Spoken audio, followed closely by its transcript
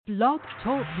Blog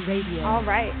Talk Radio. All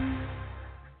right.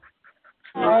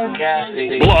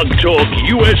 Blog Talk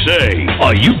USA.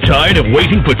 Are you tired of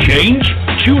waiting for change?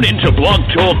 Tune into Blog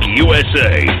Talk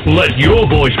USA. Let your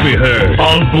voice be heard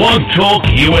on Blog Talk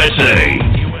USA.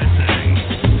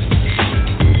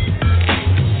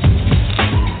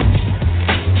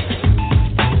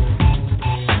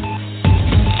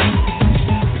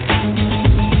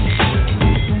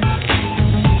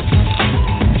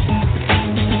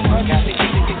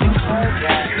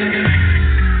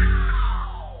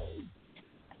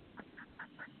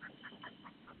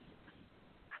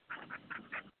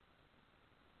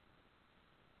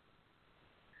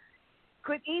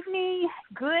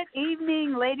 Good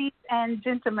evening, ladies and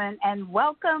gentlemen, and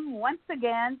welcome once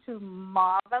again to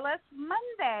Marvelous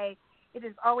Monday. It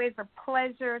is always a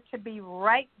pleasure to be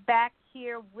right back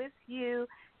here with you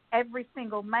every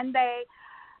single Monday.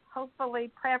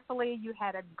 Hopefully, prayerfully, you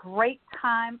had a great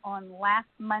time on last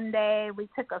Monday. We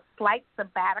took a slight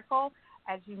sabbatical.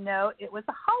 As you know, it was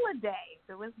a holiday.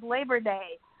 It was Labor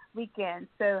Day weekend.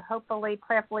 So hopefully,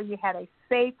 prayerfully, you had a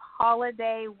safe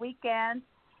holiday weekend.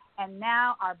 And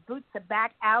now our boots are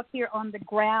back out here on the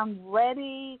ground,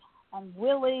 ready and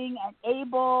willing and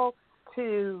able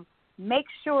to make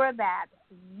sure that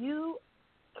you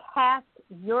cast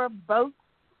your vote.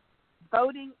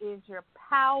 Voting is your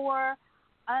power.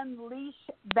 Unleash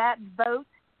that vote.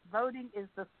 Voting is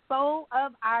the soul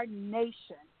of our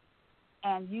nation,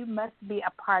 and you must be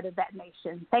a part of that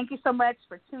nation. Thank you so much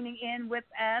for tuning in with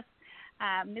us.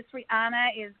 Miss Rihanna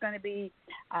is going to be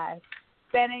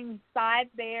standing side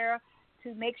there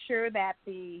to make sure that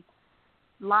the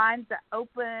lines are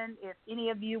open if any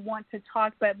of you want to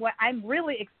talk. But what I'm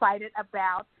really excited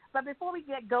about, but before we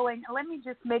get going, let me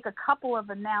just make a couple of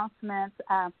announcements.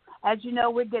 As you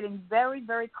know, we're getting very,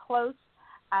 very close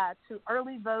to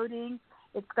early voting.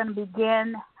 It's going to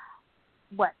begin,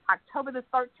 October the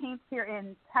 13th here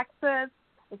in Texas.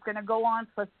 It's going to go on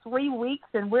for 3 weeks,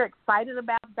 and we're excited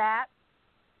about that,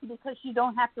 because you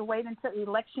don't have to wait until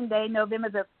Election Day,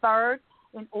 November the 3rd,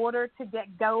 in order to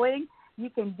get going. You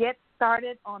can get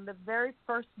started on the very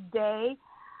first day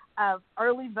of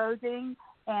early voting.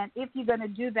 And if you're going to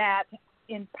do that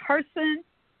in person,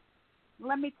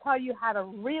 let me tell you how to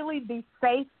really be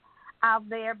safe out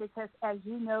there, because as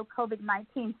you know,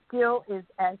 COVID-19 still is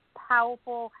as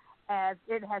powerful as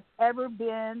it has ever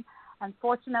been.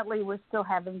 Unfortunately, we're still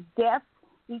having deaths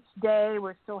each day.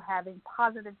 We're still having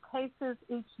positive cases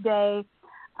each day.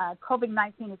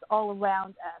 COVID-19 is all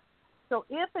around us. So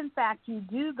if, in fact, you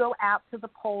do go out to the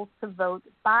polls to vote,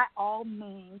 by all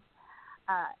means,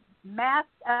 mask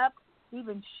up,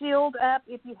 even shield up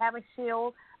if you have a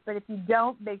shield. But if you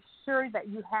don't, make sure that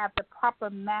you have the proper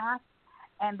mask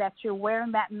and that you're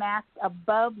wearing that mask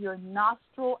above your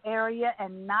nostril area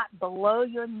and not below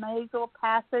your nasal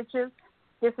passages.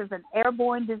 This is an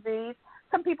airborne disease.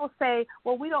 Some people say,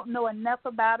 well, we don't know enough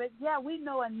about it. Yeah, we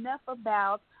know enough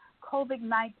about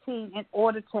COVID-19 in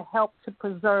order to help to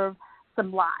preserve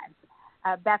some lives.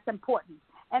 That's important.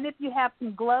 And if you have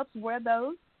some gloves, wear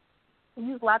those.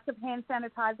 Use lots of hand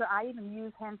sanitizer. I even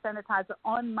use hand sanitizer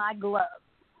on my gloves.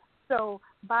 So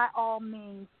by all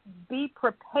means, be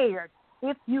prepared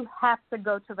if you have to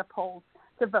go to the polls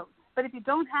to vote. But if you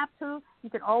don't have to, you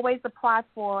can always apply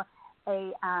for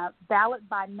a ballot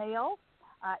by mail.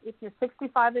 If you're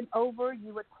 65 and over,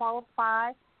 you would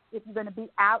qualify. If you're going to be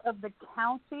out of the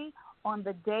county on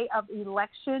the day of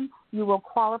election, you will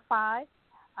qualify.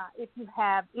 If you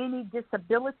have any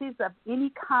disabilities of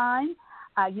any kind,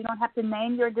 you don't have to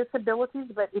name your disabilities,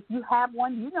 but if you have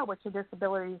one, you know what your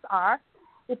disabilities are.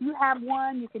 If you have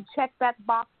one, you can check that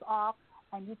box off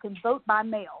and you can vote by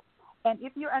mail. And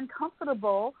if you're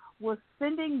uncomfortable with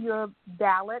sending your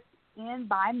ballot in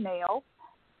by mail,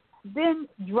 then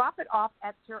drop it off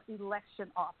at your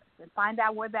election office and find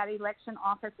out where that election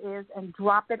office is and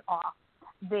drop it off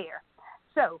there.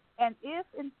 So, and if,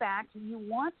 in fact, you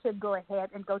want to go ahead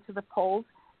and go to the polls,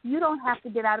 you don't have to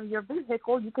get out of your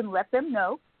vehicle. You can let them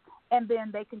know, and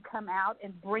then they can come out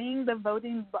and bring the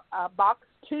voting box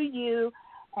to you,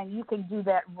 and you can do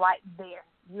that right there,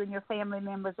 you and your family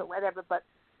members or whatever. But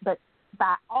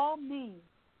by all means,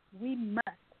 we must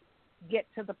get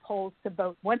to the polls to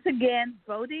vote. Once again,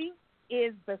 voting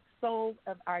is the soul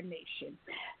of our nation.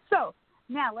 So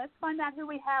now let's find out who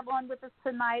we have on with us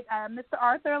tonight. Mr.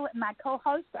 Arthur, my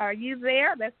co-host, are you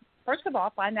there? Let's first of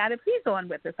all find out if he's on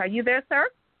with us. Are you there, sir?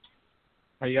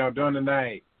 How y'all doing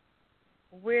tonight?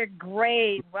 We're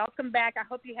great. Welcome back. I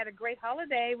hope you had a great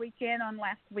holiday weekend on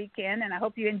last weekend, and I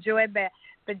hope you enjoyed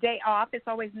the day off. It's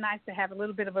always nice to have a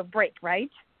little bit of a break, right?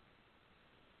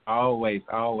 Always.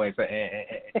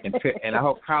 And I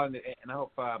hope Colin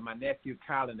my nephew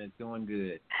Colin is doing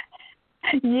good.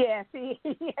 Yes, he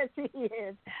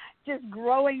is. Just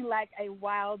growing like a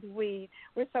wild weed.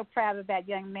 We're so proud of that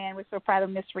young man. We're so proud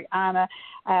of Miss Rihanna.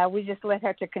 We just let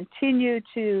her to continue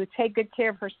to take good care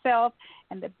of herself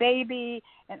and the baby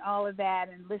and all of that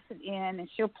and listen in, and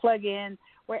she'll plug in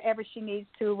wherever she needs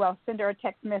to. We'll send her a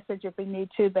text message if we need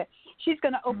to, but she's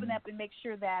going to open up and make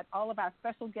sure that all of our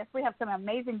special guests, we have some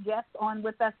amazing guests on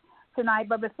with us tonight.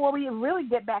 But before we really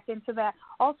get back into that,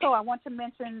 also I want to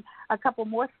mention a couple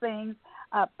more things.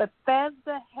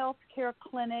 Bethesda Healthcare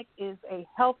Clinic is a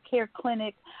healthcare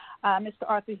clinic, Mr.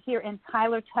 Arthur, here in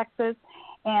Tyler, Texas.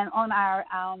 And on our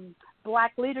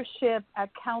Black Leadership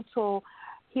Council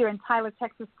here in Tyler,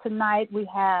 Texas tonight, we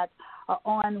had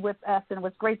on with us, and it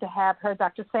was great to have her,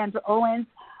 Dr. Sandra Owens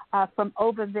from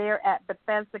over there at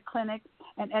Bethesda Clinic.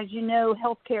 And as you know,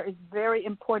 healthcare is very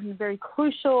important, very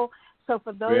crucial. So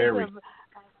for those of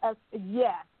us,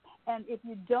 yes, and if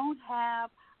you don't have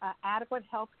adequate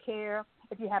health care,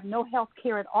 if you have no health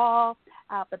care at all,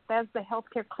 Bethesda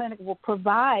Healthcare Clinic will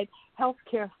provide health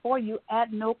care for you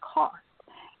at no cost.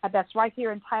 That's right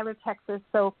here in Tyler, Texas.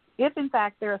 So if, in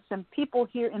fact, there are some people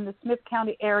here in the Smith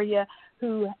County area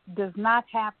who does not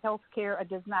have health care or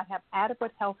does not have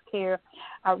adequate health care,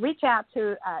 reach out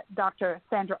to Dr.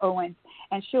 Sandra Owens,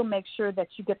 and she'll make sure that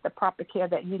you get the proper care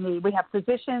that you need. We have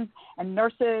physicians and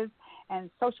nurses and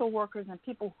social workers and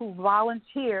people who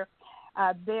volunteer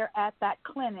there at that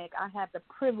clinic. I had the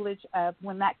privilege of,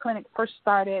 when that clinic first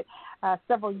started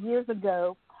several years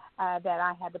ago, that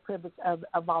I had the privilege of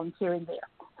volunteering there.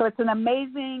 So it's an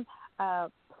amazing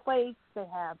place. They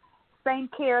have same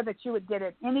care that you would get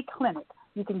at any clinic.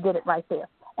 You can get it right there.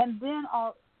 And then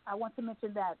I want to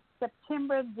mention that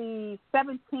September the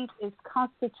 17th is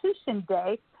Constitution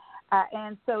Day,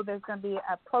 and so there's going to be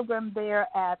a program there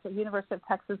at the University of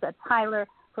Texas at Tyler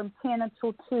from 10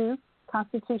 until 2,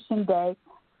 Constitution Day.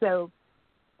 So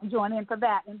join in for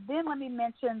that. And then let me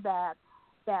mention that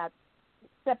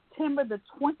September the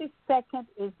 22nd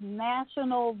is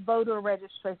National Voter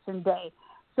Registration Day.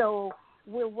 So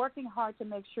we're working hard to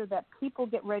make sure that people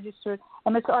get registered.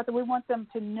 And, Mr. Arthur, we want them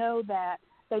to know that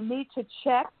they need to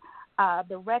check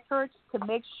the records to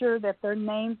make sure that their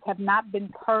names have not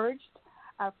been purged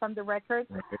from the records.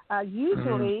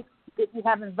 Usually, if you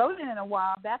haven't voted in a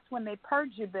while, that's when they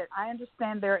purge you. But I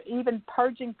understand they're even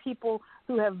purging people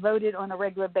who have voted on a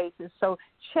regular basis. So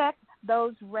check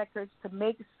those records to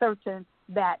make certain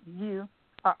that you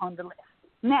are on the list.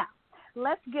 Now,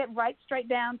 let's get right straight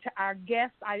down to our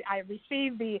guest. I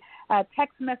received the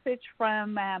text message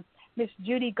from Miss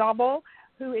Judy Gobble,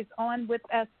 who is on with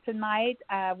us tonight.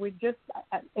 We're just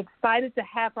excited to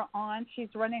have her on. She's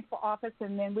running for office,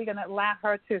 and then we're going to allow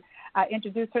her to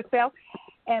introduce herself.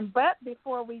 But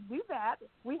before we do that,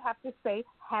 we have to say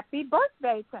happy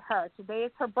birthday to her. Today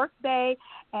is her birthday,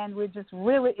 and we're just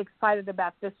really excited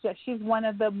about this. She's one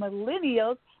of the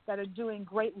millennials that are doing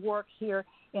great work here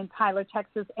in Tyler,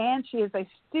 Texas, and she is a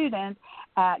student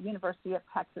at University of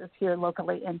Texas here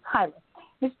locally in Tyler.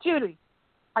 Miss Judy,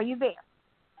 are you there?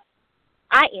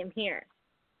 I am here.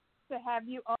 To have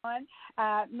you on,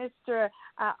 Mr.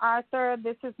 Arthur.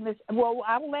 This is Miss. Well,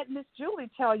 I will let Miss Julie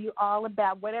tell you all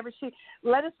about whatever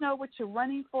let us know what you're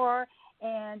running for,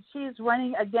 and she's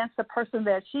running against a person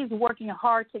that she's working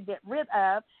hard to get rid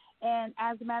of. And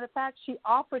as a matter of fact, she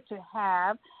offered to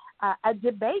have a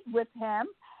debate with him,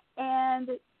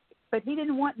 but he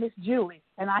didn't want Miss Julie,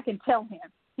 and I can tell him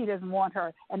he doesn't want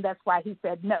her, and that's why he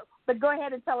said no. But go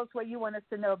ahead and tell us what you want us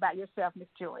to know about yourself, Miss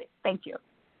Julie. Thank you.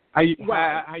 How you doing,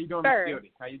 Miss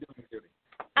Judy? How you doing, Miss Judy?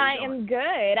 I am good.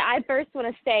 I first want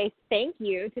to say thank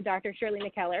you to Dr. Shirley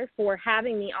McKellar for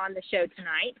having me on the show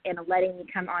tonight and letting me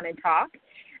come on and talk.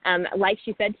 Like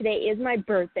she said, today is my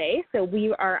birthday, so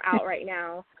we are out right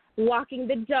now walking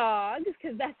the dogs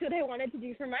because that's what I wanted to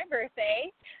do for my birthday.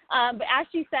 But as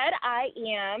she said, I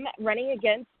am running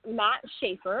against Matt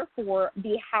Schaefer for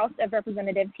the House of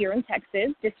Representatives here in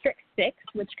Texas, District 6,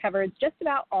 which covers just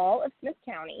about all of Smith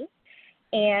County.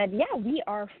 And, yeah, we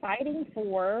are fighting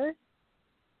for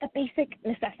the basic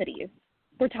necessities.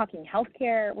 We're talking health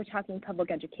care, we're talking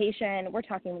public education, we're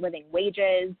talking living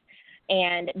wages,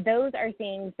 and those are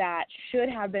things that should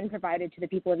have been provided to the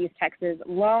people of East Texas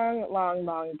long, long,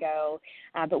 long ago.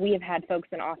 But we have had folks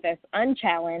in office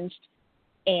unchallenged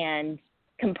and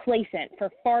complacent for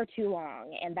far too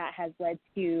long, and that has led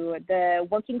to the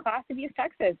working class of East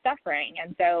Texas suffering.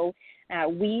 And so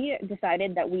we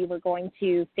decided that we were going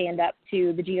to stand up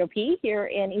to the GOP here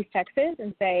in East Texas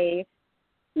and say,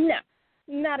 no,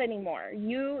 not anymore.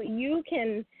 You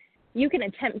can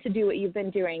attempt to do what you've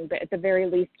been doing, but at the very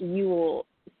least you will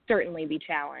certainly be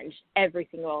challenged every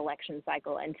single election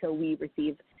cycle until we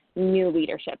receive new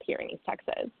leadership here in East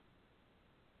Texas.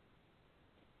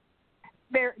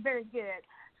 Very, very good.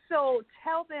 So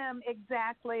tell them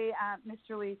exactly, Ms.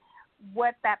 Julie,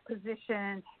 what that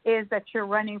position is that you're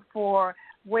running for,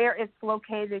 where it's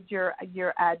located, your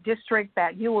district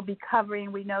that you will be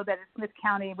covering. We know that it's Smith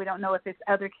County. We don't know if it's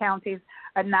other counties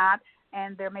or not.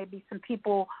 And there may be some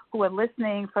people who are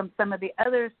listening from some of the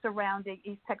other surrounding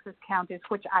East Texas counties,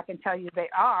 which I can tell you they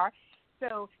are.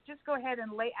 So just go ahead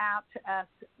and lay out to us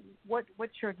what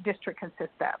your district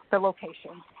consists of, the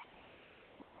location.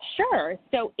 Sure.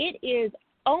 So it is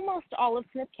almost all of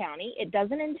Smith County. It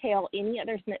doesn't entail any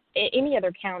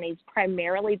other counties,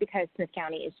 primarily because Smith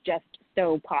County is just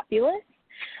so populous,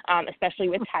 especially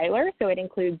with Tyler. So it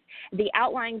includes the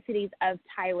outlying cities of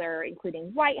Tyler,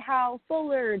 including White House,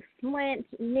 Bullard, Flint,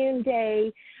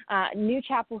 Noonday, New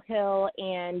Chapel Hill,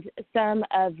 and some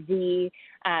of the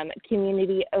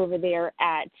community over there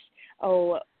at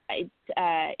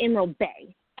Emerald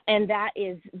Bay. And that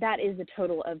is the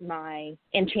total of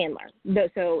and Chandler.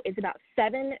 So it's about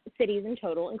 7 cities in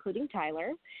total, including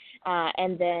Tyler.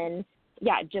 And then,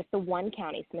 just the one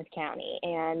county, Smith County.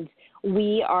 And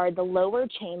we are the lower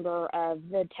chamber of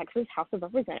the Texas House of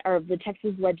Representatives, or the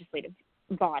Texas legislative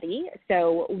body.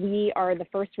 So we are the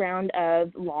first round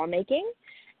of lawmaking.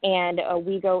 And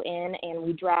we go in and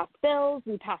we draft bills,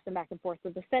 we pass them back and forth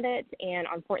with the Senate, and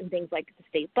on important things like the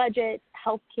state budget,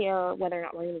 health care, whether or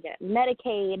not we're going to get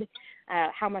Medicaid,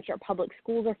 how much our public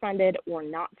schools are funded or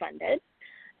not funded,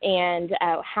 and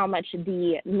how much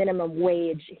the minimum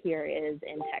wage here is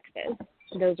in Texas.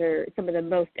 Those are some of the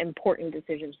most important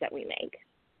decisions that we make.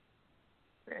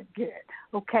 Very good.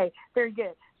 Okay, very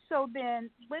good. So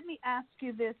then let me ask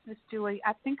you this, Ms. Julie.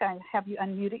 I think I have you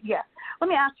unmuted. Yes. Let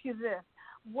me ask you this.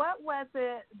 What was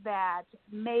it that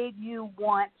made you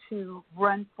want to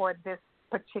run for this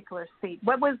particular seat?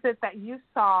 What was it that you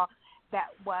saw that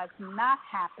was not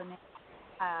happening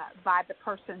by the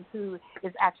person who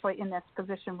is actually in this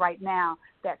position right now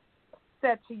that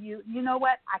said to you, you know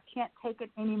what, I can't take it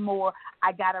anymore,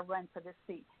 I got to run for this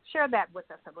seat? Share that with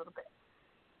us a little bit.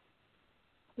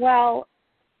 Well,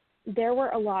 there were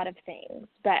a lot of things,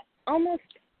 but almost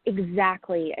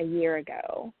exactly a year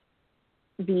ago,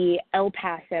 the El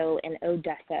Paso and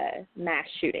Odessa mass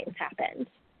shootings happened.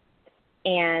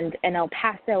 And in El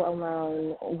Paso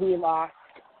alone, we lost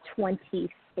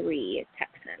 23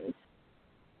 Texans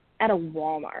at a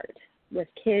Walmart with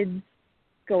kids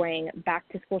going back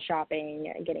to school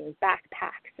shopping, getting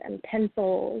backpacks and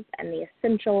pencils and the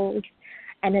essentials.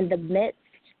 And in the midst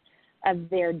of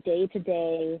their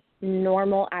day-to-day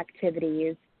normal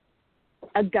activities,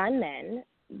 a gunman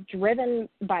driven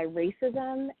by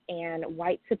racism and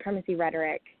white supremacy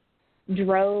rhetoric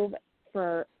drove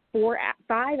for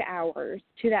 5 hours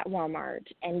to that Walmart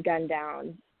and gunned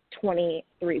down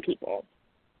 23 people,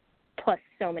 plus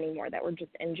so many more that were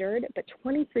just injured, but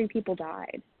 23 people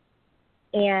died.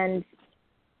 And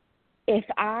if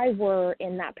I were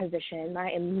in that position,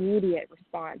 my immediate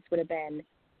response would have been,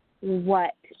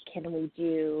 what can we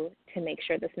do to make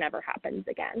sure this never happens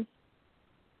again?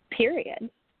 Period.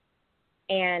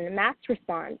 And Matt's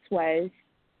response was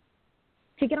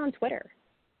to get on Twitter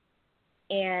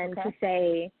and to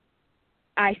say,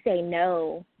 I say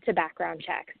no to background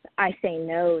checks. I say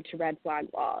no to red flag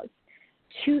laws.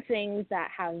 2 things that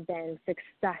have been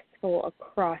successful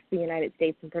across the United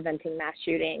States in preventing mass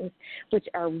shootings, which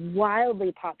are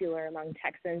wildly popular among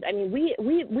Texans. I mean,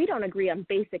 we don't agree on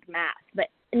basic math, but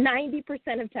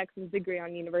 90% of Texans agree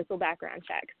on universal background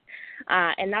checks.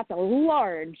 And that's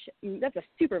a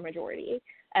super majority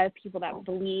of people that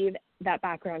believe that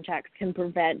background checks can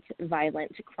prevent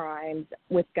violent crimes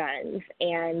with guns.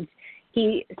 And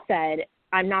he said,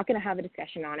 I'm not going to have a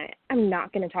discussion on it. I'm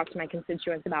not going to talk to my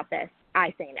constituents about this.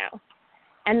 I say no.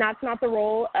 And that's not the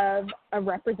role of a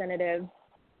representative.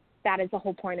 That is the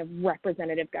whole point of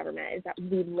representative government, is that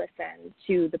we listen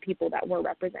to the people that we're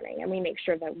representing and we make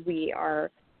sure that we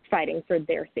are fighting for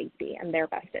their safety and their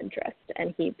best interest.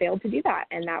 And he failed to do that,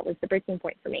 and that was the breaking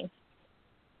point for me.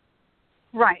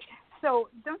 Right. So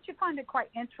don't you find it quite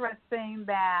interesting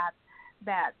that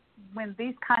when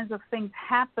these kinds of things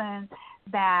happen,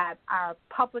 that our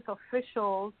public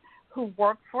officials who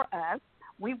work for us,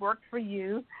 we work for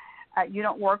you, you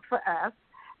don't work for us,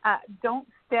 don't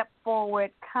step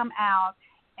forward, come out,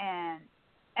 and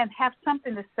have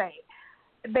something to say.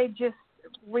 They just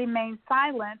remain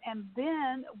silent, and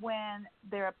then when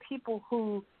there are people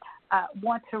who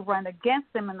want to run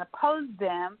against them and oppose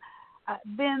them,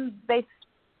 then they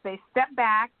step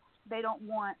back. They don't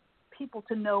want people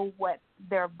to know what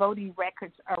their voting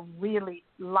records are really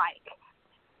like.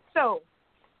 So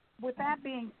with that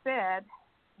being said,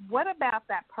 what about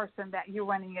that person that you're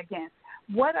running against?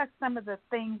 What are some of the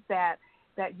things that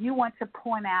you want to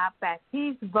point out that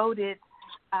he's voted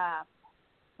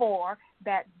for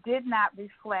that did not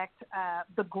reflect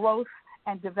the growth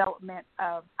and development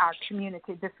of our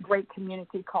community, this great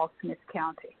community called Smith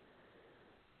County?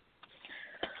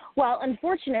 Well,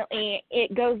 unfortunately,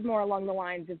 it goes more along the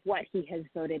lines of what he has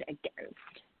voted against.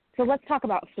 So let's talk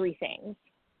about three things.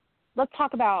 Let's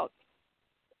talk about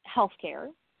health care.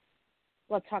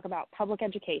 Let's talk about public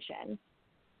education.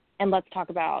 And let's talk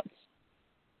about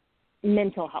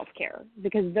mental health care,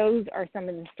 because those are some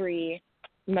of the three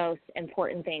most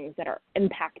important things that are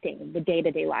impacting the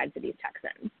day-to-day lives of these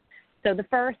Texans. So the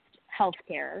first, health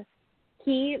care,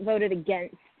 he voted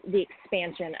against the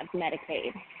expansion of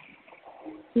Medicaid.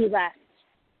 He left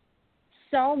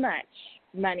so much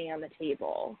money on the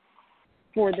table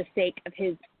for the sake of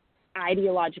his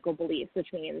ideological beliefs, which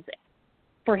means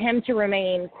for him to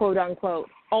remain, quote-unquote,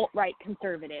 alt-right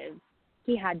conservative,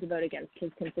 he had to vote against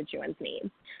his constituents' needs.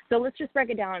 So let's just break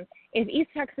it down. If East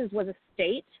Texas was a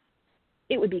state,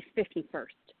 it would be 51st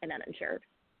in uninsured.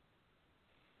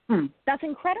 That's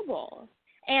incredible.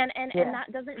 And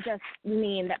that doesn't just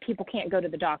mean that people can't go to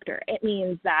the doctor. It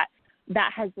means that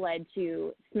has led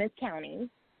to Smith County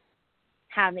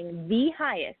having the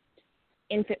highest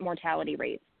infant mortality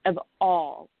rates of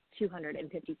all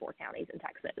 254 counties in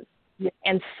Texas,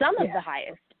 and some of the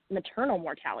highest maternal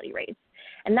mortality rates.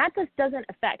 And that just doesn't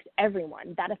affect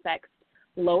everyone. That affects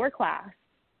lower class,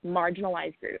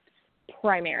 marginalized groups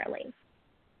primarily.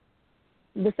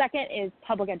 The second is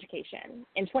public education.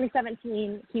 In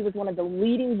 2017, he was one of the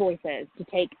leading voices to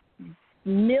take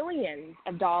millions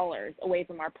of dollars away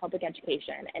from our public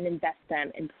education and invest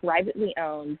them in privately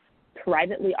owned,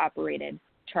 privately operated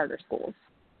charter schools.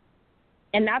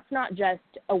 And that's not just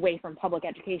away from public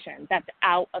education. That's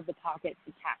out of the pockets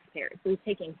of taxpayers. So he's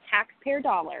taking taxpayer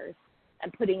dollars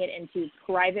and putting it into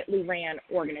privately ran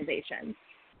organizations.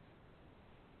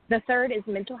 The third is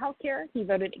mental health care. He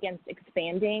voted against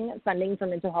expanding funding for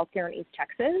mental health care in East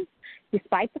Texas,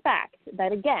 despite the fact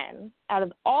that, again, out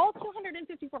of all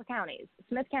 254 counties,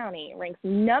 Smith County ranks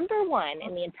number one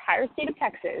in the entire state of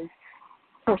Texas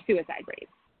for suicide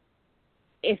rates.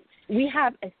 If we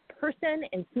have a person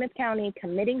in Smith County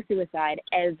committing suicide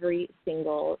every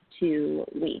single 2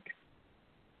 weeks.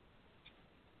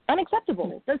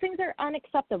 Unacceptable. Those things are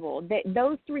unacceptable.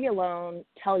 Those three alone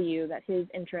tell you that his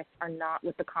interests are not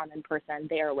with the common person.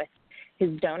 They are with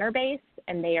his donor base,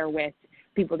 and they are with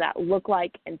people that look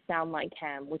like and sound like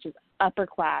him, which is upper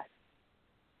class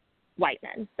white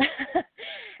men.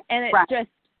 And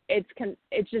it's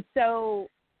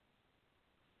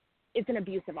an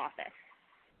abusive office.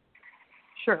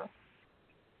 Sure.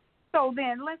 So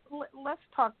then let's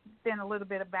talk then a little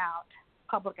bit about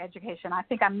public education. I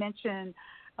think I mentioned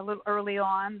a little early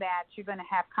on that you're going to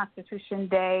have Constitution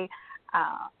Day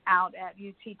out at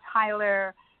UT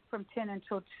Tyler from 10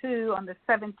 until 2 on the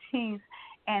 17th.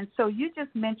 And so you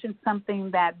just mentioned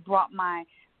something that brought my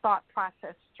thought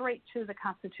process straight to the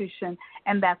Constitution,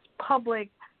 and that's public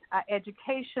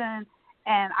education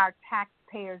and our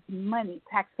taxpaying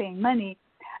money.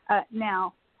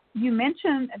 Now, you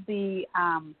mentioned the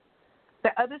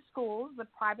other schools, the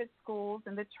private schools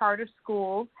and the charter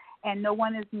schools, and no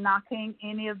one is knocking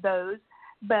any of those.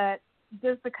 But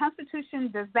does the Constitution,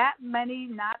 does that money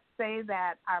not say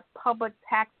that our public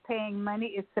tax-paying money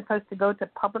is supposed to go to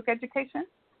public education?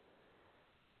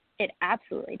 It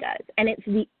absolutely does. And it's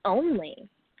the only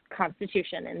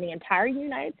Constitution in the entire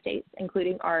United States,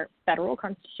 including our federal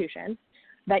Constitution,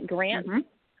 that grants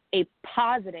a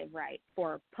positive right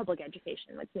for public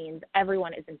education, which means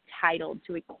everyone is entitled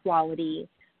to a quality,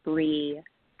 free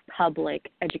public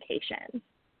education.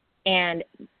 And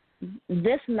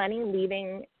this money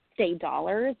leaving state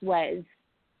dollars was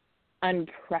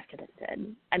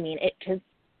unprecedented. I mean,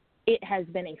 it has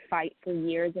been a fight for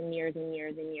years and years and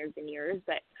years and years and years,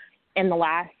 but in the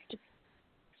last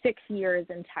 6 years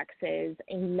in Texas,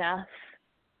 enough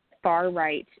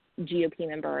far-right GOP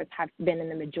members have been in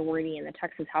the majority in the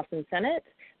Texas House and Senate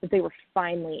that they were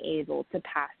finally able to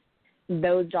pass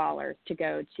those dollars to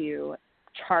go to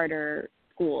charter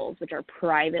schools, which are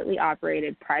privately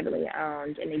operated, privately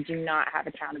owned, and they do not have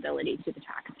accountability to the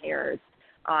taxpayers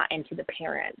and to the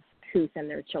parents who send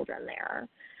their children there.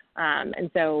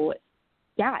 And so,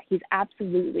 yeah, he's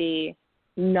absolutely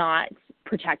not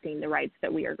protecting the rights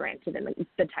that we are granted in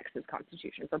the Texas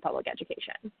Constitution for public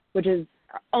education, which is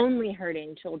only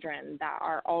hurting children that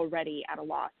are already at a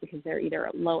loss because they're either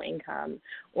at low income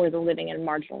or they're living in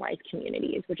marginalized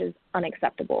communities, which is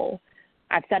unacceptable.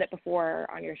 I've said it before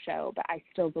on your show, but I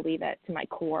still believe it to my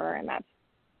core, and that's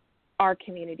our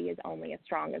community is only as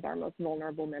strong as our most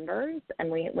vulnerable members. And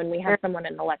when we have someone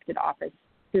in elected office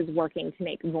who's working to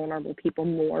make vulnerable people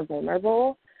more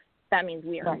vulnerable, that means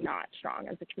we are not strong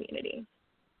as a community.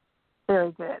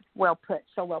 Very good. Well put.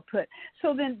 So well put.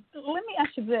 So then let me ask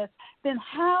you this. Then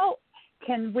how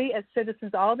can we as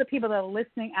citizens, all the people that are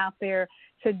listening out there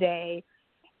tonight,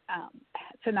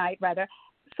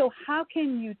 so how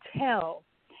can you tell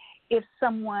if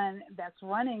someone that's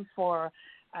running for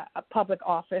a public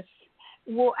office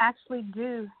will actually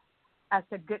do as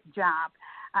a good job?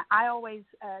 I always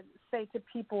say to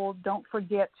people, don't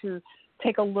forget to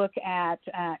take a look at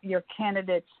your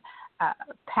candidates'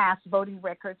 past voting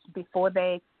records before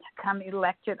they become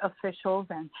elected officials,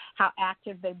 and how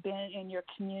active they've been in your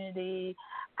community,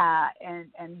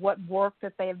 and what work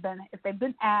that they've been. If they've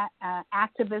been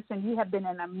activists, and you have been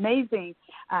an amazing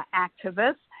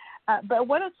activist, but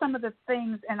what are some of the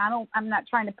things? And I'm not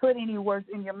trying to put any words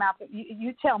in your mouth, but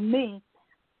you tell me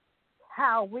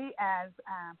how we as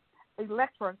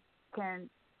electors can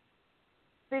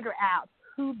figure out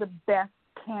who the best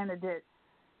candidate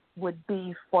would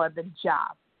be for the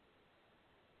job.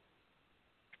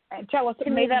 And tell us, to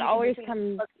me, that always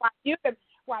comes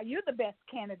why you're the best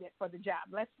candidate for the job.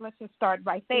 Let's just start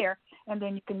right there, and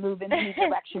then you can move in any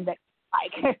direction that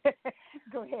you like.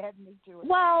 Go ahead, Ms. Jewett.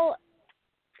 Well,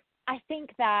 I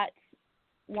think that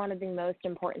one of the most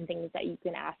important things that you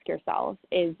can ask yourself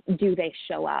is, do they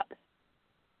show up?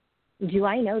 Do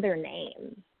I know their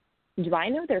name? Do I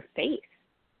know their face?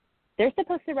 They're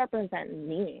supposed to represent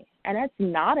me, and it's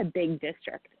not a big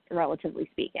district, relatively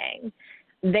speaking.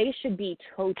 They should be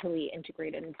totally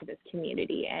integrated into this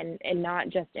community, and not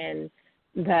just in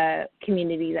the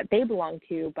community that they belong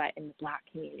to, but in the Black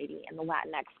community and the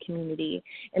Latinx community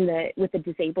and with the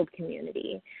disabled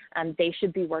community. They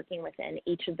should be working within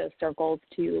each of those circles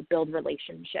to build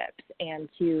relationships and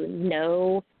to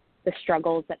know the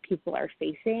struggles that people are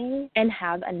facing, and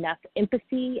have enough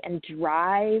empathy and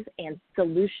drive and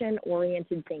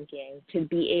solution-oriented thinking to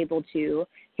be able to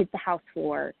hit the house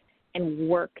floor and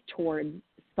work towards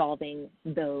solving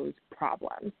those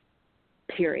problems,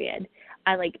 period.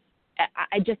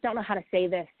 I just don't know how to say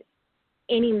this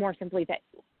any more simply, that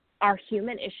our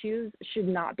human issues should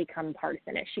not become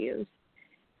partisan issues.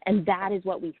 And that is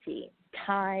what we see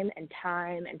time and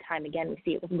time and time again. We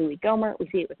see it with Louis Gohmert. We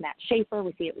see it with Matt Schaefer.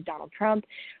 We see it with Donald Trump.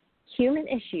 Human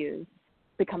issues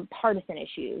become partisan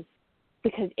issues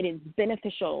because it is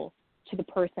beneficial to the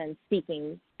person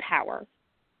seeking power.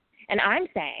 And I'm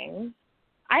saying,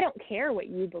 I don't care what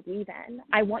you believe in.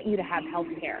 I want you to have health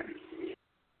care.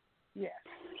 Yes.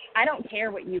 I don't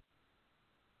care what you.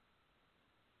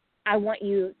 I want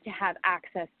you to have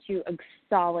access to a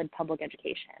solid public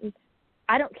education.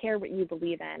 I don't care what you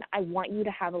believe in. I want you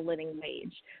to have a living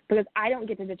wage, because I don't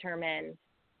get to determine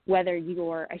whether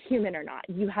you're a human or not.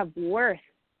 You have worth.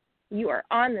 You are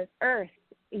on this earth.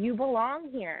 You belong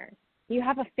here. You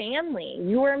have a family.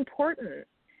 You are important,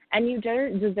 and you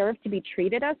deserve to be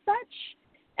treated as such,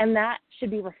 and that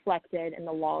should be reflected in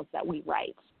the laws that we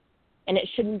write. And it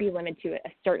shouldn't be limited to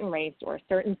a certain race or a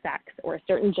certain sex or a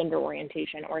certain gender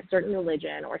orientation or a certain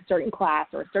religion or a certain class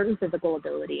or a certain physical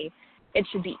ability. It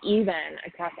should be even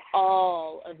across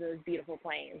all of those beautiful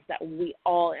planes that we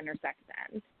all intersect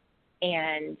in.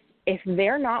 And if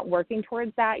they're not working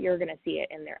towards that, you're going to see it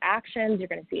in their actions. You're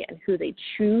going to see it in who they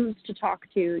choose to talk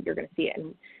to. You're going to see it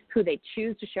in who they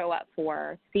choose to show up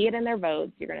for. See it in their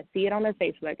votes. You're going to see it on their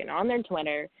Facebook and on their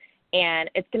Twitter. And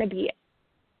it's going to be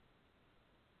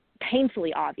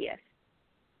painfully obvious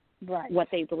what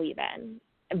they believe in.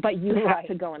 But you have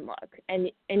to go and look, and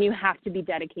you have to be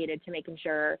dedicated to making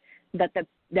sure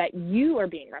that you are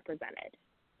being represented.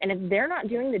 And if they're not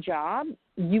doing the job,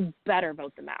 you better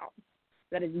vote them out.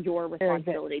 That is your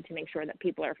responsibility to make sure that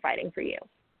people are fighting for you.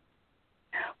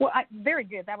 Well, very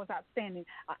good. That was outstanding.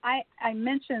 I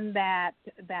mentioned that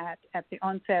at the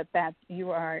onset that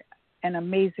you are an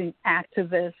amazing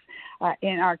activist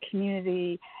in our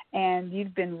community, and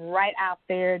you've been right out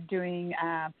there doing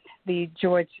the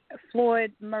George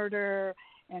Floyd murder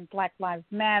and Black Lives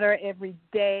Matter every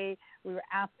day. We were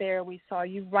out there. We saw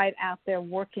you right out there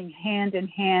working hand in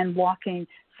hand, walking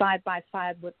side by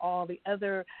side with all the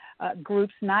other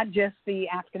groups, not just the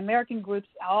African-American groups,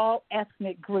 all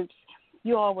ethnic groups.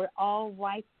 You all were all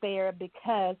right there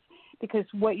because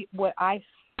what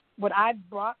I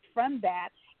brought from that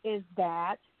is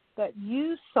that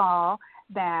you saw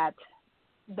that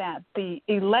the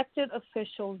elected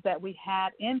officials that we had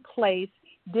in place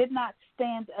did not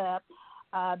stand up.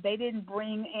 They didn't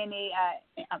bring any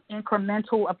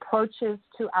incremental approaches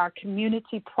to our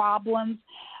community problems.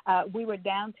 We were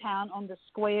downtown on the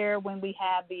square when we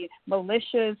had the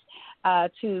militias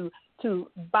to to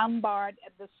bombard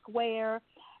the square.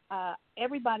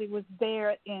 Everybody was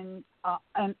there in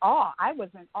awe. I was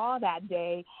in awe that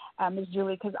day, Ms.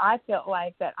 Julie, because I felt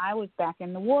like that I was back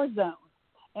in the war zone.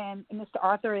 And Mr.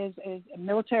 Arthur is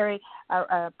military,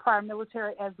 prior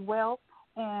military as well.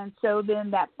 And so then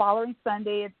that following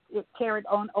Sunday, it carried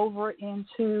on over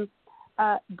into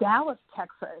Dallas,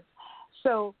 Texas.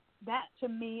 So that to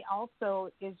me also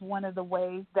is one of the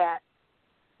ways that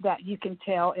you can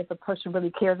tell if a person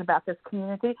really cares about this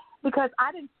community, because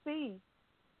I didn't see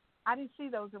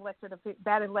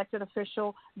that elected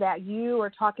official that you are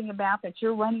talking about, that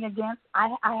you're running against.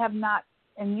 I have not,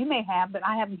 and you may have, but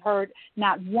I haven't heard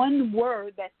not one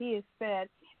word that he has said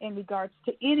in regards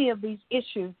to any of these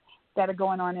issues that are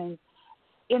going on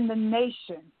in the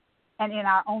nation and in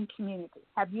our own community.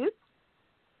 Have you?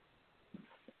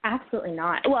 Absolutely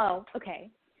not. Well, okay.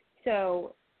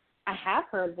 So I have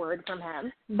heard word from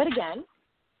him, but again,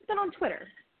 it's been on Twitter.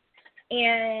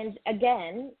 And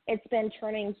again, it's been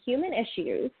turning human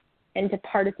issues into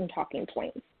partisan talking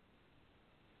points.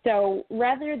 So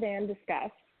rather than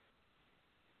discuss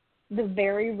the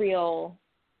very real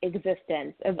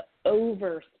existence of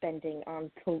overspending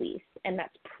on police, and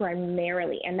that's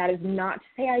primarily, and that is not to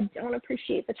say I don't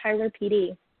appreciate the Tyler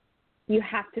PD. You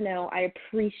have to know I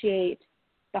appreciate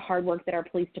the hard work that our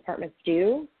police departments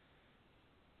do,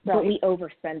 but we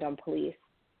overspend on police.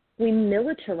 We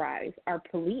militarize our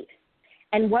police.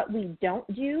 And what we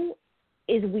don't do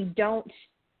is we don't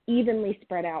evenly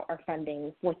spread out our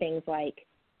funding for things like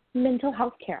mental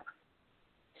health care,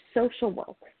 social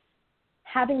work,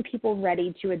 having people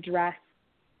ready to address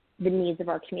the needs of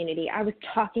our community. I was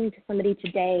talking to somebody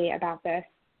today about this,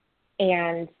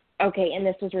 and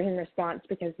this was in response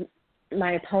because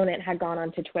my opponent had gone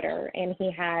onto Twitter and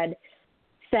he had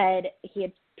said he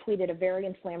had tweeted a very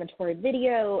inflammatory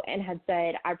video and had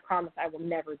said, "I promise I will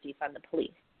never defund the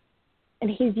police." And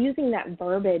he's using that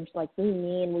verbiage like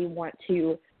we want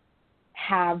to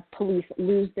have police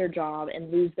lose their job and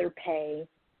lose their pay,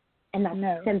 and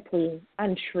that's simply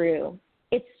untrue.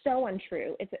 It's so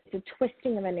untrue. It's a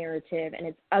twisting of a narrative, and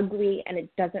it's ugly, and it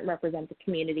doesn't represent the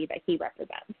community that he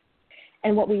represents.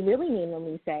 And what we really mean when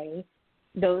we say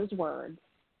those words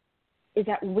is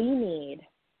that we need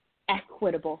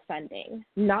equitable funding,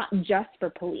 not just for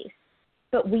police,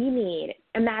 but we need,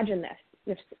 imagine this,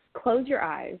 just close your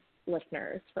eyes,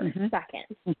 listeners, for a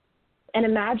second, and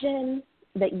imagine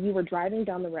that you were driving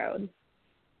down the road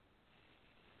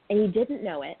and you didn't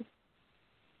know it,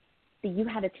 but you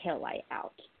had a taillight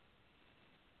out.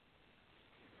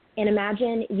 And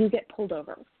imagine you get pulled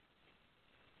over.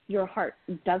 Your heart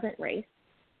doesn't race.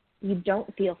 You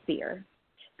don't feel fear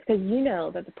because you know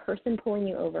that the person pulling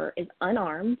you over is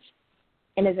unarmed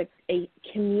and is a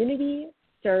community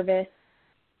service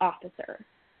officer,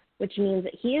 which means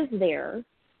that he is there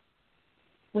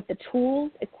with the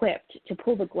tools equipped to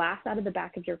pull the glass out of the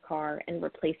back of your car and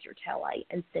replace your taillight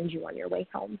and send you on your way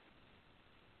home.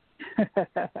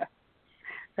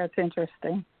 That's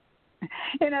interesting.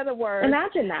 In other words,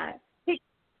 imagine that.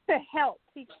 To help.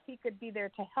 He could be there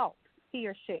to help, he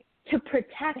or she. To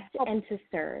protect and to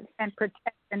serve. And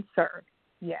protect and serve.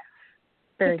 Yes.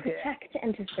 Very good. To protect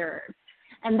and to serve.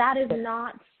 And that is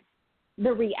not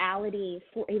the reality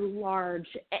for a large,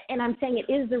 and I'm saying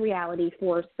it is the reality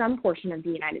for some portion of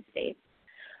the United States,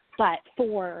 but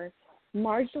for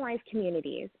marginalized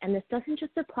communities, and this doesn't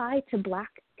just apply to Black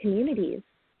communities,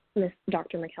 Ms.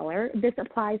 Dr. McKellar, this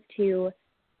applies to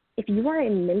if you are a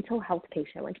mental health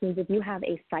patient, which means if you have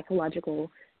a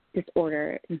psychological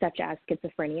disorder such as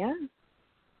schizophrenia,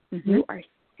 you are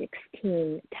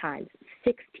 16 times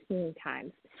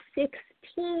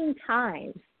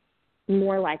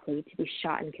more likely to be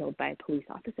shot and killed by a police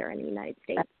officer in the United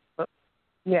States.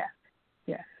 Yes.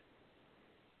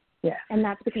 And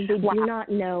that's because they do not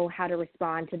know how to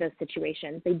respond to those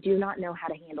situations. They do not know how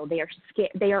to handle. They are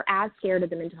scared. They are as scared of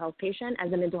the mental health patient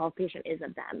as the mental health patient is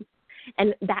of them.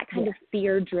 And that kind of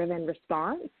fear-driven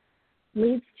response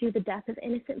leads to the death of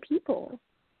innocent people.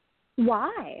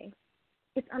 Why?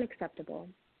 It's unacceptable.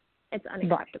 It's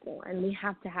unacceptable, and we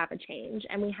have to have a change,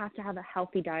 and we have to have a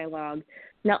healthy dialogue,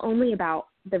 not only about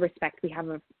the respect we have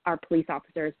of our police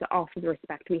officers, but also the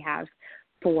respect we have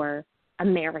for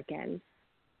Americans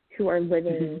who are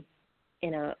living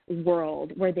in a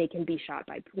world where they can be shot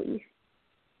by police.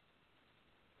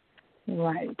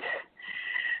 Right.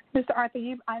 Mr. Arthur,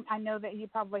 I know that you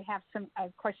probably have some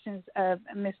questions of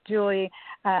Ms. Julie.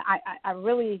 I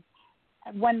really,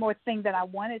 one more thing that I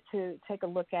wanted to take a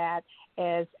look at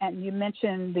is, and you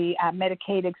mentioned the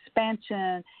Medicaid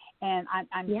expansion, and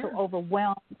I'm so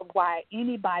overwhelmed why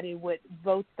anybody would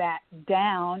vote that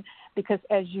down. because,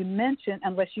 as you mentioned,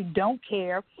 unless you don't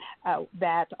care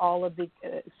that all of the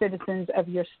citizens of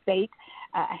your state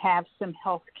have some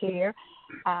health care,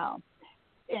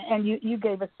 and you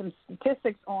gave us some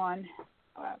statistics on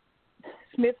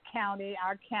Smith County,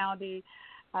 our county,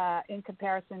 in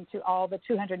comparison to all the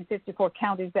 254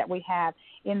 counties that we have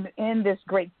in this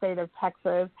great state of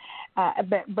Texas.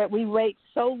 But we rate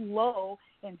so low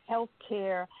in health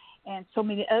care and so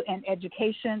many and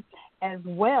education as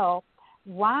well.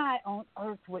 Why on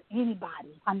earth would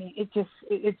anybody? I mean,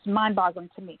 it's mind-boggling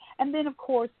to me. And then, of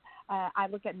course, I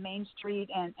look at Main Street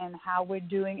and how we're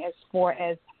doing as far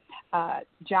as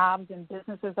jobs and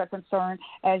businesses are concerned.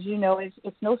 As you know,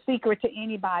 it's no secret to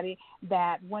anybody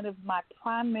that one of my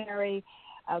primary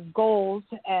goals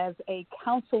as a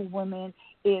councilwoman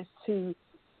is to,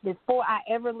 before I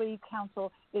ever leave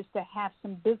council, is to have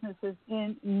some businesses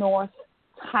in North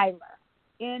Tyler.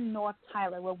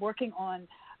 We're working on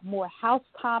more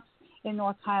housetops in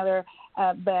North Tyler,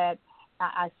 but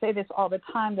I say this all the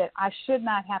time, that I should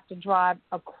not have to drive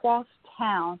across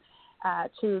town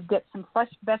to get some fresh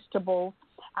vegetables.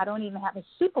 I don't even have a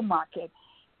supermarket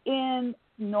in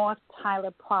North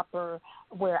Tyler proper,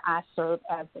 where I serve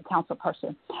as a council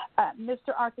person.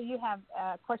 Mr. Arthur, you have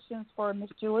questions for Ms.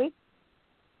 Julie?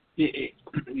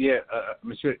 Yeah,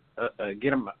 Mr.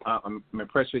 Again, I'm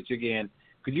impressed with you again.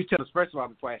 Could you tell us, first of all,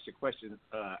 before I ask you a question,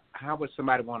 how would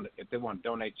somebody if they want to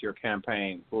donate to your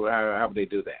campaign, or how would they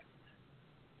do that?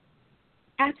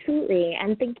 Absolutely,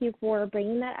 and thank you for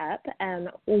bringing that up.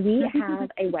 We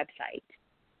have a website,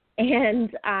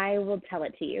 and I will tell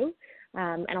it to you,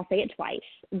 and I'll say it twice.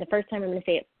 The first time I'm going to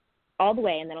say it all the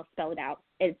way, and then I'll spell it out.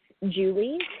 It's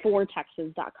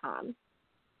julie4texas.com,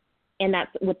 and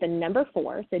that's with the number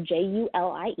 4, so JULIE,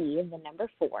 the number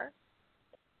 4,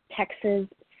 Texas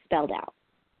spelled out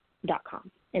 .com.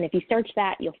 And if you search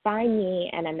that, you'll find me,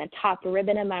 and on the top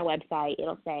ribbon of my website,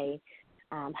 it'll say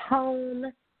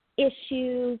home,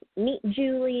 issues, meet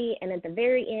Julie, and at the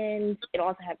very end, it'll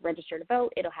also have register to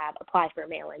vote. It'll have apply for a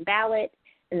mail-in ballot,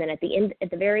 and then at the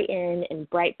very end, in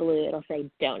bright blue, it'll say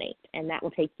donate, and that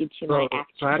will take you to my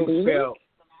actual.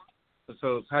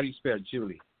 So how do you spell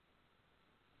Julie?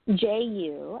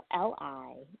 JULIE.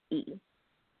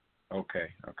 Okay,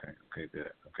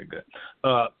 good.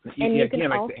 And you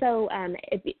can also,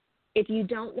 if you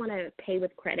don't want to pay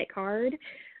with credit card,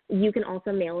 you can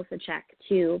also mail us a check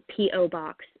to P.O.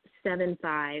 Box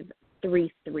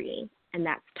 7533, and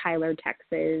that's Tyler,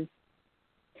 Texas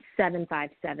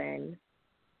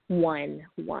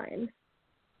 75711.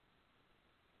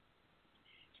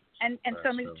 And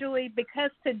so, Ms. Julie,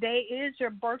 because today is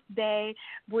your birthday,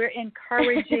 we're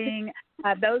encouraging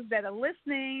those that are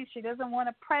listening. She doesn't want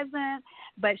a present,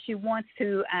 but she wants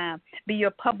to be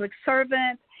your public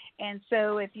servant. And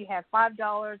so if you have $5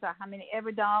 or how many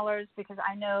ever dollars, because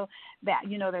I know that,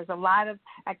 there's a lot of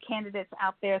candidates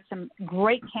out there, some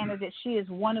great candidates. She is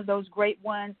one of those great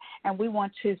ones, and we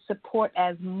want to support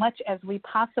as much as we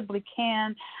possibly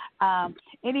can.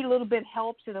 Any little bit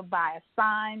helps. It'll buy a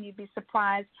sign. You'd be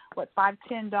surprised what $5,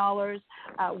 $10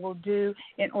 will do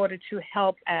in order to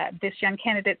help this young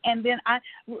candidate. And then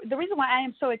the reason why I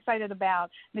am so excited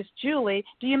about Miss Julie,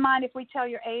 do you mind if we tell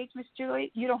your age, Miss Julie?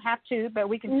 You don't have to, but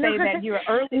we can say that you're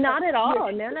early. Not at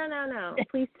all. No.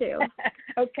 Please do.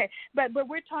 Okay. But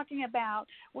we're talking about,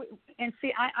 and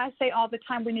see, I say all the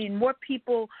time, we need more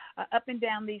people up and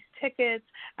down these tickets,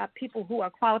 people who are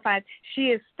qualified. She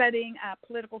is studying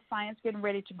political science, getting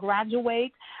ready to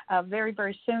graduate very,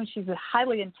 very soon. She's a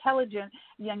highly intelligent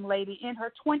young lady in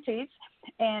her 20s,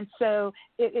 and so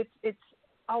it's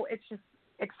just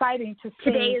exciting to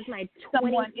see. Today is my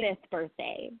 25th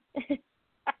birthday.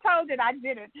 I told it I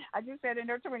didn't. I just said in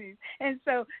her 20s. And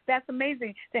so that's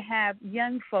amazing to have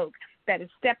young folk that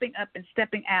is stepping up and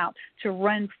stepping out to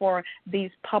run for these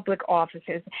public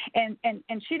offices. And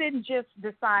she didn't just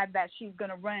decide that she's going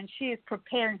to run. She is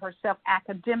preparing herself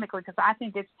academically, because I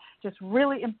think it's just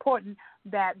really important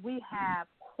that we have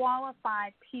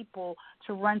qualified people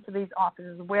to run for these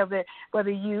offices, whether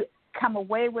you come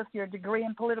away with your degree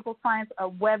in political science or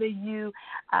whether you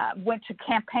went to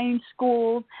campaign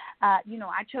schools. I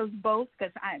chose both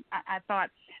because I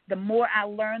thought the more I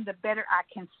learn, the better I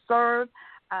can serve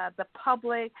the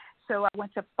public. So I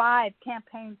went to 5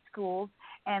 campaign schools,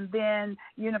 and then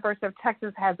University of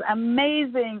Texas has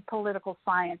amazing political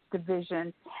science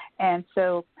division, and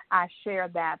so I share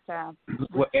that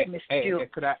with Ms. Julie.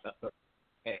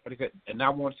 And I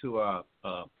want to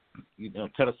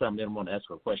tell us something, then I want to ask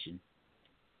her a question.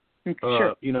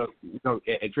 Sure.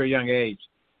 At your young age,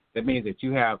 that means that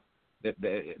you have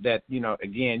that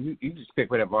again, you just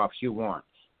pick whatever office you want.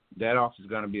 That office is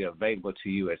going to be available to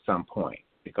you at some point.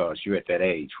 because you're at that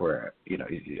age where,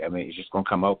 it's just going to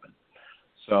come open.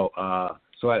 So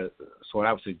what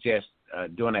I would suggest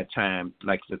during that time,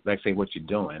 like say what you're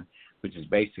doing, which is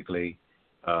basically,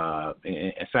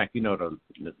 in fact, the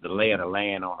lay of the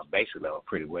land on a basic level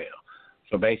pretty well.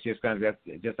 So basically,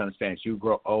 just understand as you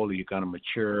grow older, you're going to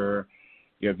mature,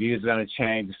 your views are going to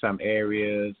change in some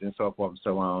areas and so forth and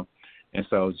so on. And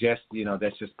so just,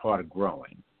 that's just part of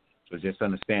growing. So just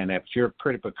understand that. But you're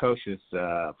pretty precocious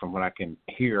from what I can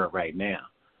hear right now.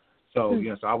 So,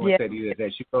 so I want to say to you that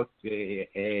as you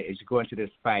go into this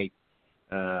fight,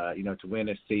 to win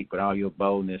this seat with all your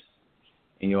boldness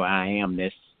and your I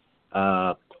amness,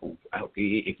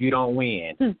 if you don't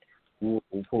win,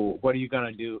 what are you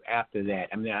going to do after that?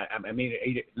 I mean,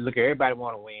 look, everybody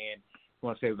want to win. You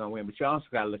want to say we're going to win, but you also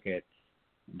got to look at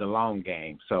the long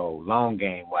game. So long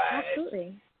game wise,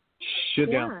 absolutely. Should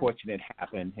the unfortunate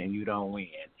happen and you don't win,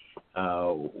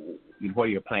 what are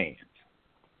your plans?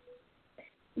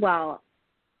 Well,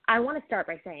 I want to start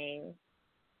by saying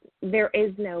there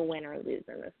is no win or lose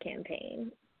in this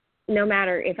campaign. No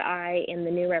matter if I am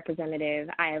the new representative,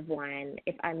 I have won.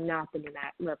 If I'm not the new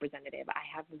representative, I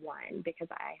have won because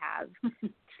I have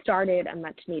started a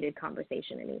much-needed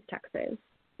conversation in East Texas.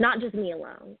 Not just me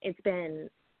alone. It's been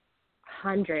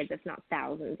hundreds, if not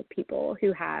thousands, of people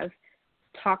who have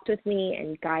talked with me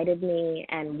and guided me,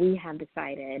 and we have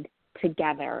decided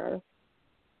together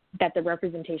that the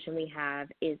representation we have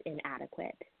is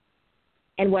inadequate.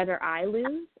 And whether I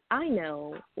lose, I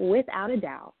know without a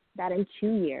doubt that in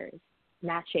 2 years,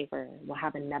 Matt Schaefer will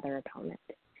have another opponent.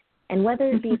 And whether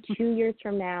it be 2 years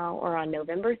from now or on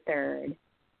November 3rd,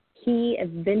 he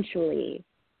eventually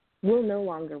will no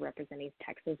longer represent East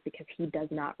Texas because he does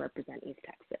not represent East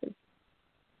Texas.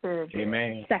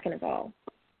 Amen. Second of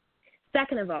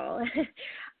all,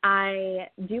 I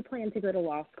do plan to go to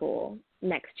law school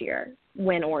next year,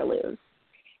 win or lose.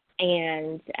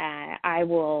 And I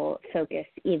will focus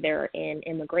either in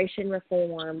immigration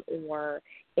reform or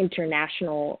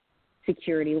international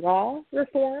security law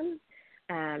reform.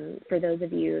 For those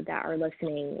of you that are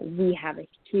listening, we have a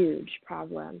huge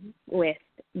problem with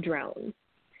drones.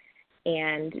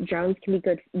 And drones can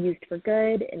be used for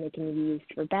good and they can be used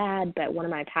for bad, but one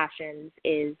of my passions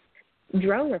is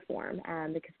drone reform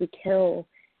because we kill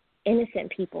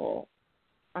innocent people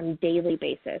on a daily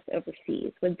basis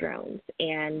overseas with drones,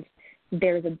 and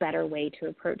there's a better way to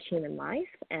approach human life,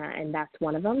 and that's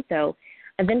one of them. So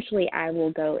eventually I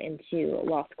will go into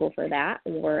law school for that,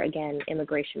 or again,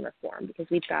 immigration reform, because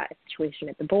we've got a situation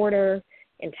at the border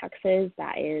in Texas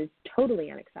that is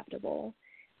totally unacceptable.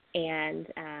 And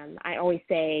I always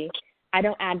say I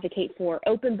don't advocate for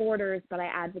open borders, but I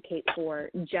advocate for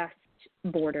just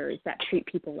borders that treat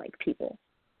people like people.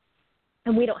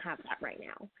 And we don't have that right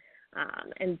now.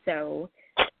 And so,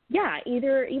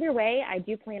 either way, I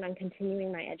do plan on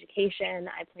continuing my education.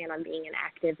 I plan on being an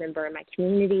active member in my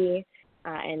community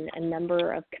in a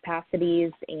number of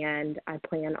capacities, and I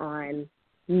plan on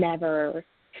never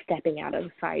stepping out of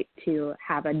the fight to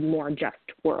have a more just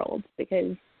world,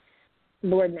 because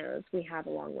Lord knows we have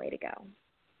a long way to go.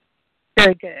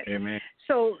 Very good. Amen.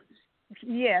 So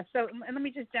let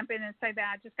me just jump in and say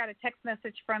that I just got a text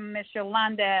message from Miss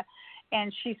Yolanda,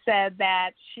 and she said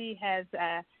that she has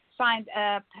signed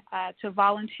up to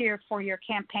volunteer for your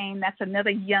campaign. That's another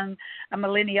young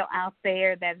millennial out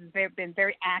there that's been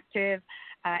very active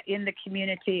in the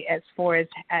community as far as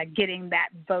getting that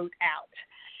vote out.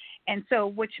 And so,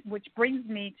 which brings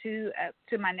me to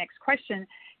my next question.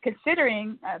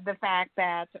 Considering the fact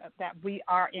that we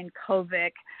are in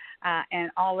COVID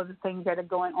and all of the things that are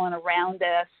going on around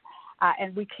us,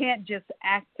 and we can't just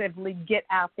actively get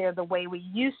out there the way we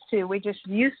used to. We're just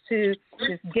used to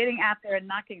just getting out there and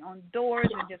knocking on doors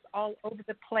and just all over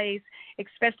the place,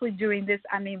 especially during this.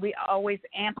 I mean, we always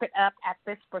amp it up at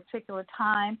this particular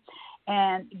time.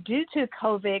 And due to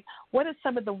COVID, what are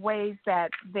some of the ways that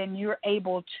then you've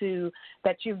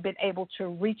been able to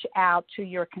reach out to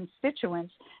your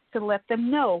constituents to let them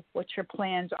know what your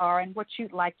plans are and what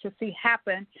you'd like to see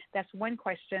happen? That's one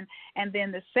question. And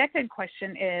then the second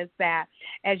question is that,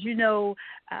 as you know,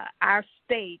 our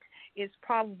state is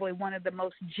probably one of the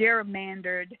most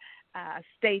gerrymandered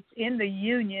states in the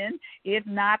union, if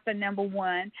not the number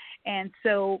one. And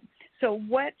so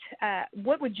what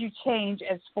would you change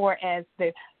as far as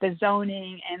the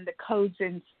zoning and the codes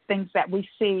and things that we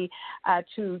see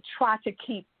to try to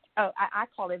keep, I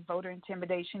call it voter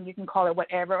intimidation, you can call it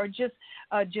whatever, or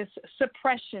just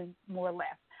suppression, more or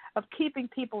less, of keeping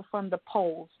people from the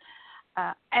polls?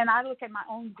 And I look at my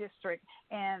own district,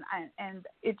 and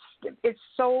it's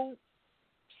so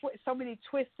so many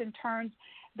twists and turns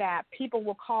that people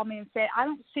will call me and say, I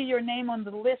don't see your name on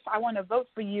the list. I want to vote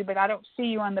for you, but I don't see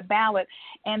you on the ballot.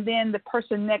 And then the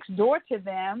person next door to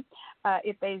them,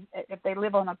 if they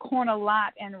live on a corner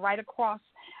lot and right across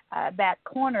that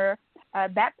corner,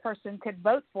 that person could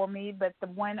vote for me, but the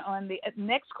one on the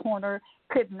next corner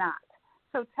could not.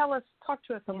 So talk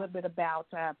to us a little bit about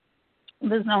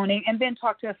the zoning, and then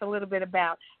talk to us a little bit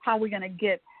about how we're going to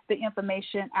get the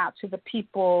information out to the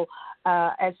people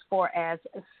as far as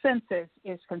census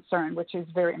is concerned, which is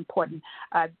very important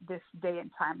this day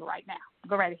and time right now.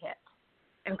 Go right ahead.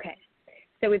 Okay.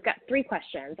 So we've got 3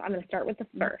 questions. I'm going to start with the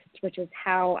first, which is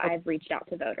how I've reached out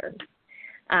to voters.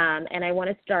 And I want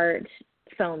to start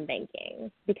phone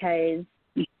banking because,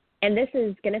 and this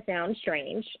is going to sound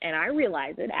strange, and I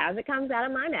realize it as it comes out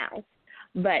of my mouth,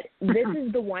 but this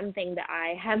is the one thing that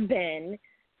I have been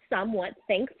somewhat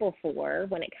thankful for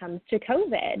when it comes to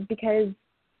COVID, because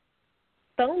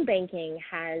phone banking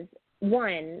has,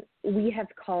 we have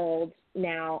called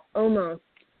now almost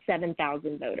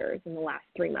 7,000 voters in the last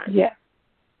 3 months. Yes.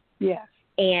 Yes.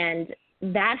 And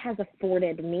that has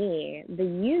afforded me the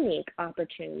unique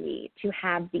opportunity to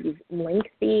have these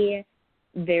lengthy,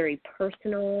 very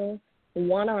personal,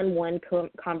 one-on-one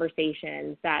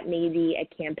conversations that maybe a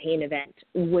campaign event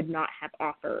would not have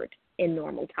offered in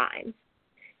normal times.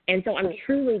 And so I'm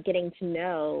truly getting to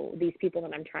know these people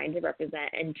that I'm trying to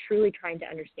represent and truly trying to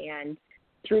understand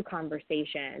through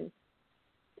conversation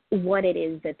what it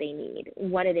is that they need,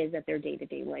 what it is that their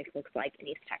day-to-day life looks like in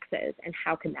East Texas, and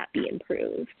how can that be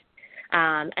improved.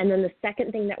 And then the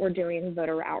second thing that we're doing in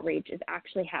voter outreach is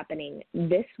actually happening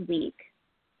this week,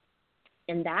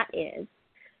 and that is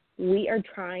we are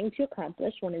trying to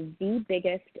accomplish one of the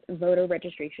biggest voter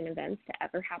registration events to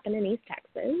ever happen in East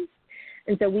Texas.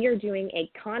 And so we are doing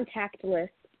a contactless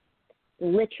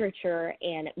literature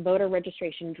and voter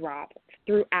registration drop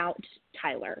throughout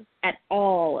Tyler at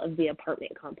all of the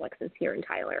apartment complexes here in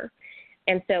Tyler.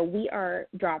 And so we are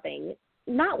dropping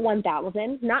not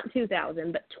 1,000, not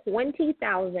 2,000, but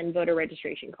 20,000 voter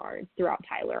registration cards throughout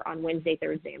Tyler on Wednesday,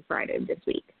 Thursday, and Friday of this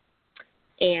week.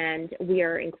 And we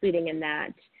are including in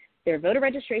that their voter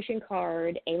registration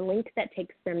card, a link that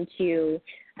takes them to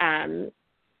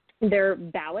their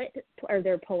ballot or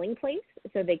their polling place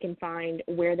so they can find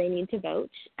where they need to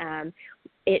vote.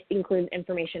 It includes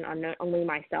information on not only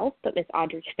myself, but Ms.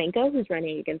 Audrey Spanko, who's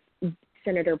running against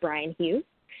Senator Brian Hughes.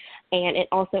 And it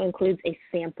also includes a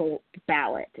sample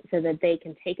ballot so that they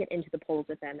can take it into the polls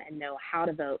with them and know how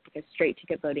to vote, because straight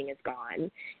ticket voting is gone,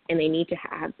 and they need to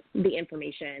have the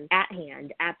information at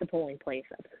hand at the polling place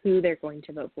of who they're going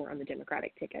to vote for on the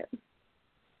Democratic ticket.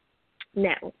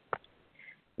 Now,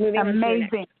 moving on to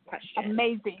the next question.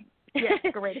 Amazing. Yes,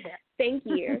 go right ahead. Thank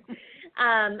you.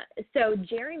 So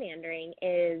gerrymandering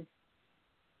is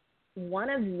one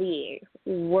of the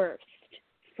worst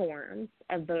forms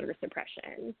of voter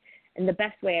suppression. And the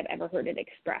best way I've ever heard it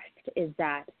expressed is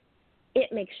that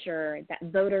it makes sure that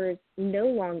voters no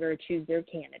longer choose their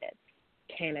candidates.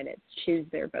 Candidates choose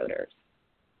their voters.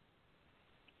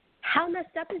 How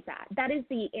messed up is that? That is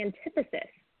the antithesis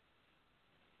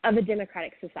of a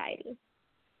democratic society.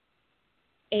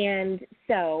 And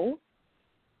so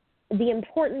the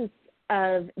importance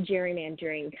of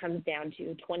gerrymandering comes down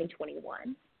to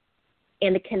 2021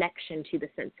 and the connection to the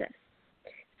census.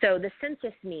 So the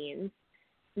census means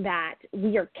that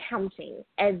we are counting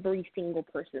every single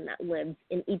person that lives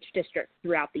in each district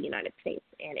throughout the United States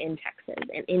and in Texas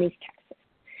and in East Texas.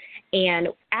 And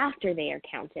after they are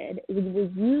counted, we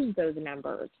will use those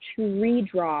numbers to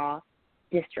redraw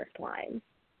district lines.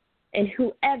 And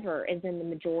whoever is in the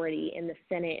majority in the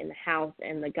Senate, in the House,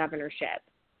 and the governorship,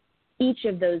 each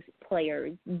of those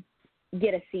players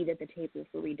get a seat at the table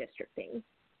for redistricting.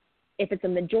 If it's a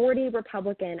majority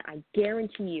Republican, I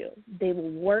guarantee you they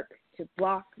will work to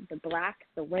block the Black,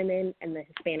 the women, and the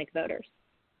Hispanic voters,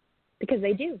 because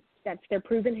they do. That's their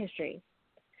proven history.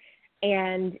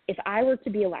 And if I were to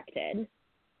be elected,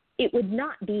 it would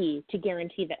not be to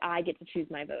guarantee that I get to choose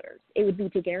my voters. It would be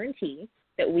to guarantee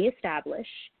that we establish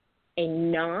a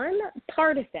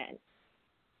nonpartisan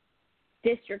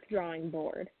district drawing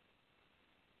board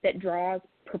that draws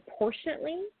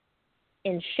proportionately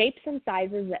in shapes and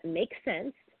sizes that make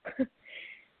sense,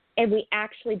 and we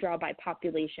actually draw by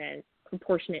population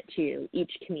proportionate to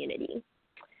each community.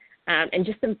 And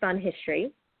just some fun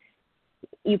history.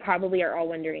 You probably are all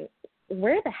wondering,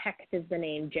 where the heck does the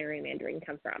name gerrymandering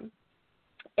come from?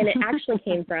 And it actually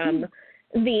came from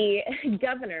the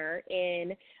governor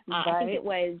in, I think it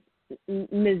was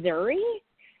Missouri,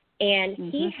 and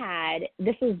he had,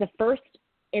 this was the first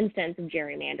instance of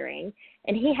gerrymandering,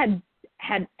 and he had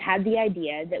the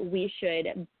idea that we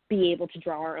should be able to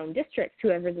draw our own districts,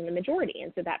 whoever's in the majority.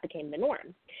 And so that became the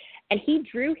norm. And he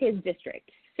drew his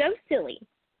district so silly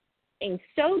and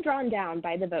so drawn down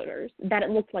by the voters that it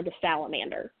looked like a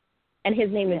salamander. And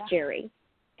his name is Jerry.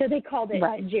 So they called it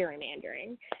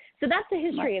gerrymandering. So that's the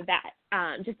history of that.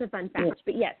 Just a fun fact. Yeah.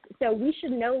 But yes, so we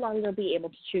should no longer be able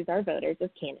to choose our voters as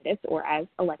candidates or as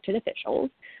elected officials.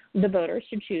 The voters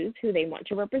should choose who they want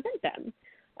to represent them.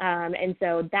 And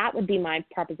so that would be my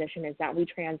proposition, is that we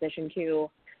transition to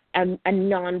a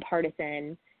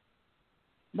nonpartisan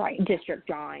district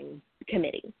drawing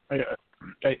committee.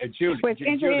 Julie, let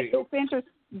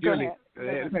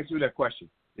me ask you that question.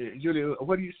 Julie,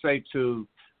 what do you say to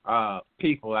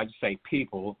people, I just say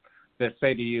people, that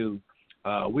say to you,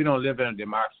 we don't live in a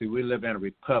democracy, we live in a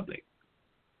republic?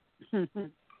 It's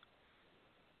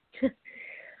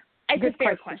a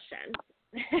fair question.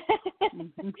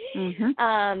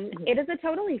 It is a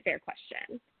totally fair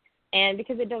question. And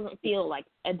because it doesn't feel like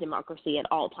a democracy at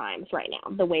all times right now,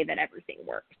 the way that everything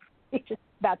works.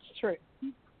 That's true.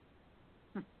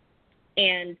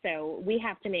 And so we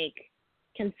have to make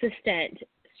consistent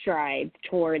strides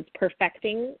towards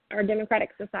perfecting our democratic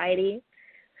society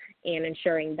and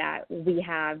ensuring that we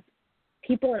have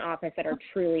people in office that are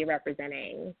truly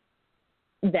representing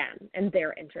them and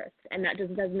their interests. And that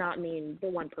just does not mean the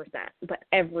 1%, but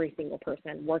every single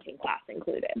person, working class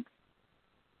included.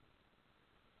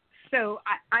 So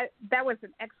I that was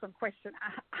an excellent question.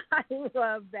 I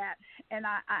love that, and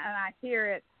I hear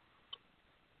it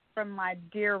from my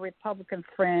dear Republican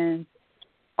friends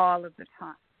all of the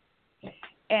time.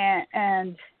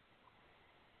 And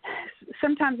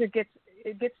sometimes it gets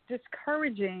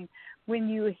discouraging when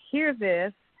you hear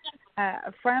this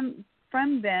from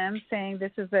them, saying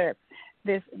this is a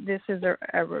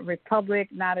republic,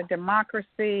 not a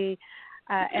democracy,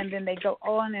 and then they go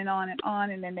on and on and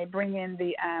on, and then they bring in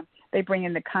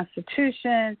the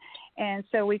Constitution. And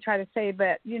so we try to say,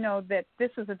 but that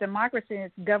this is a democracy and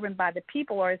it's governed by the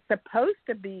people, or it's supposed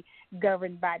to be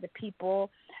governed by the people.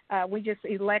 We just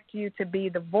elect you to be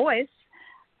the voice,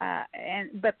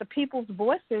 but the people's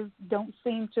voices don't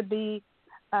seem to be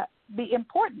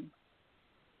important.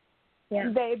 Yeah.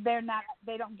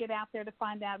 They don't get out there to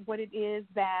find out what it is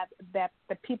that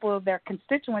the people, their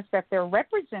constituents that they're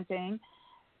representing,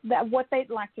 that what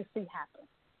they'd like to see happen.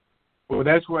 Well,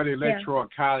 that's where the electoral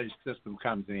college system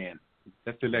comes in.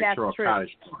 That's the electoral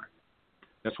college part.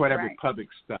 That's where that republic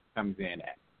stuff comes in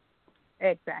at.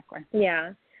 Exactly.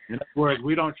 Yeah. In other words,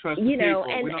 we don't trust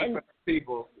the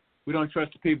people. We don't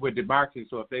trust the people with democracy.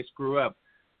 So if they screw up,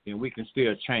 then we can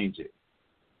still change it.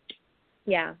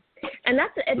 Yeah, and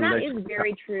that is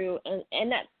very true,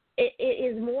 and that it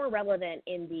is more relevant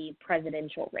in the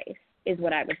presidential race, is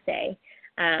what I would say.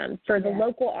 For the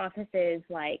local offices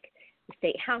like the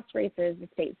state house races, the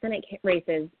state senate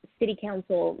races, city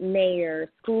council,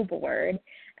 mayor, school board,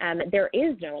 there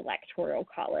is no electoral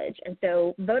college. And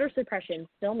so voter suppression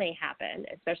still may happen,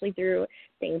 especially through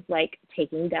things like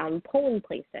taking down polling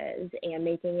places and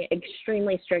making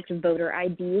extremely strict voter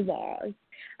ID laws,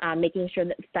 making sure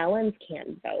that felons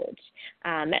can't vote,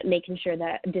 making sure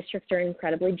that districts are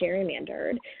incredibly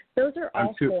gerrymandered. Those are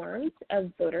all forms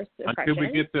of voter suppression. Until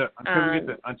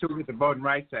we get the Voting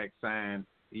Rights Act signed,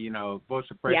 voter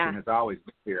suppression has always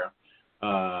been here.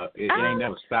 It ain't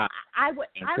never stopped.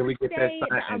 Until we get that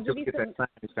signed,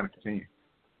 it's going to continue.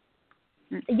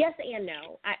 Yes and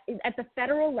no. At the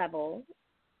federal level,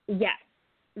 yes,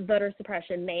 voter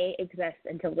suppression may exist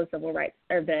until the Civil Rights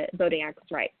or the Voting Act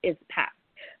is passed.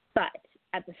 But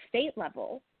at the state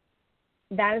level,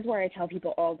 that is where I tell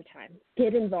people all the time,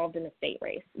 get involved in a state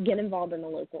race, get involved in a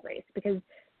local race, because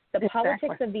the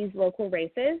politics of these local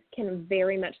races can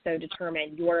very much so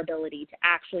determine your ability to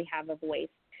actually have a voice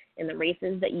in the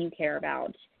races that you care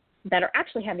about that are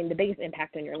actually having the biggest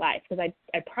impact on your life. Because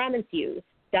I promise you,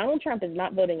 Donald Trump is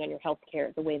not voting on your health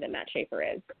care the way that Matt Schaefer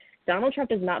is. Donald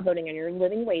Trump is not voting on your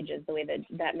living wages the way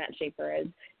that Matt Schaefer is.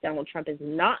 Donald Trump is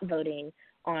not voting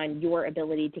on your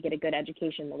ability to get a good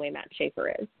education the way Matt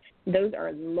Schaefer is. Those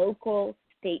are local,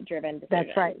 state-driven decisions.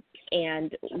 That's right.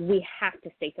 And we have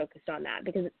to stay focused on that,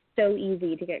 because it's so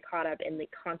easy to get caught up in the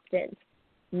constant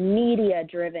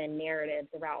media-driven narratives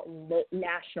about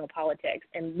national politics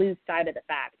and lose sight of the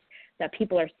fact that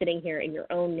people are sitting here in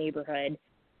your own neighborhood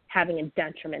having a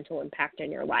detrimental impact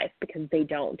on your life because they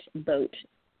don't vote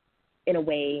in a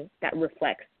way that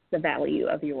reflects the value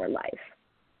of your life.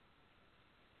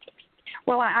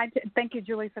 Well, I thank you,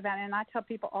 Julie, for that. And I tell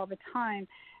people all the time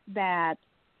that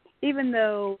even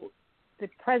though the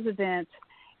president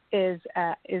is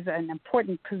an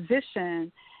important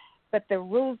position, but the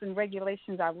rules and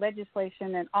regulations, our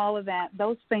legislation and all of that,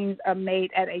 those things are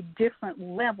made at a different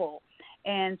level.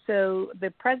 And so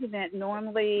the president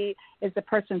normally is the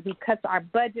person who cuts our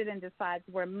budget and decides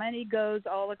where money goes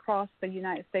all across the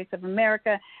United States of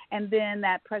America. And then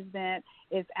that president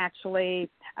is actually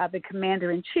the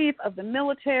commander-in-chief of the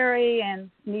military and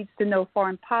needs to know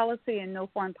foreign policy and know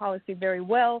foreign policy very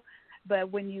well.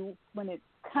 But when it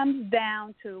comes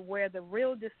down to where the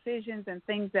real decisions and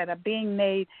things that are being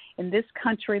made in this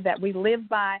country that we live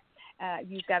by,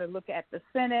 you've got to look at the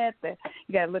Senate.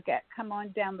 You got to look at, come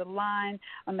on down the line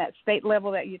on that state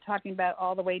level that you're talking about,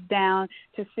 all the way down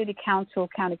to city council,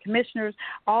 county commissioners.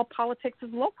 All politics is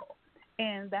local,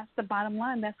 and that's the bottom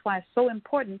line. That's why it's so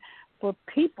important for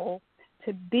people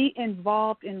to be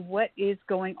involved in what is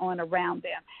going on around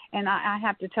them. And I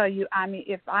have to tell you, I mean,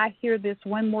 if I hear this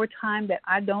one more time that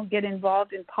I don't get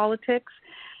involved in politics,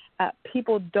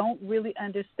 people don't really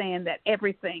understand that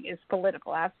everything is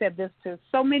political. I've said this to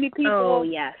so many people. Oh,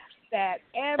 yes. That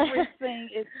everything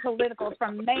is political,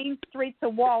 from Main Street to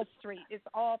Wall Street. It's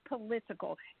all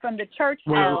political, from the church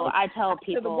house I tell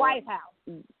people to the White House.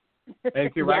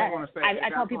 Hey, yes. I want to say, I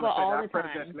tell people all the time.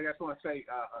 I just want to say,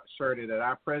 Shirley, that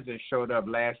our president showed up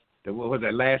last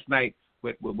night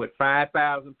with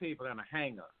 5,000 people in a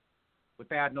hangar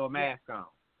without no mask on.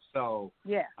 So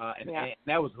and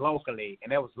that was locally, in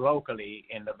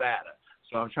Nevada.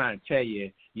 So I'm trying to tell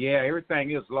you,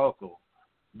 everything is local,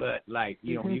 but like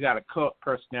when you got a cult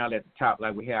personnel at the top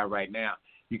like we have right now,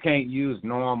 you can't use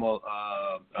normal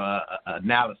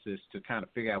analysis to kind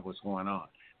of figure out what's going on.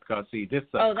 Because see, this is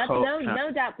a that's cult no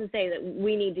doubt to say that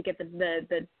we need to get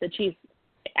the chief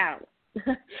out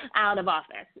of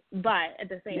office. But at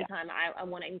the same time, I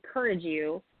want to encourage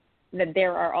you that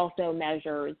there are also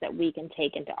measures that we can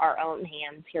take into our own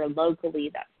hands here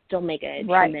locally that still make a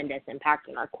tremendous impact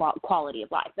on our quality of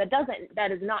life.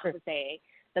 That is not to say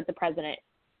that the president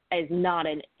is not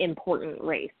an important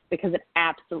race, because it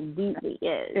absolutely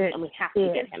is, and we have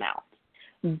to get him out.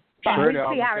 But we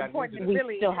see how important it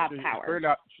really still have power.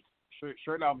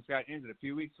 Shirley almost got injured a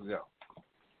few weeks ago.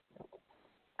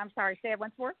 I'm sorry, say it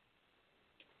once more.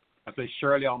 I said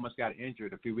Shirley almost got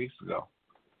injured a few weeks ago.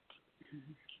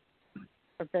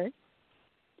 Okay.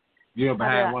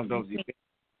 Behind one of those events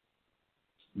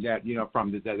that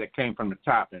from that came from the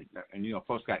top, and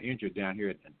folks got injured down here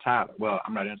in Tyler. Well,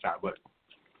 I'm not in Tyler, but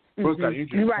folks got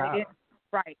injured in Tyler.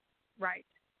 Right.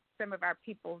 Some of our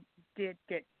people did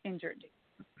get injured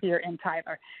here in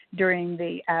Tyler during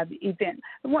the event.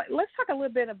 Let's talk a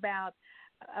little bit about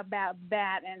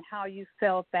that and how you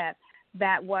felt that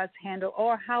was handled,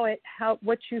 or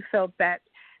what you felt that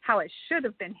how it should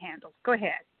have been handled. Go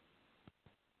ahead.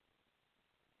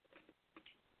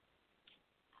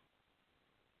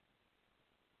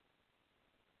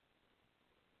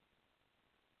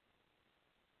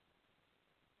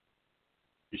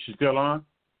 Is she still on?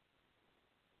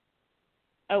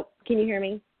 Oh, can you hear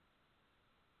me?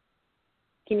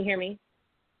 Can you hear me?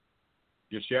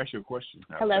 Just ask your question.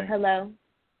 Hello.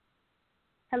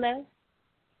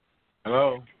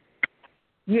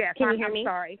 Yes, can you hear me?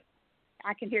 Sorry.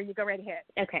 I can hear you. Go right ahead.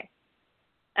 Okay.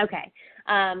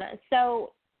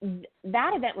 So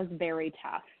that event was very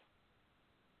tough.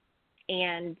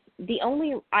 And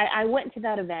I went to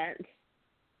that event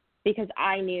because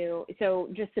I knew, so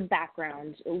just a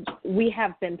background, we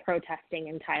have been protesting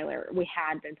in Tyler. We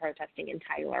had been protesting in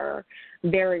Tyler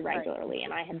very regularly,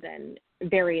 and I had been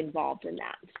very involved in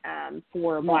that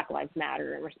for Black Lives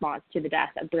Matter in response to the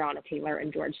death of Breonna Taylor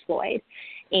and George Floyd.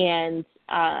 And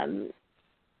the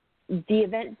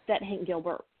event that Hank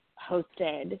Gilbert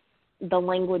hosted, the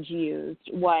language used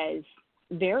was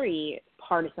very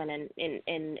partisan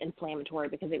and inflammatory,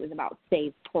 because it was about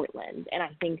Save Portland. And I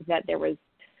think that there was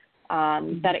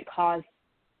that it caused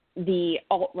the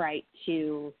alt-right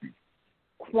to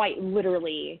quite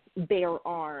literally bear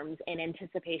arms in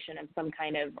anticipation of some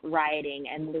kind of rioting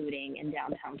and looting in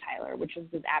downtown Tyler, which was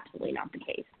absolutely not the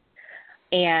case.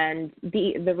 And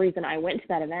the reason I went to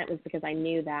that event was because I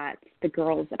knew that the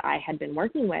girls that I had been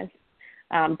working with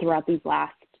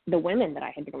the women that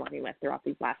I had been working with throughout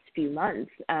these last few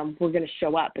months were going to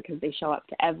show up, because they show up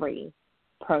to every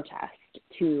protest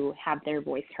to have their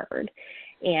voice heard.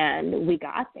 And we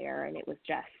got there, and it was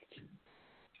just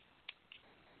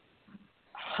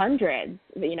hundreds,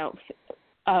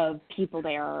 of people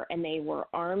there, and they were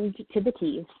armed to the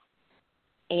teeth.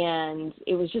 And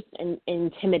it was just an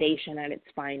intimidation at its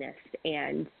finest.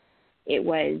 And it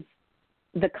was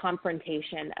the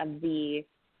confrontation of the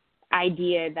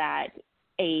idea that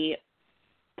a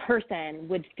person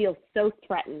would feel so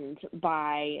threatened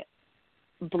by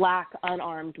Black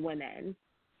unarmed women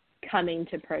coming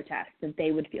to protest that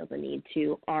they would feel the need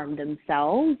to arm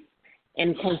themselves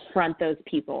and confront those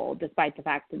people despite the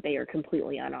fact that they are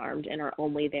completely unarmed and are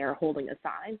only there holding a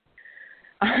sign.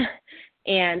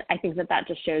 And I think that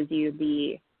just shows you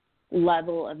the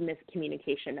level of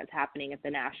miscommunication that's happening at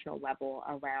the national level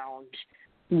around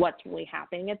what's really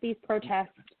happening at these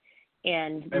protests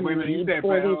and the need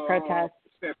for these protests.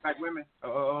 You said black women?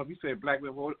 You said black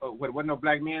women. Wasn't no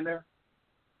black men there?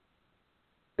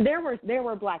 There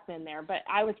were black men there, but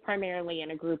I was primarily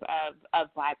in a group of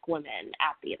black women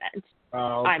at the event.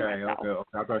 Oh, okay.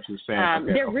 I thought you were saying.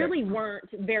 There really weren't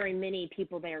very many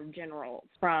people there in general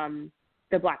from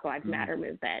the Black Lives Matter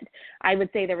movement. I would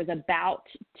say there was about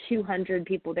 200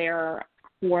 people there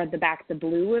for the Back the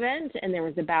Blue event, and there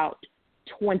was about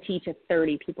 20 to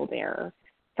 30 people there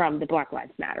from the Black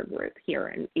Lives Matter group here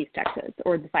in East Texas,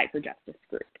 or the Fight for Justice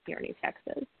group here in East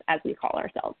Texas, as we call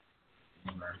ourselves.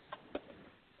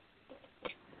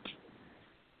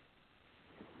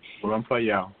 Well, I'm for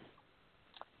y'all.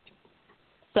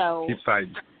 So keep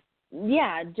fighting.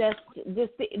 Yeah, just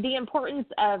the importance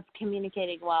of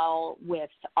communicating well with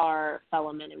our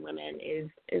fellow men and women is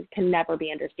can never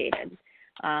be understated.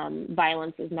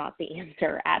 Violence is not the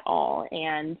answer at all,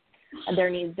 and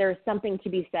there's something to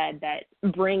be said that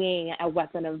bringing a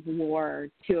weapon of war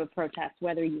to a protest,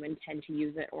 whether you intend to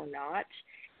use it or not,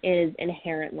 is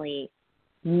inherently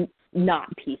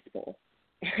not peaceful.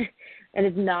 It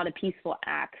is not a peaceful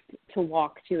act to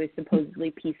walk to a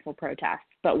supposedly peaceful protest,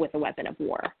 but with a weapon of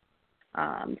war,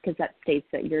 because that states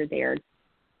that you're there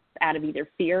out of either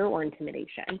fear or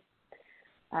intimidation.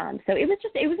 So it was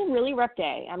a really rough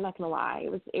day. I'm not gonna lie.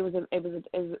 It was just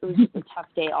a tough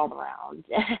day all around,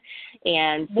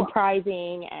 and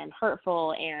surprising and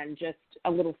hurtful and just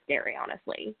a little scary,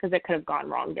 honestly, because it could have gone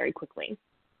wrong very quickly.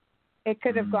 It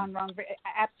could have gone wrong,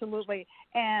 absolutely.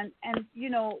 And you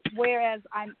know, whereas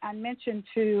I mentioned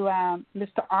to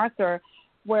Mr. Arthur,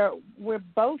 where we're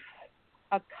both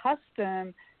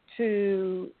accustomed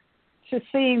to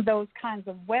seeing those kinds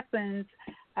of weapons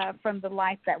from the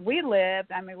life that we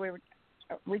lived. I mean, we were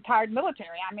retired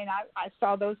military. I mean, I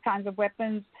saw those kinds of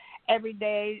weapons every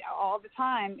day, all the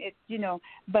time.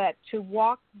 But to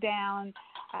walk down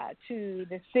to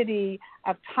the city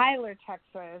of Tyler,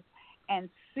 Texas, and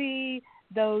see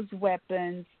those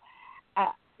weapons,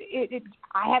 I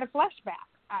had a flashback.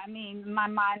 I mean, my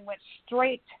mind went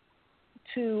straight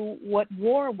to what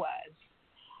war was,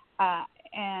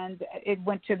 and it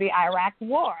went to the Iraq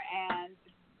War, and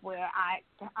where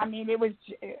I mean, it was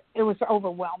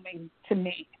overwhelming to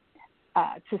me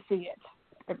to see it.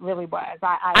 It really was.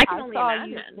 I can only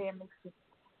imagine.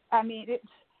 I mean,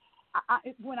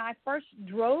 when I first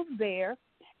drove there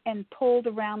and pulled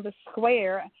around the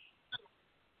square.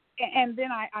 And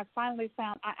then I finally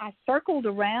found I circled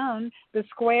around the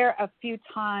square a few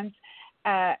times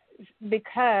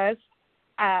because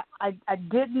I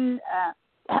couldn't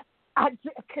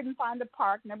find a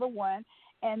park, number one,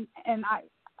 and I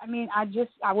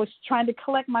was trying to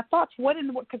collect my thoughts.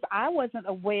 Because I wasn't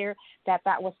aware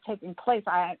that was taking place.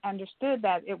 I understood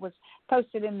that it was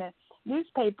posted in the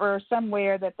newspaper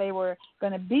somewhere that they were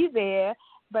going to be there,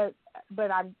 but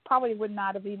I probably would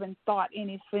not have even thought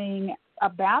anything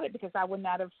about it, because I would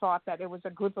not have thought that it was a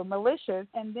group of militias.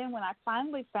 And then when I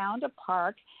finally found a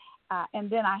park, and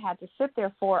then I had to sit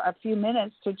there for a few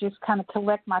minutes to just kind of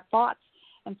collect my thoughts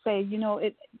and say,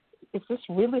 is this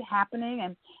really happening?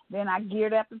 And then I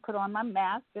geared up and put on my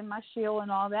mask and my shield and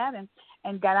all that,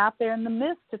 and got out there in the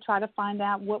mist to try to find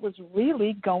out what was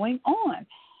really going on.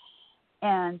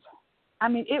 And I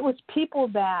mean, it was people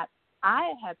that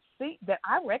I had seen, that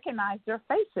I recognized their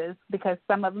faces, because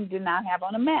some of them did not have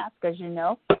on a mask, as you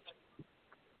know.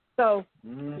 So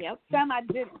some I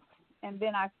didn't. And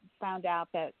then I found out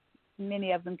that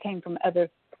many of them came from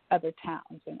other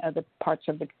towns and other parts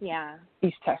of the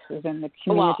East Texas and the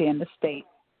community and the state.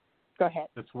 Go ahead.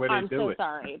 That's where they I'm do so it.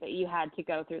 sorry that you had to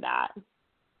go through that.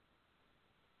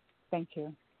 Thank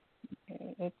you.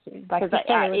 It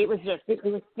was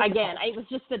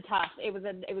just a tough. It was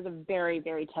a very,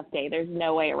 very tough day. There's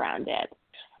no way around it.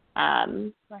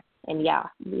 And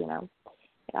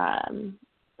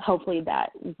hopefully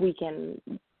that we can.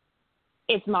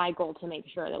 It's my goal to make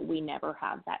sure that we never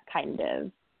have that kind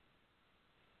of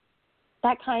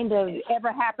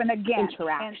ever happen again.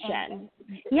 Interaction.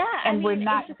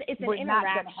 It's an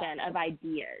interaction of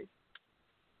ideas.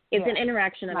 It's an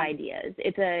interaction of ideas.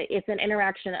 It's an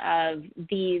interaction of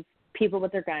these people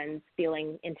with their guns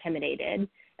feeling intimidated,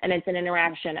 and it's an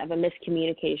interaction of a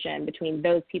miscommunication between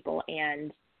those people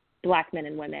and Black men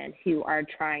and women who are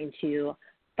trying to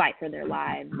fight for their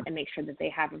lives and make sure that they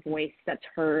have a voice that's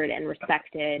heard and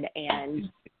respected. And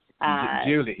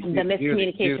the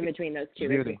miscommunication between those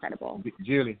two is incredible.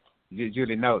 Julie,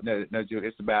 Julie, no, Julie,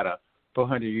 it's about a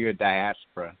 400-year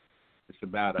diaspora. It's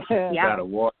about a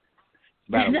war. It's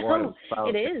about a war that was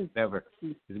fought.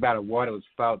 It's about a war that was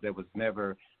fought that was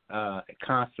never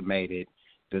consummated.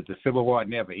 The Civil War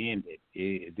never ended.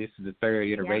 This is the third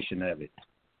iteration of it.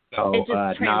 So it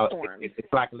just transformed.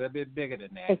 It's like a little bit bigger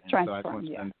than that. It's transformed. So I just want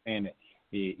you to understand it.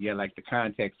 Yeah, like the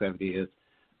context of it is,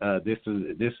 this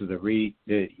is we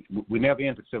never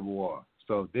ended the Civil War.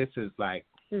 So this is like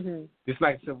it's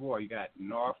like Civil War. You got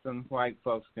northern white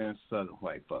folks and southern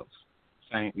white folks.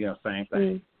 Same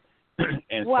thing.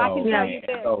 And well, so, I can tell you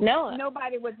this.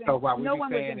 Nobody was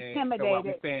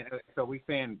intimidated. So we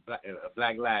saying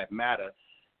Black Lives Matter.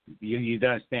 You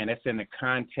understand that's in the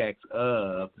context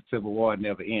of the Civil War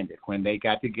never ended, when they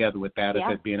got together without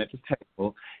us being at the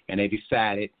table and they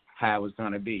decided how it was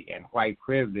going to be. And white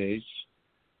privilege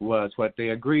was what they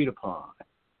agreed upon.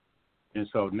 And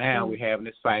so now we're having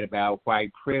this fight about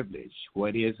white privilege.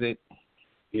 What is it?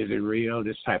 Is it real?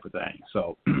 This type of thing.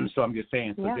 So I'm just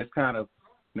saying, just kind of,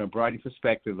 broaden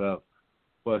perspective of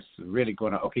what's really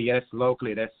going on. Okay, yes,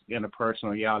 locally, that's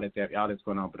interpersonal, y'all that's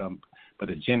going on, but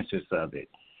the genesis of it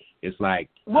is like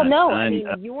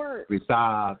you're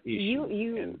resolved issue.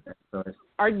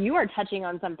 You are touching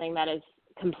on something that is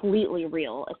completely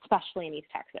real, especially in East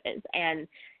Texas, and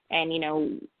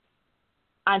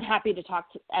I'm happy to talk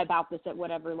about this at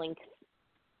whatever length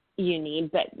you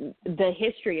need, but the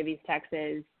history of East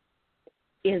Texas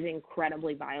is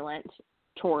incredibly violent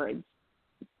towards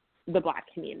the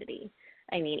Black community.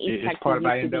 I mean, East Texas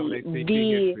used to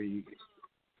be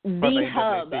the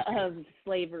hub of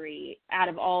slavery out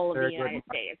of all of the United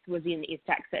States was in East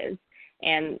Texas.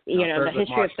 And, the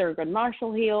history of Thurgood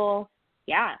Marshall Hill,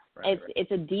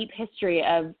 it's a deep history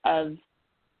of a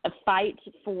fight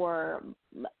for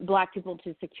Black people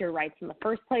to secure rights in the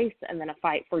first place, and then a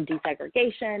fight for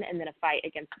desegregation, and then a fight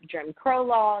against Jim Crow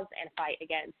laws, and a fight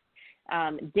against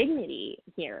dignity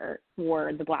here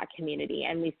for the Black community.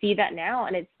 And we see that now,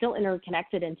 and it's still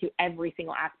interconnected into every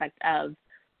single aspect of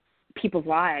people's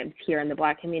lives here in the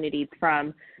Black community,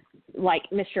 from, like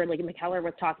Miss Shirley McKellar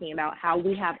was talking about, how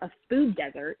we have a food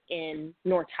desert in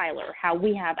North Tyler, how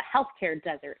we have a healthcare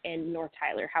desert in North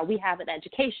Tyler, how we have an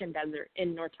education desert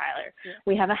in North Tyler. Yeah.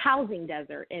 We have a housing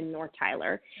desert in North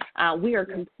Tyler. We are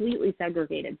completely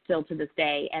segregated still to this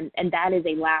day, and that is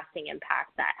a lasting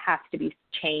impact that has to be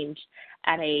changed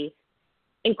at a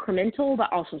incremental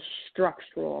but also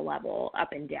structural level,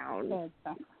 up and down,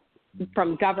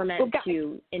 from government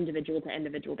to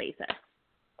individual basis.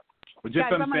 Well,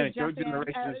 just guys, understand, your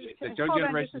generation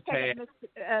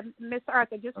Miss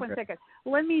Arthur, just 1 second.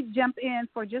 Let me jump in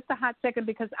for just a hot second,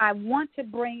 because I want to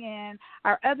bring in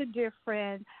our other dear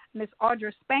friend, Miss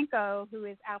Audra Spanko, who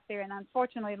is out there. And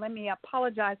unfortunately, let me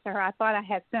apologize to her. I thought I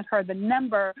had sent her the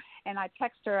number, and I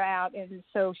texted her out, and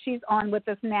so she's on with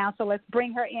us now. So let's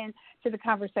bring her in to the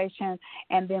conversation,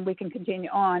 and then we can continue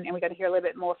on, and we're going to hear a little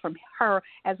bit more from her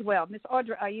as well. Miss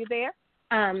Audra, are you there?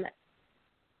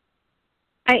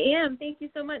 I am. Thank you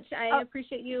so much. I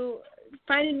appreciate you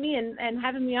finding me and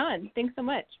having me on. Thanks so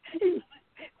much.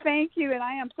 Thank you, and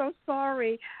I am so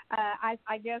sorry.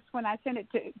 I guess when I sent it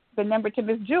to the number to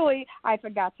Miss Julie, I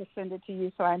forgot to send it to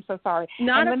you, so I'm so sorry.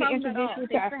 Not a problem at all.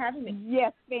 Thanks for having me.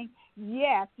 Yes,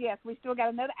 Yes. We still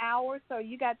got another hour, so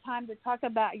you got time to talk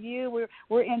about you.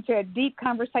 We're into a deep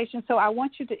conversation, so I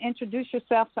want you to introduce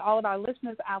yourself to all of our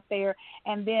listeners out there,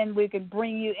 and then we can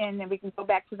bring you in and we can go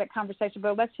back to that conversation.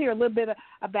 But let's hear a little bit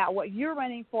about what you're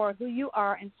running for, who you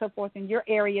are, and so forth, in your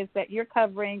areas that you're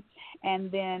covering,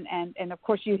 and then and of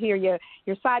course you hear your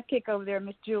sidekick over there,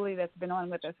 Miss Julie, that's been on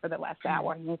with us for the last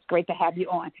hour, and it's great to have you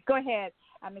on. Go ahead,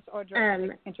 Miss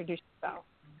Audrey, introduce yourself.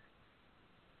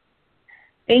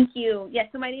 Thank you. Yes,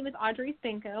 so my name is Audrey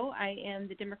Spanko. I am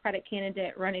the Democratic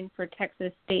candidate running for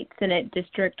Texas State Senate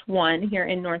District 1 here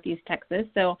in Northeast Texas.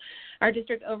 So our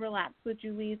district overlaps with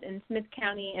Julie's in Smith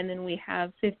County, and then we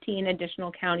have 15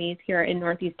 additional counties here in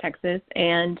Northeast Texas.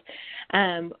 And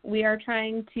we are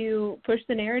trying to push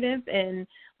the narrative in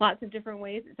lots of different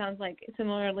ways. It sounds like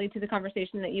similarly to the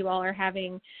conversation that you all are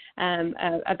having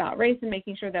about race, and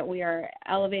making sure that we are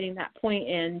elevating that point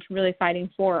and really fighting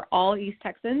for all East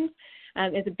Texans.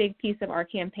 Is a big piece of our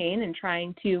campaign, and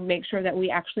trying to make sure that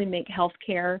we actually make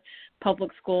healthcare,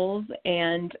 public schools,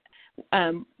 and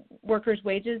workers'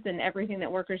 wages and everything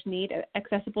that workers need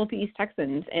accessible to East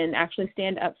Texans, and actually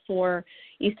stand up for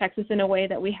East Texas in a way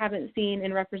that we haven't seen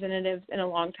in representatives in a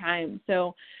long time.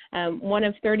 So one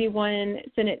of 31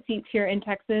 Senate seats here in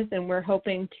Texas, and we're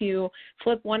hoping to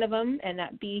flip one of them, and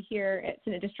that be here at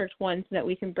Senate District 1, so that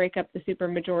we can break up the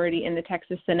supermajority in the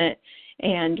Texas Senate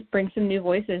and bring some new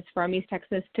voices from East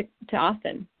Texas to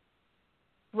Austin.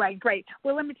 Right, great.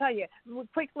 Well, let me tell you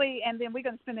quickly, and then we're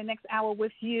going to spend the next hour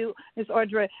with you, Ms.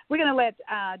 Audrey. We're going to let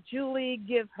Julie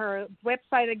give her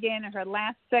website again in her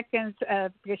last seconds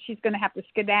because she's going to have to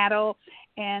skedaddle.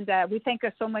 And we thank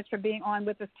her so much for being on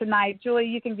with us tonight. Julie,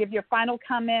 you can give your final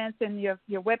comments and your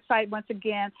website once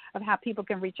again of how people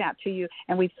can reach out to you.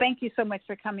 And we thank you so much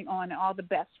for coming on, and all the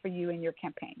best for you in your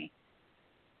campaigning.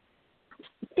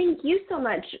 Thank you so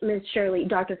much, Ms. Shirley,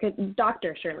 Dr.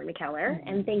 Shirley McKellar,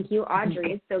 and thank you,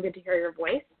 Audrey. It's so good to hear your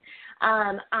voice.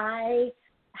 I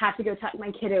have to go tuck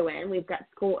my kiddo in. We've got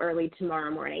school early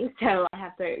tomorrow morning, so I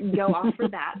have to go off for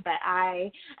that. But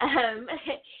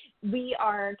we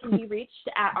can be reached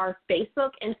at our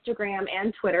Facebook, Instagram,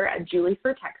 and Twitter at Julie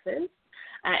for Texas.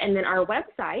 And then our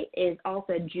website is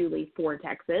also Julie for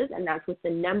Texas, and that's with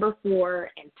the number 4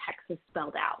 and Texas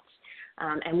spelled out.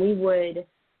 And we would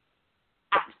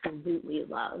absolutely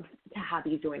love to have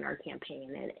you join our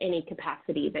campaign in any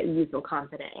capacity that you feel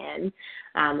confident in,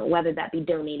 whether that be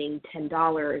donating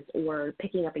 $10 or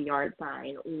picking up a yard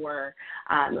sign or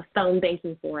phone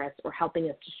banking for us or helping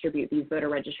us distribute these voter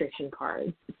registration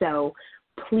cards. So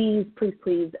please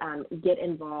get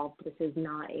involved. This is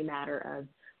not a matter of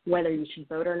whether you should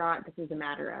vote or not. This is a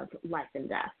matter of life and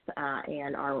death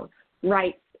and our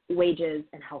rights, wages,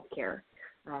 and health care.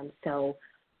 So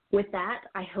with that,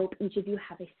 I hope each of you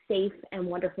have a safe and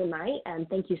wonderful night, and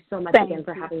thank you so much again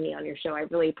for having me on your show. I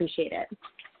really appreciate it.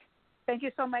 Thank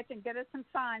you so much, and get us some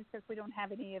signs because we don't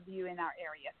have any of you in our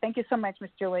area. Thank you so much, Ms.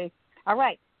 Julie. All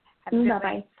right.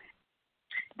 Bye-bye.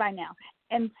 Bye now.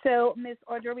 And so, Ms.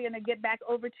 Audrey, we're going to get back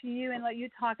over to you and let you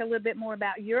talk a little bit more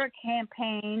about your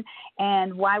campaign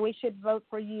and why we should vote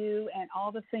for you and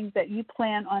all the things that you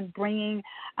plan on bringing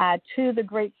to the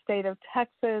great state of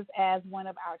Texas as one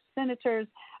of our senators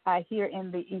here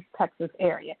in the East Texas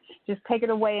area. Just take it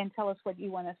away and tell us what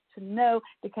you want us to know,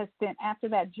 because then after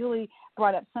that, Julie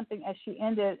brought up something as she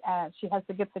ended. She has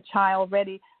to get the child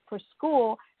ready for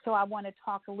school, so I want to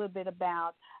talk a little bit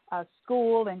about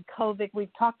school and COVID. We've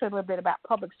talked a little bit about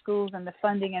public schools and the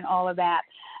funding and all of that,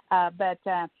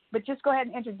 but just go ahead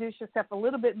and introduce yourself a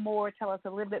little bit more. Tell us a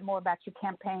little bit more about your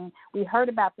campaign. We heard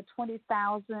about the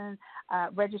 20,000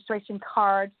 registration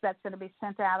cards that's going to be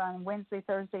sent out on Wednesday,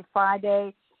 Thursday,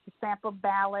 Friday, the sample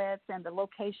ballots and the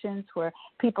locations where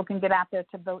people can get out there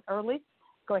to vote early.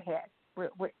 Go ahead.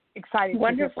 We're excited.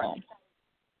 Wonderful. To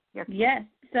hear from you. Yes.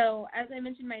 So as I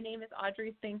mentioned, my name is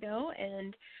Audrey Stinko,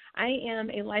 and I am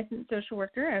a licensed social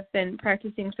worker. I've been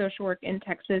practicing social work in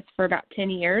Texas for about 10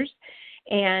 years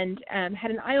and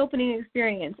had an eye-opening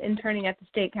experience interning at the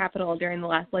state capitol during the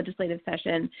last legislative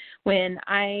session when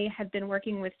I had been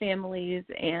working with families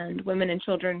and women and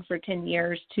children for 10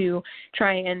 years to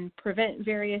try and prevent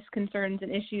various concerns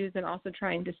and issues, and also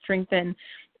trying to strengthen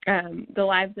the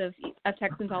lives of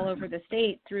Texans all over the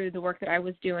state through the work that I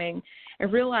was doing. I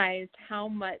realized how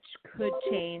much could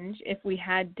change if we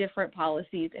had different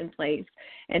policies in place.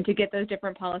 And to get those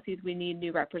different policies, we need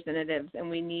new representatives and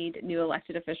we need new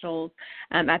elected officials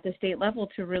at the state level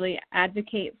to really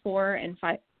advocate for and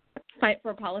fight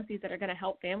for policies that are going to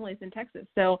help families in Texas.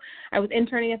 So I was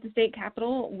interning at the state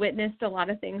capitol, witnessed a lot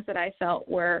of things that I felt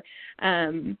were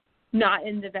not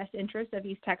in the best interest of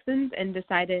East Texans, and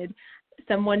decided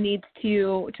someone needs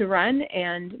to run.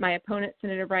 And my opponent,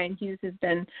 Senator Brian Hughes, has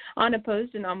been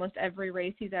unopposed in almost every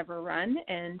race he's ever run,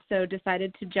 and so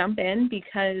decided to jump in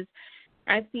because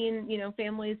I've seen,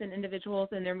 families and individuals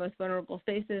in their most vulnerable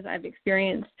spaces. I've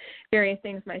experienced various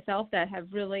things myself that have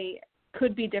really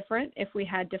could be different if we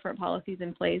had different policies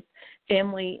in place,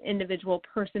 family, individual,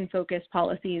 person-focused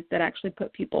policies that actually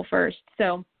put people first.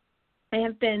 So I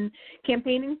have been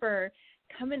campaigning for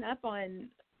coming up on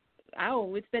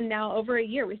it's been now over a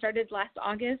year. We started last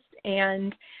August,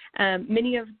 and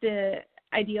many of the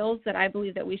ideals that I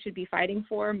believe that we should be fighting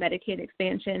for, Medicaid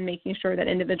expansion, making sure that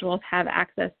individuals have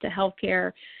access to health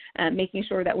care, making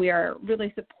sure that we are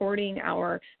really supporting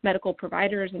our medical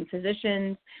providers and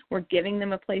physicians. We're giving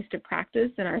them a place to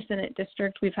practice. In our Senate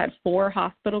district, we've had 4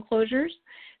 hospital closures.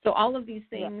 So all of these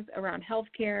things around health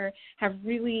care have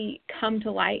really come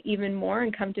to light even more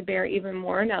and come to bear even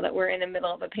more now that we're in the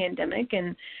middle of a pandemic,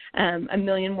 and 1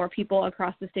 million more people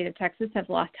across the state of Texas have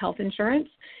lost health insurance.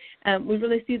 We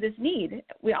really see this need.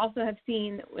 We also have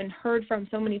seen and heard from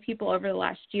so many people over the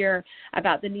last year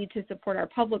about the need to support our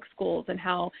public schools and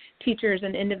how teachers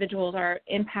and individuals are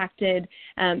impacted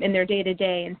in their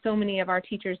day-to-day. And so many of our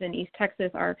teachers in East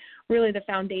Texas are really the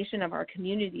foundation of our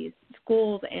communities.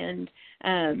 Schools and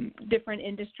different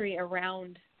industry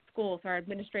around schools, our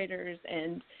administrators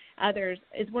and others,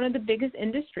 is one of the biggest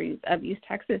industries of East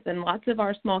Texas. And lots of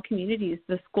our small communities,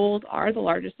 the schools are the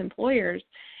largest employers.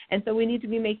 And so we need to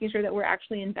be making sure that we're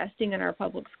actually investing in our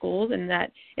public schools, and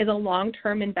that is a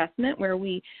long-term investment where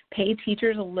we pay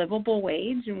teachers a livable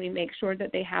wage and we make sure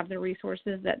that they have the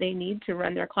resources that they need to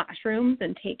run their classrooms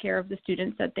and take care of the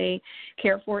students that they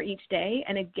care for each day.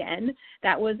 And again,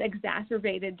 that was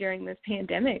exacerbated during this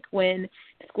pandemic when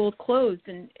schools closed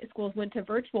and schools went to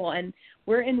virtual. And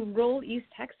we're in rural East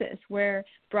Texas where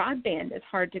broadband is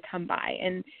hard to come by,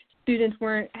 and students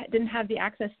didn't have the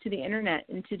access to the internet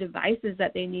and to devices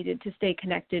that they needed to stay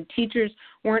connected. Teachers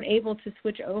weren't able to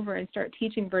switch over and start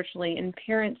teaching virtually, and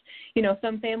parents,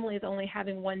 some families only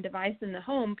having one device in the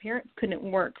home, parents couldn't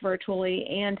work virtually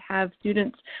and have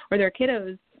students or their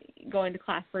kiddos going to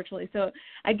class virtually. So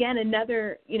again,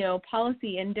 another,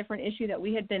 policy and different issue that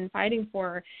we had been fighting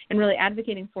for and really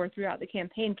advocating for throughout the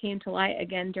campaign came to light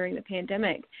again during the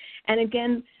pandemic. And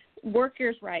again,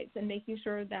 workers' rights and making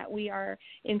sure that we are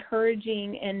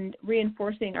encouraging and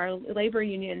reinforcing our labor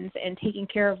unions and taking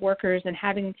care of workers and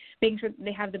making sure that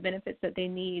they have the benefits that they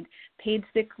need, paid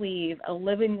sick leave, a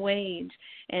living wage,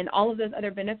 and all of those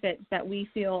other benefits that I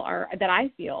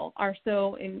feel are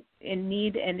so in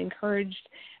need and encouraged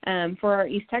for our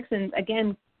East Texans,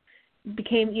 again,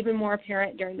 became even more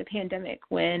apparent during the pandemic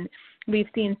when we've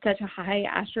seen such a high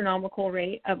astronomical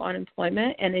rate of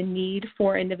unemployment and a need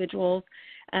for individuals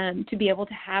to be able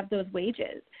to have those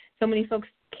wages. So many folks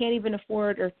can't even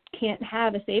afford or can't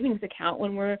have a savings account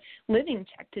when we're living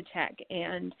check to check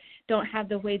and don't have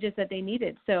the wages that they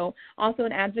needed. So also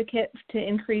an advocate to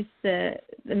increase the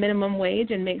minimum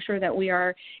wage and make sure that we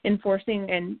are enforcing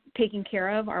and taking care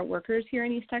of our workers here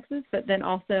in East Texas, but then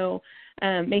also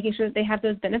making sure that they have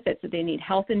those benefits that they need,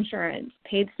 health insurance,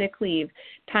 paid sick leave,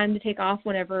 time to take off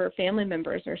whenever family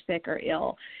members are sick or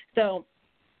ill. So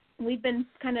we've been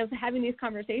kind of having these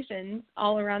conversations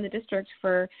all around the district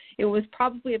it was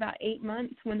probably about 8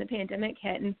 months when the pandemic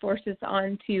hit and forced us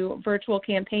on to virtual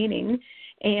campaigning.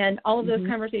 And all of those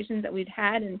conversations that we've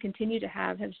had and continue to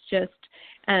have just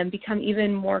become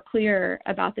even more clear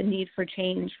about the need for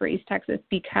change for East Texas,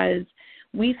 because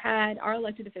we've had our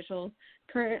elected officials.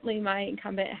 Currently, my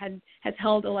incumbent has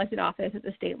held elected office at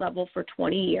the state level for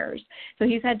 20 years. So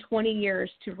he's had 20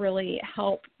 years to really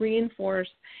help reinforce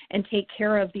and take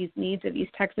care of these needs of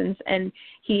East Texans, and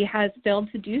he has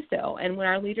failed to do so. And when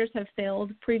our leaders have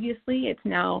failed previously, it's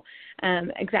now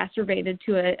exacerbated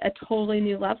to a totally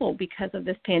new level because of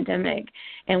this pandemic.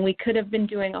 And we could have been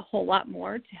doing a whole lot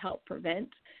more to help prevent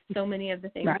so many of the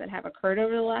things that have occurred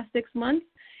over the last 6 months.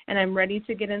 And I'm ready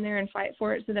to get in there and fight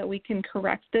for it so that we can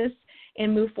correct this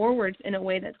and move forward in a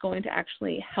way that's going to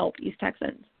actually help East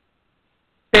Texans.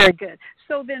 Very good.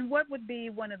 So then what would be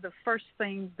one of the first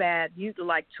things that you'd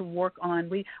like to work on?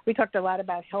 We talked a lot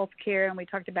about health care, and we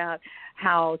talked about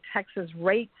how Texas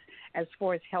rates as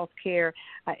far as health care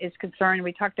is concerned.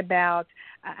 We talked about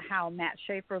how Matt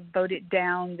Schaefer voted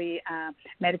down the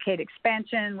Medicaid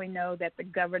expansion. We know that the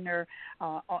governor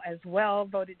as well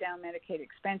voted down Medicaid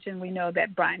expansion. We know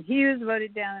that Brian Hughes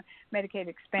voted down Medicaid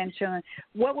expansion.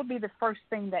 What would be the first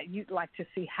thing that you'd like to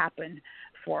see happen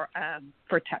for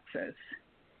Texas?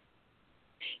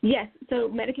 Yes, so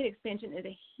Medicaid expansion is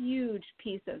a huge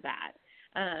piece of that.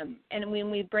 And when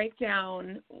we break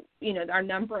down, our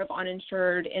number of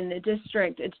uninsured in the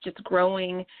district, it's just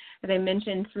growing, as I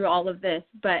mentioned, through all of this.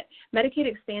 But Medicaid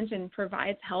expansion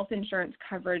provides health insurance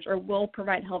coverage, or will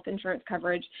provide health insurance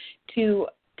coverage to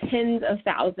tens of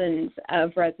thousands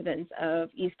of residents of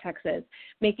East Texas,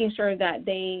 making sure that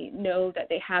they know that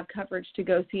they have coverage to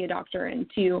go see a doctor and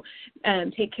to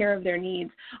take care of their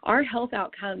needs. Our health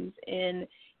outcomes in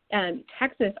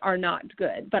Texas are not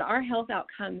good, but our health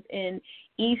outcomes in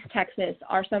East Texas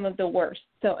are some of the worst.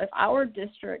 So if our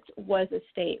district was a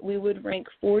state, we would rank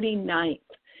 49th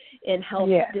in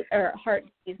heart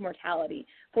disease mortality,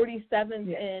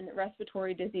 47th in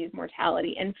respiratory disease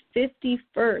mortality, and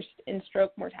 51st in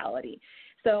stroke mortality.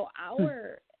 So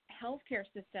our healthcare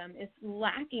system is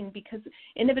lacking because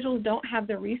individuals don't have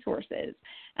the resources.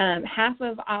 Half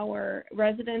of our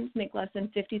residents make less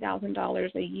than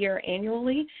 $50,000 a year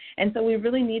annually, and so we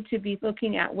really need to be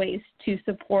looking at ways to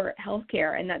support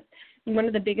healthcare, and that's one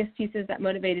of the biggest pieces that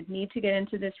motivated me to get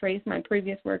into this race. My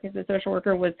previous work as a social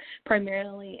worker was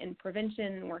primarily in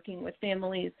prevention, working with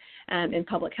families in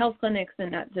public health clinics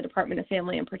and at the Department of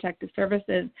Family and Protective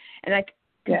Services, and I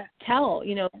could tell,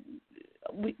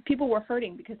 people were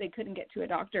hurting because they couldn't get to a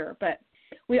doctor. But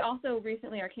we also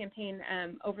recently, our campaign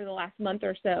over the last month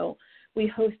or so, we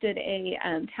hosted a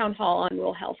town hall on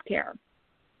rural health care.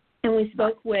 And we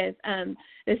spoke with the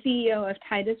CEO of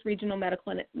Titus Regional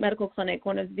Medical Clinic,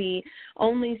 one of the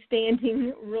only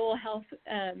standing rural health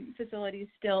facilities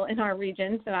still in our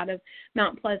region, so out of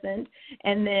Mount Pleasant.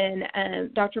 And then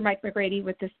Dr. Mike McGrady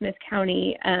with the Smith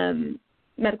County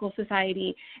Medical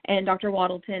Society, and Dr.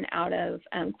 Waddleton out of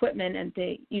Quitman at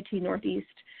the UT Northeast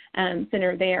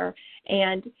Center there.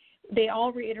 And they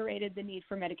all reiterated the need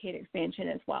for Medicaid expansion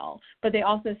as well. But they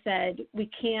also said we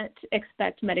can't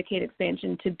expect Medicaid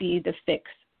expansion to be the fix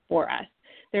for us.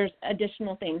 There's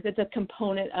additional things. It's a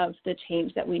component of the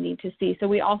change that we need to see. So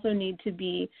we also need to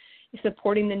be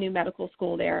supporting the new medical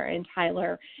school there in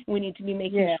Tyler. We need to be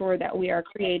making sure that we are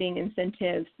creating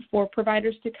incentives for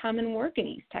providers to come and work in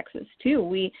East Texas too.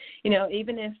 We,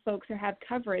 even if folks have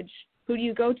coverage, who do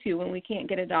you go to when we can't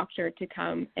get a doctor to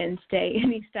come and stay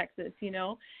in East Texas,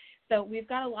 So we've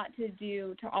got a lot to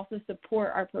do to also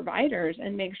support our providers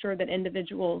and make sure that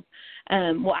individuals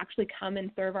will actually come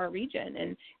and serve our region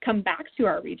and come back to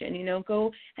our region,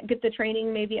 go get the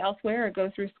training maybe elsewhere or go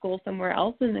through school somewhere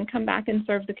else and then come back and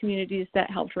serve the communities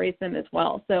that helped raise them as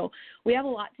well. So we have a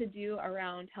lot to do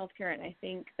around healthcare, and I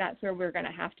think that's where we're going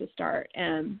to have to start,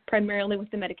 primarily with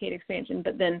the Medicaid expansion,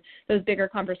 but then those bigger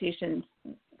conversations,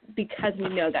 because we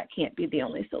know that can't be the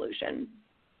only solution.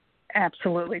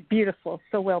 Absolutely. Beautiful.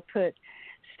 So well put.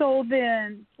 So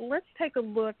then let's take a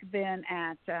look then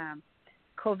at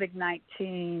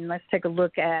COVID-19. Let's take a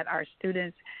look at our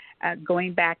students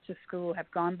going back to school, have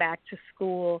gone back to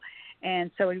school.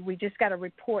 And so we just got a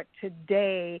report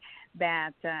today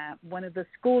that one of the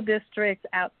school districts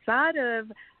outside of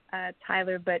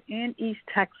Tyler, but in East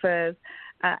Texas,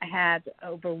 had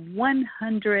over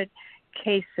 100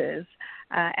 cases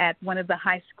at one of the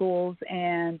high schools,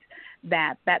 and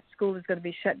that school is going to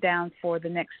be shut down for the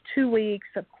next 2 weeks.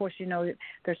 Of course,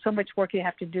 there's so much work you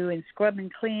have to do in scrub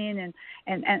and clean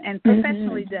and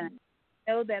professionally done.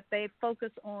 Know that they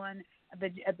focus on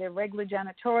the regular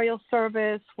janitorial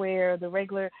service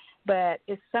but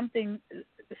it's something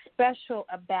special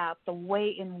about the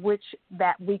way in which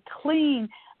that we clean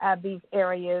these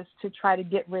areas to try to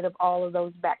get rid of all of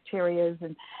those bacteria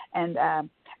and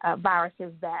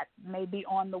viruses that may be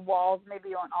on the walls,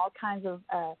 maybe on all kinds of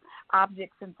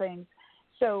objects and things.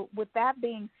 So with that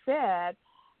being said,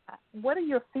 what are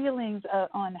your feelings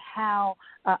on how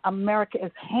America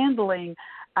is handling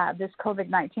this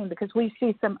COVID-19? Because we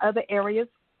see some other areas,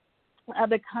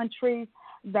 other countries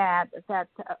that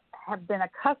have been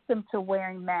accustomed to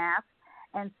wearing masks,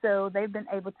 and so they've been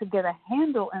able to get a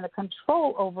handle and a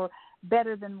control over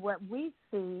better than what we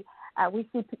see. We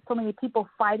see so many people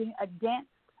fighting against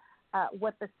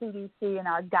what the CDC and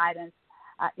our guidance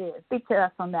is. Speak to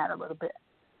us on that a little bit.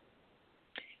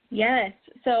 Yes.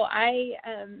 So I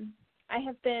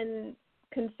have been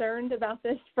concerned about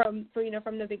this from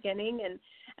the beginning,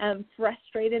 and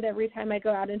frustrated every time I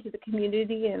go out into the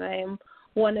community, and I am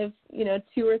one of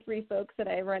 2 or 3 folks that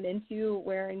I run into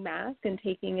wearing masks and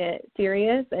taking it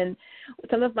serious. And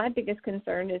some of my biggest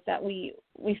concern is that we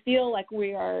feel like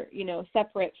we are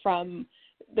separate from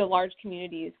the large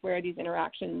communities where these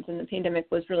interactions and the pandemic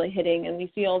was really hitting, and we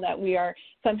feel that we are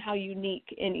somehow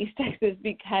unique in East Texas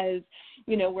because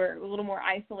we're a little more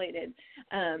isolated.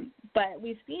 But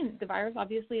we've seen the virus,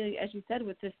 obviously, as you said,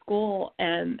 with the school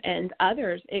and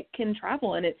others, it can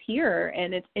travel, and it's here,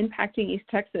 and it's impacting East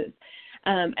Texas.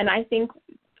 And I think,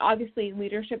 obviously,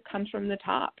 leadership comes from the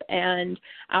top, and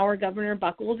our governor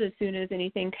buckled as soon as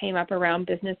anything came up around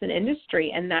business and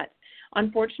industry, and that's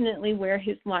unfortunately where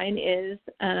his line is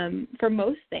for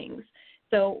most things.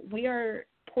 So we are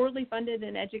poorly funded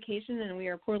in education, and we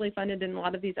are poorly funded in a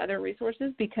lot of these other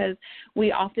resources because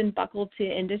we often buckle to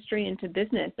industry and to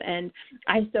business. And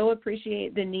I so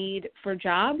appreciate the need for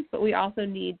jobs, but we also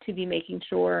need to be making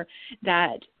sure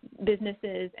that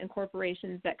businesses and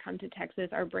corporations that come to Texas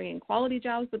are bringing quality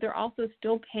jobs, but they're also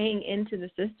still paying into the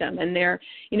system, and they're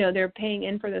paying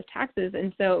in for those taxes.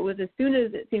 And so it was as soon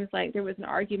as it seems like there was an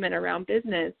argument around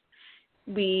business,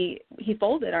 he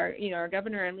folded. Our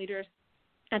governor and leaders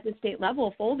at the state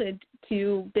level folded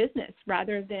to business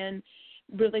rather than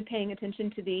really paying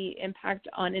attention to the impact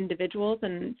on individuals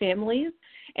and families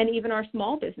and even our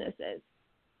small businesses.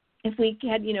 If we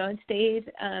had,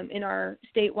 stayed in our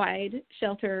statewide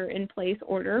shelter-in-place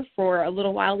order for a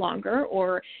little while longer,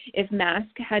 or if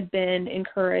masks had been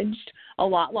encouraged a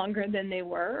lot longer than they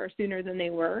were or sooner than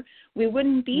they were, we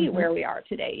wouldn't be where we are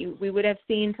today. We would have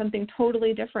seen something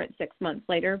totally different 6 months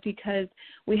later because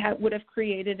we would have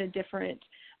created a different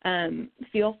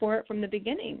feel for it from the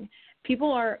beginning.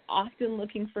 People are often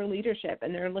looking for leadership,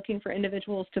 and they're looking for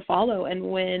individuals to follow.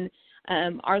 And when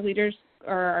our leaders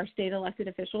our state elected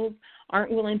officials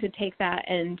aren't willing to take that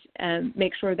and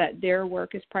make sure that their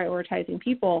work is prioritizing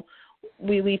people,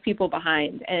 we leave people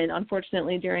behind. And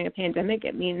unfortunately, during a pandemic,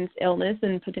 it means illness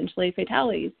and potentially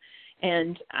fatalities.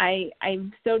 And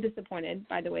I'm so disappointed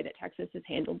by the way that Texas has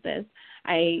handled this.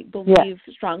 I believe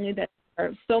strongly that there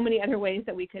are so many other ways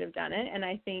that we could have done it. And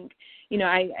I think,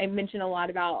 I mentioned a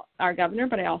lot about our governor,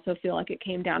 but I also feel like it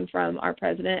came down from our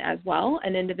president as well,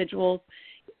 and individuals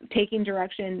taking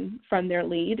direction from their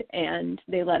lead, and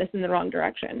they led us in the wrong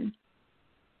direction.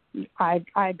 I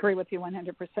agree with you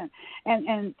 100%.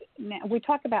 And we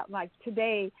talk about, like,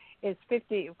 today is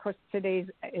 50. Of course, today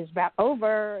is about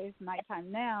over. It's nighttime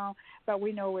now. But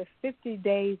we know we're 50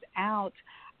 days out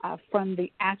from the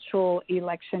actual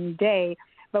election day.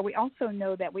 But we also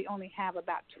know that we only have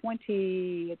about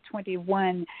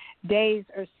 21 days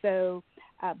or so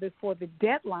before the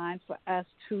deadline for us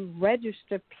to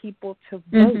register people to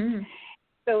vote. Mm-hmm.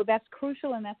 So that's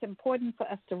crucial, and that's important for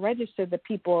us to register the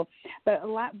people. But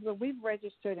we've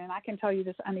registered, and I can tell you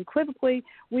this unequivocally,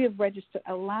 we have registered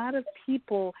a lot of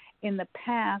people in the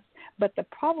past, but the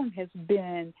problem has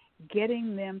been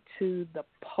getting them to the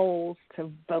polls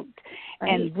to vote.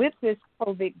 Right. And with this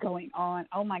COVID going on,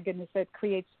 oh my goodness, that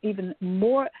creates even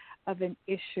more of an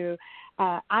issue.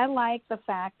 I like the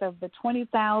fact of the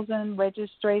 20,000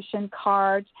 registration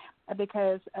cards,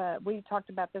 because we talked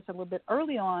about this a little bit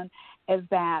early on, is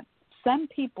that some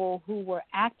people who were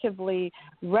actively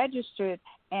registered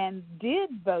and did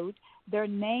vote, their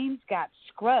names got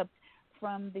scrubbed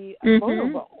from the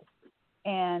voter roll.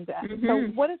 And so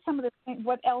what are some of the things,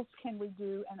 what else can we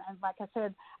do? And like I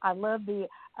said, I love the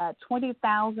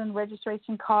 20,000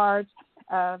 registration cards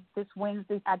this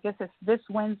Wednesday. I guess it's this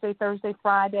Wednesday, Thursday,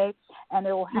 Friday, and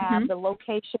it will have the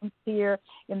locations here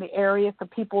in the area for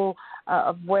people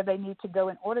of where they need to go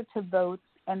in order to vote,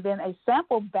 and then a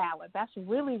sample ballot. That's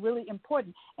really, really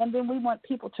important. And then we want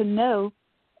people to know,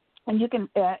 and you can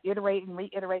iterate and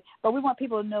reiterate, but we want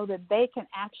people to know that they can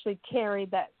actually carry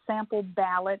that sample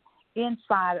ballot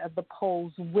inside of the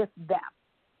polls with them.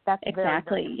 That's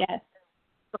exactly, very, yes.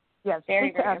 Yes, very,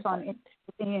 speak to very us on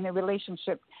in a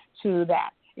relationship to that,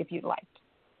 if you'd like.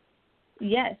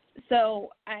 Yes.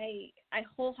 So I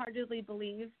wholeheartedly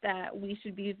believe that we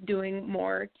should be doing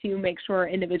more to make sure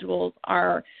individuals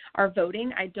are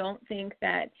voting. I don't think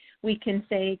that we can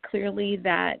say clearly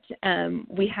that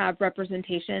we have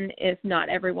representation if not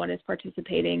everyone is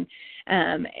participating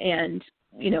and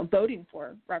voting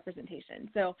for representation.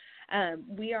 So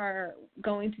we are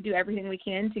going to do everything we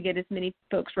can to get as many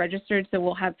folks registered. So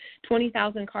we'll have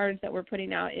 20,000 cards that we're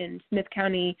putting out in Smith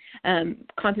County,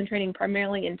 concentrating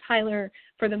primarily in Tyler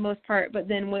for the most part, but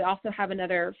then we also have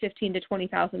another 15 to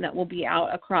 20,000 that will be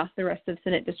out across the rest of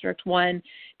Senate District 1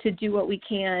 to do what we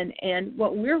can. And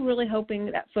what we're really hoping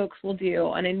that folks will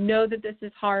do, and I know that this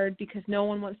is hard because no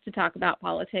one wants to talk about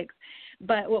politics,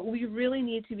 but what we really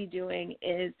need to be doing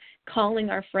is calling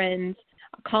our friends,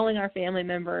 calling our family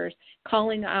members,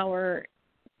 calling our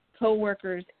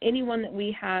coworkers, anyone that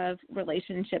we have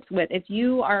relationships with. If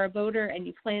you are a voter and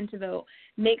you plan to vote,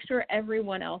 make sure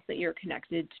everyone else that you're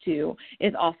connected to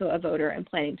is also a voter and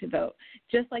planning to vote.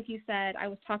 Just like you said, I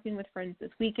was talking with friends this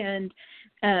weekend,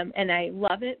 and I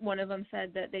love it. One of them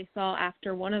said that they saw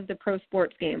after one of the pro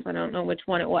sports games, I don't know which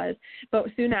one it was, but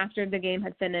soon after the game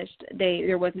had finished,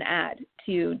 there was an ad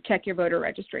to check your voter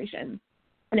registration.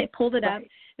 And they pulled it up.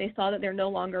 They saw that they're no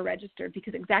longer registered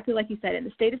because exactly like you said, in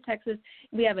the state of Texas,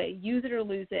 we have a use it or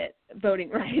lose it voting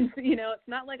rights. It's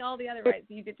not like all the other rights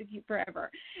that you get to keep forever.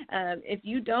 If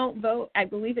you don't vote, I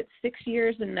believe it's 6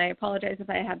 years, and I apologize if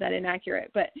I have that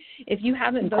inaccurate, but if you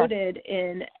haven't voted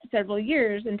in several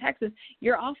years in Texas,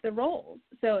 you're off the rolls.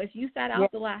 So if you sat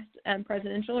out the last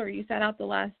presidential or you sat out the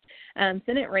last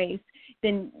Senate race,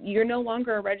 then you're no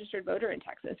longer a registered voter in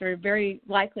Texas, or very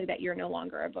likely that you're no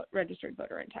longer a registered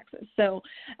voter in Texas. So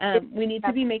we need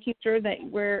to be making sure that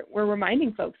we're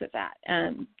reminding folks of that.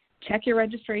 Check your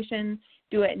registration.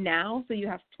 Do it now so you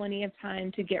have plenty of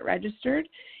time to get registered.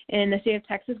 In the state of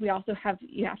Texas, you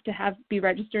have to be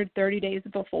registered 30 days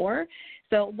before.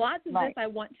 So lots of this I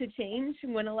want to change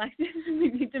when elected. We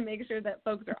need to make sure that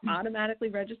folks are automatically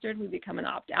registered. We become an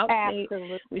opt-out state.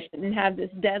 We shouldn't have this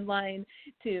deadline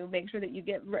to make sure that you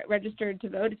get registered to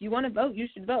vote. If you want to vote, you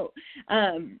should vote.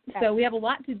 So we have a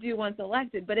lot to do once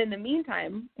elected. But in the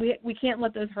meantime, we can't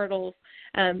let those hurdles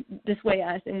dissuade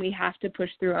us, and we have to push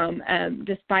through them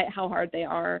despite how hard they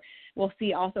are. We'll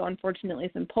see also, unfortunately,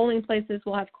 some polling places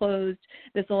will have closed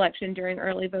this election during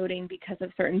early voting because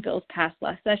of certain bills passed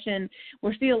last session.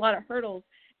 We'll see a lot of hurdles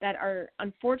that are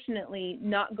unfortunately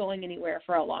not going anywhere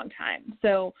for a long time.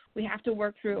 So we have to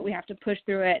work through it. We have to push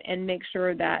through it and make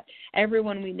sure that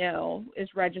everyone we know is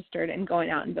registered and going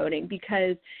out and voting,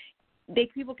 because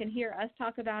people can hear us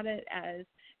talk about it as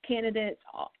candidates,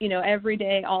 every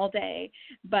day, all day.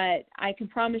 But I can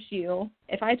promise you,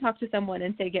 if I talk to someone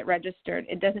and say get registered,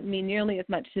 it doesn't mean nearly as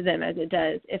much to them as it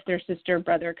does if their sister,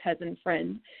 brother, cousin,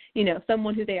 friend,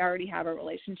 someone who they already have a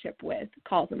relationship with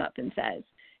calls them up and says,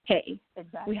 hey,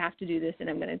 we have to do this, and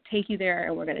I'm going to take you there,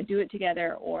 and we're going to do it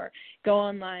together, or go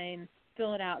online,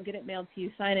 fill it out, get it mailed to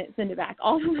you, sign it, send it back,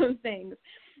 all of those things.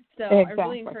 So I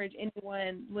really encourage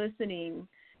anyone listening,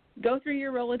 go through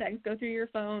your Rolodex, go through your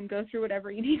phone, go through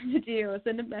whatever you need to do.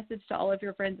 Send a message to all of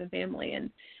your friends and family and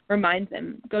remind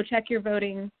them, go check your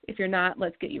voting. If you're not,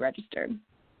 let's get you registered.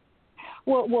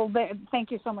 Well,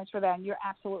 thank you so much for that. And you're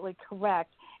absolutely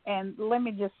correct. And let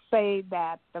me just say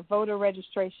that the voter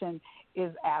registration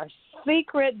is our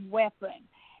secret weapon.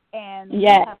 And we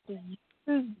have to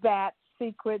use that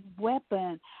secret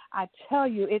weapon. I tell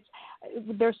you,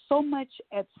 there's so much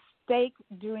at stake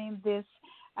during this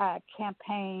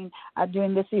campaign,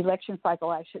 during this election cycle,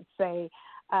 I should say,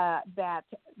 but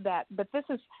this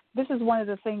is one of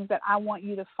the things that I want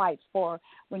you to fight for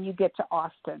when you get to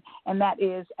Austin, and that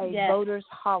is a voters'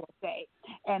 holiday.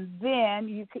 And then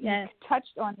you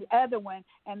touched on the other one,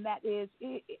 and that is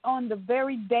on the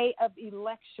very day of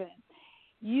election.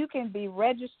 You can be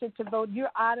registered to vote.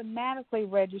 You're automatically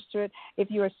registered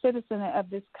if you're a citizen of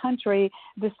this country.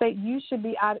 The state, you should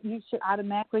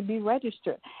automatically be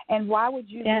registered. And why would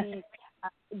you be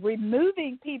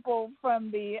removing people from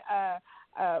the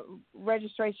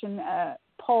registration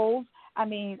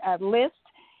list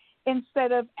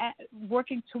instead of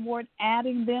working toward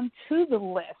adding them to the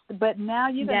list? But now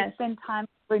you're going to spend time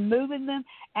removing them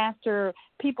after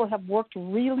people have worked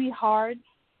really hard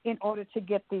in order to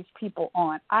get these people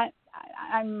on.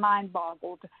 I'm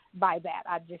mind-boggled by that.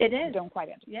 I just don't quite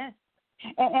understand.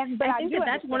 Yes. But I think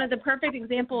that's one of the perfect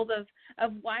examples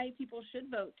of why people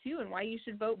should vote, too, and why you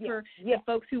should vote for the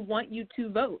folks who want you to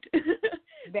vote.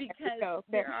 Because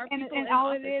there are people in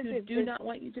office who do not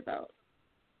want you to vote.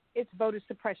 It's voter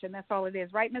suppression. That's all it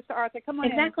is. Right, Mr. Arthur? Come on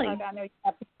in. Exactly. I know you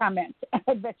have a comment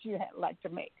that you would like to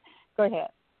make. Go ahead.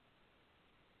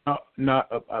 How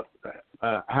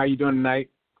are you doing tonight?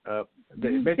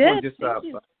 Good. Just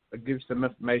give some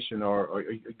information or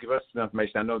give us some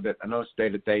information. I know it's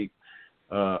stated date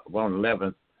on the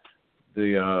 11th,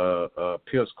 the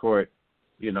appeals court,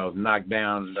 knocked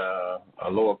down a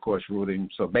lower court's ruling.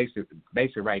 So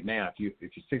basically right now, if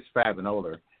you're 65 and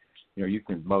older, you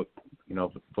can vote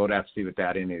absentee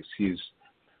without any excuse.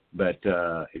 But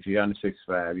if you're under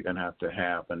 65, you're gonna have to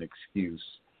have an excuse,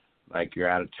 like you're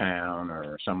out of town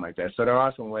or something like that. So there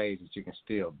are some ways that you can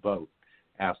still vote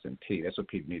absentee. That's what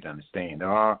people need to understand. There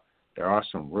are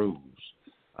some rules.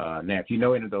 Now, if you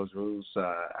know any of those rules,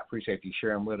 I appreciate you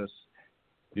sharing with us.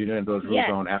 Do you know any of those rules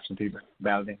on absentee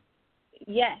balloting?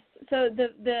 Yes. So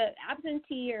the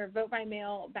absentee or vote by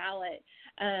mail ballot,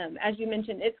 as you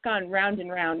mentioned, it's gone round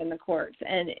and round in the courts.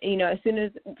 And, as soon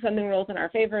as something rolls in our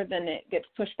favor, then it gets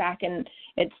pushed back and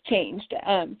it's changed.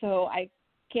 So I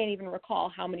can't even recall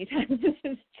how many times this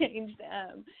has changed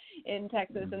in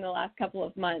Texas in the last couple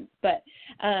of months. But,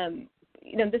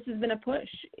 this has been a push.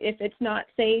 If it's not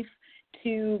safe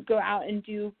to go out and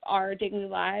do our daily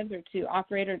lives or to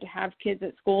operate or to have kids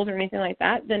at schools or anything like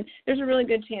that, then there's a really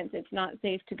good chance it's not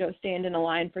safe to go stand in a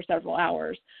line for several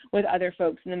hours with other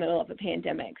folks in the middle of a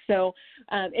pandemic. So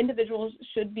individuals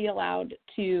should be allowed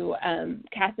to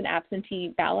cast an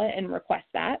absentee ballot and request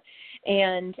that.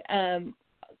 And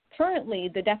currently,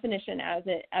 the definition as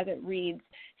it reads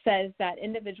says that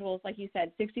individuals, like you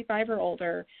said, 65 or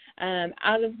older,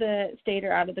 out of the state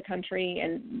or out of the country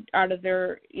and out of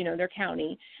their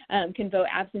county, can vote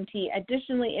absentee.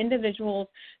 Additionally, individuals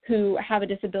who have a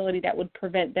disability that would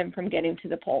prevent them from getting to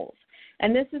the polls.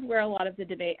 And this is where a lot of the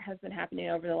debate has been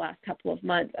happening over the last couple of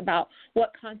months about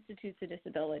what constitutes a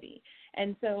disability.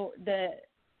 And so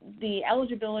the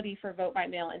eligibility for vote by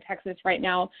mail in Texas right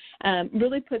now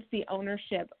really puts the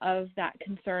ownership of that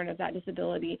concern of that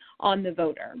disability on the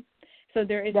voter. So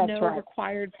there is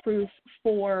required proof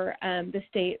for the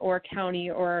state or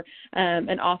county or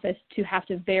an office to have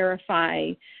to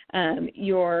verify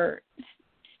your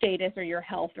status or your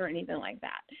health or anything like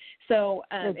that. So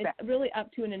it's really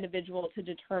up to an individual to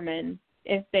determine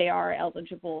if they are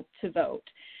eligible to vote.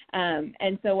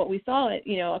 And so what we saw,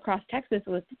 across Texas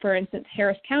was, for instance,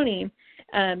 Harris County,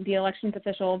 the elections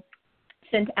official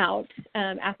sent out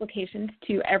applications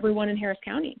to everyone in Harris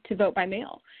County to vote by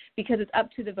mail because it's up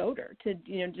to the voter to,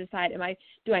 decide,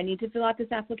 do I need to fill out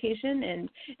this application,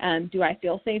 and do I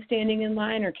feel safe standing in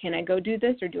line, or can I go do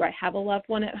this, or do I have a loved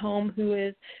one at home who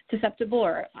is susceptible,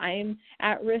 or I'm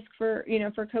at risk for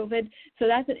COVID? So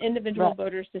that's an individual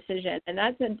voter's decision, and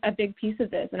that's a big piece of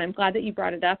this. And I'm glad that you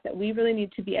brought it up, that we really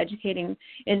need to be educating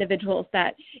individuals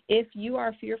that if you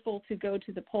are fearful to go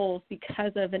to the polls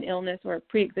because of an illness or a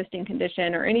pre-existing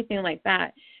condition or anything like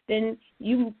that, then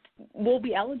you will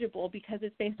be eligible because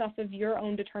it's based off of your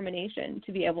own determination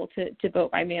to be able to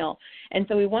vote by mail. And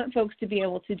so we want folks to be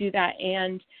able to do that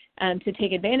and to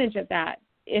take advantage of that,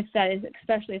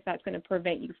 especially if that's going to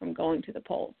prevent you from going to the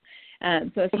polls.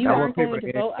 So if you aren't going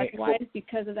to vote otherwise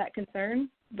because of that concern,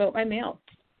 vote by mail.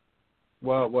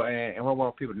 Well, and what I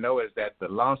want people to know is that the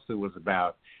lawsuit was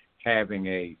about having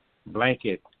a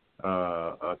blanket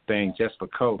thing just for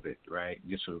COVID, right?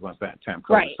 Just for one time COVID.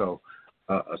 Right. So,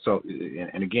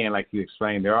 and again, like you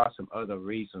explained, there are some other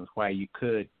reasons why you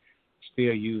could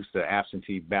still use the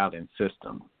absentee balloting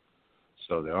system.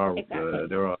 So there are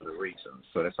other reasons.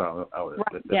 So that's all. That's all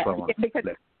I want to let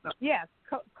you know. Yes,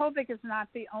 COVID is not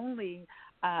the only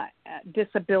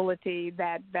disability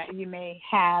that you may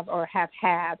have or have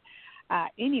had.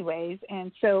 Anyways,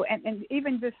 and so and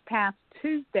even this past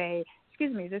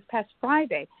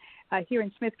Friday, here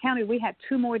in Smith County, we had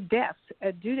 2 more deaths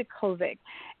due to COVID,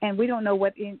 and we don't know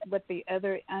what the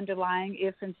other underlying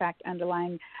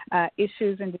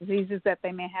issues and diseases that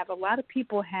they may have. A lot of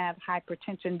people have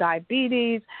hypertension,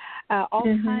 diabetes, all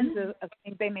kinds of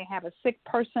things. They may have a sick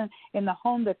person in the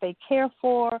home that they care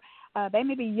for. They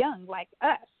may be young like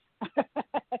us.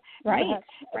 Right.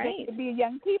 They could be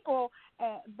young people,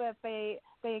 but they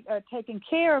are taking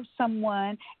care of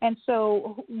someone, and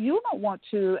so you don't want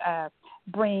to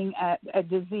bring a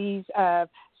disease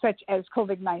such as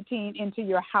COVID-19 into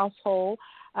your household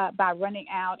by running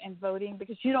out and voting,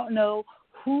 because you don't know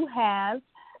who has.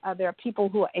 There are people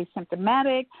who are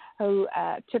asymptomatic, who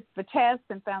took the test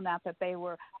and found out that they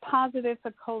were positive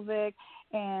for COVID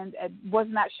and was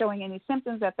not showing any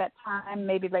symptoms at that time,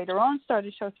 maybe later on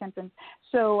started to show symptoms.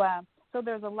 So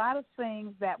there's a lot of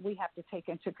things that we have to take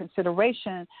into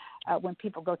consideration when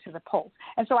people go to the polls.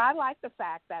 And so I like the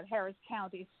fact that Harris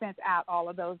County sent out all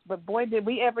of those. But, boy, did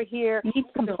we ever hear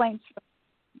complaints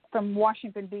from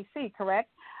Washington, D.C., correct,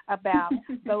 about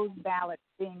those ballots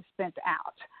being sent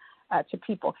out to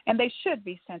people. And they should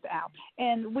be sent out.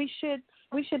 And we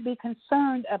should be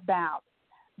concerned about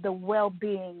the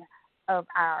well-being of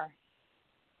our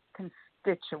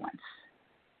constituents.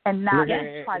 And not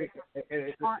try to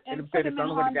put them in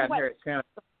harm's way.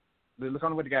 Look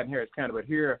on what they got in Harris County, but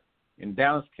here in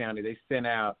Dallas County, they sent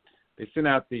out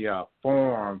the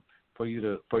form for you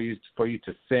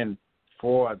to send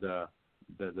for the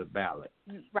ballot.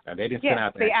 Right. They didn't send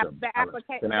out the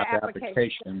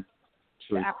application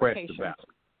to request the ballot.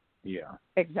 Yeah.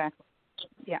 Exactly.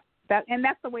 Yeah.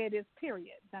 That's the way it is.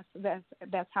 Period.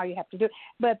 That's how you have to do it.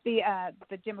 But the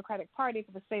Democratic Party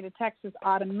for the state of Texas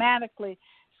automatically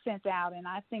sent out, and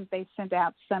I think they sent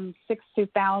out some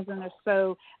 60,000 or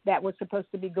so that was supposed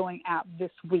to be going out this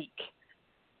week.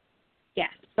 Yes.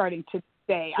 Starting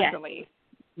today, I believe.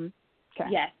 Mm-hmm.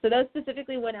 Okay. Yes. So those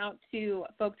specifically went out to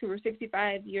folks who were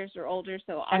 65 years or older,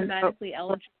 so automatically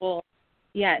eligible.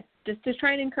 Yes, just to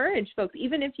try and encourage folks,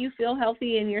 even if you feel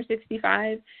healthy and you're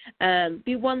 65,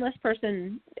 be one less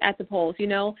person at the polls,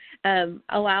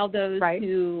 allow those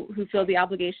who feel the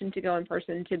obligation to go in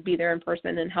person to be there in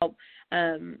person and help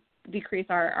decrease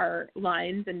our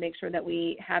lines and make sure that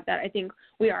we have that. I think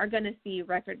we are going to see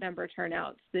record number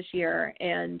turnouts this year,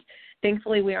 and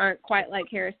thankfully we aren't quite like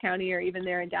Harris County or even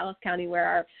there in Dallas County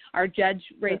where our judge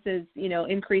races,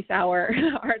 increase our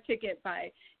ticket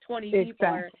by 20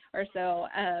 people or so.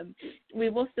 We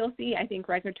will still see, I think,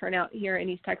 record turnout here in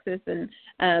East Texas, and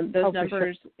those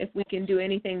numbers, if we can do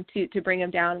anything to bring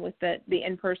them down with the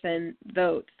in-person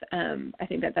votes, I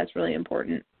think that's really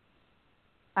important.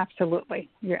 Absolutely.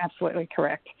 You're absolutely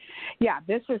correct. Yeah,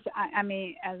 this is,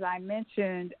 as I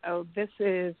mentioned, this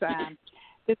is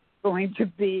going to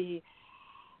be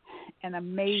an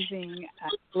amazing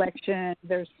election.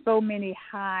 There's so many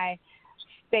high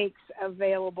stakes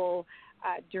available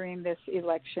during this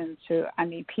election.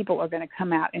 People are going to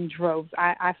come out in droves.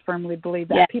 I firmly believe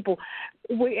that. People,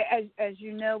 as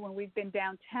you know, when we've been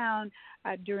downtown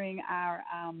during our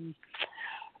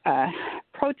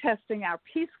protesting, our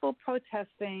peaceful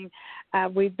protesting,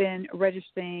 we've been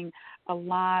registering a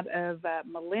lot of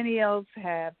millennials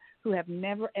who have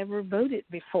never ever voted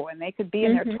before, and they could be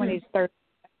in their 20s, 30s,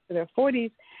 their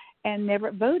 40s, and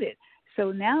never voted.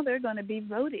 So now they're going to be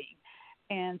voting,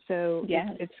 And so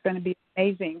Yes. it's going to be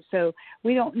amazing. So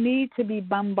we don't need to be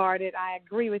bombarded. I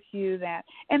agree with you that.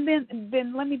 And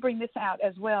then let me bring this out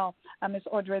as well, Ms.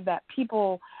 Audrey, that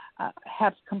people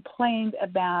have complained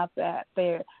about that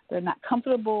they're not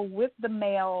comfortable with the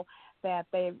mail, that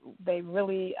they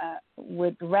really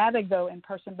would rather go in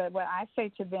person. But what I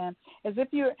say to them is if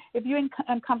you're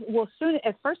uncomfortable,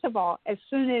 well, first of all, as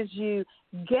soon as you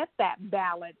get that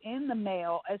ballot in the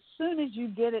mail, as soon as you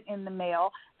get it in the mail,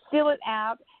 fill it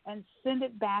out and send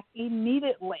it back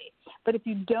immediately. But if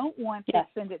you don't want to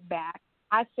send it back,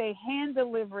 I say hand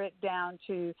deliver it down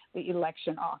to the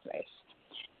election office.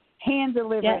 Hand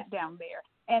deliver it down there.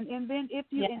 And then if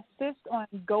you insist on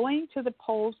going to the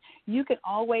polls, you can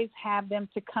always have them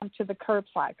to come to the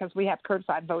curbside, because we have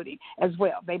curbside voting as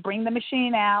well. They bring the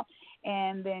machine out,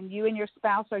 and then you and your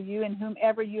spouse or you and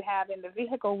whomever you have in the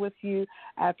vehicle with you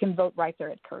can vote right there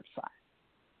at curbside.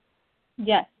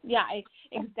 Yes,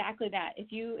 exactly that. If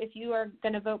you are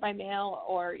going to vote by mail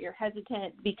or you're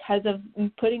hesitant because of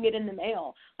putting it in the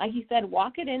mail, like you said,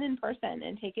 walk it in person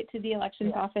and take it to the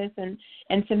elections office and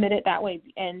submit it that way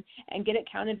and get it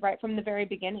counted right from the very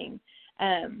beginning.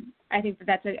 I think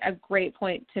that's a great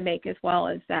point to make as well,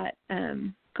 as that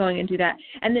going and do that.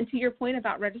 And then to your point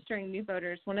about registering new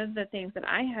voters, one of the things that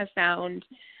I have found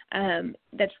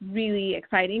that's really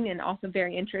exciting and also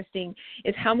very interesting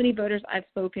is how many voters I've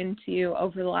spoken to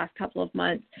over the last couple of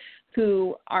months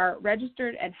who are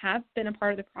registered and have been a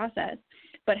part of the process,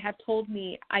 but have told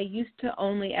me, I used to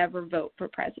only ever vote for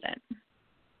president.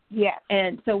 Yes.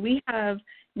 And so we have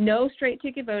no straight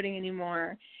ticket voting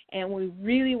anymore, and we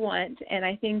really want, and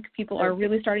I think people are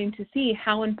really starting to see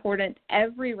how important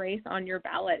every race on your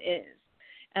ballot is.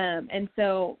 And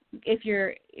so if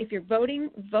you're voting,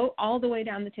 vote all the way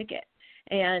down the ticket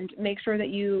and make sure that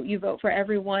you vote for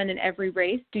everyone in every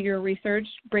race. Do your research,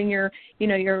 bring your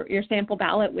sample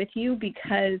ballot with you,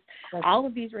 because all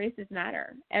of these races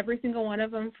matter. Every single one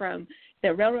of them, from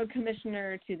the railroad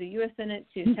commissioner to the U.S. Senate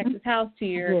to Texas House to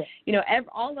your,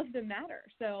 all of them matter.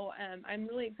 So I'm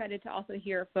really excited to also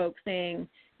hear folks saying,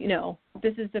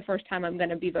 this is the first time I'm going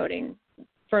to be voting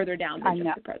further down than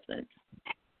just the president.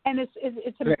 And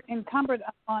it's incumbent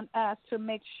on us to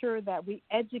make sure that we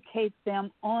educate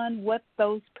them on what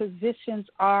those positions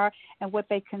are and what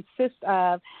they consist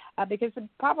of, because it's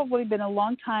probably been a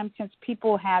long time since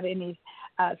people had any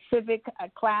civic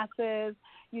classes,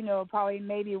 probably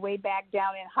maybe way back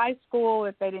down in high school,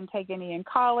 if they didn't take any in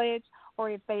college, or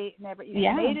if they never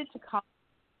even made it to college.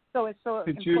 So it's so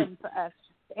important for us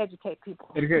to educate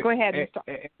people. Go ahead,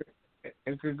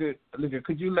 Mr.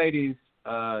 Could you ladies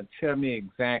tell me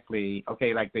exactly,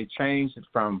 like they changed it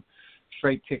from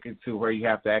straight ticket to where you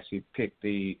have to actually pick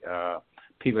the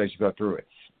people as you go through it.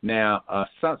 Now,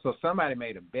 so somebody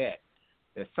made a bet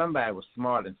that somebody was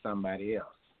smarter than somebody else.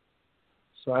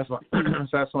 So I just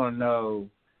want to know,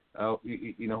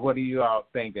 what do you all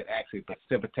think that actually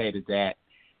precipitated that,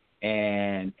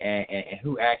 and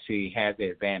who actually has the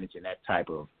advantage in that type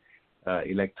of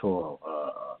electoral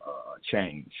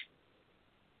change?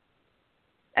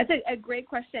 That's a great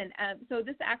question. So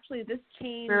this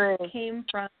change came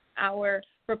from our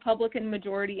Republican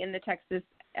majority in the Texas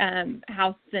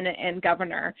House, Senate, and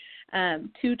Governor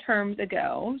 2 terms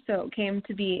ago. So it came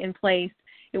to be in place.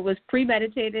 It was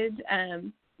premeditated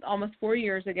almost 4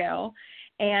 years ago.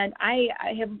 And I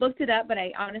have looked it up, but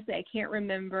I can't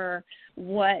remember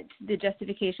what the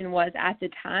justification was at the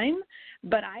time.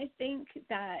 But I think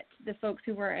that the folks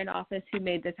who were in office who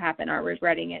made this happen are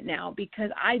regretting it now,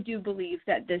 because I do believe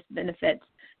that this benefits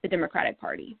the Democratic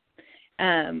Party.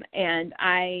 And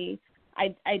I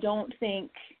don't think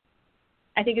 –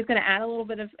 I think it's going to add a little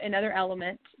bit of another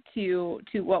element to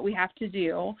what we have to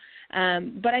do.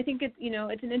 But I think it's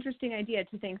an interesting idea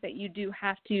to think that you do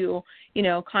have to,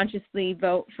 consciously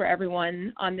vote for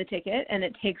everyone on the ticket, and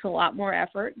it takes a lot more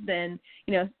effort than,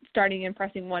 starting and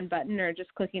pressing one button or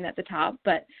just clicking at the top.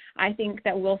 But I think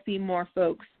that we'll see more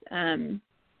folks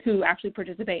who actually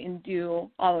participate and do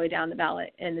all the way down the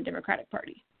ballot in the Democratic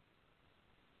Party.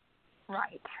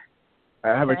 Right.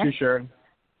 How about you, Shirley?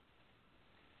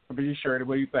 What do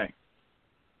you think?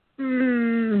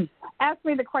 Ask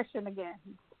me the question again.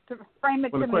 Frame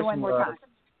it to me one more time.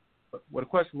 Well, the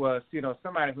question was,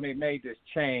 somebody, when they made this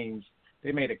change,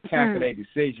 they made a calculated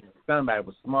decision. Somebody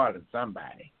was smarter than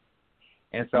somebody.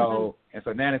 And so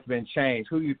now it's been changed.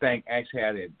 Who do you think actually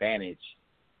had the advantage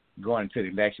going into the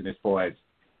election as far as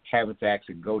having to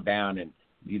actually go down and,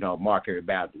 mark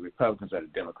about the Republicans or the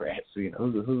Democrats? The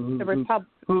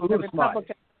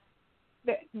Republicans.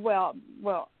 Well,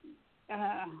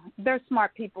 there's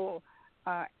smart people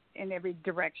in every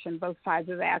direction, both sides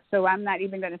of that. So I'm not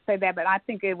even going to say that, but I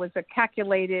think it was a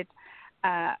calculated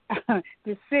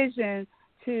decision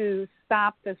to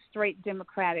stop the straight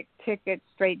Democratic ticket,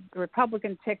 straight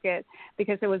Republican ticket,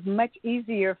 because it was much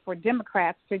easier for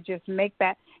Democrats to just make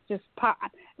that just pop.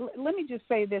 Let me just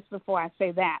say this before I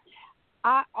say that.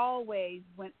 I always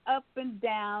went up and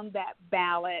down that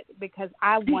ballot because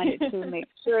I wanted to make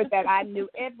sure that I knew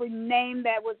every name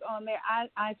that was on there.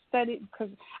 I studied,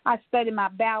 because I study my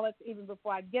ballots even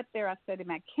before I get there. I study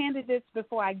my candidates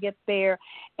before I get there.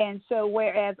 And so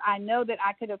whereas I know that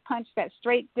I could have punched that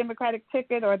straight Democratic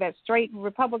ticket or that straight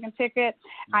Republican ticket,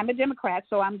 I'm a Democrat,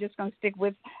 so I'm just going to stick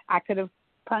with I could have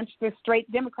punched the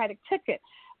straight Democratic ticket.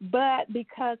 But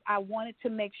because I wanted to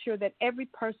make sure that every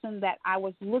person that I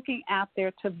was looking out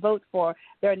there to vote for,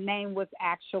 their name was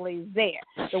actually there.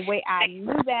 The way I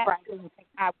knew that is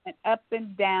I went up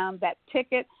and down that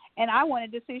ticket, and I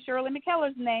wanted to see Shirley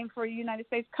McKellar's name for United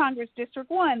States Congress District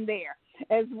 1 there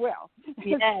as well.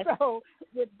 Yes. So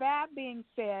with that being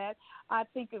said, I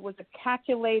think it was a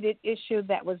calculated issue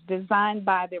that was designed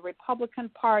by the Republican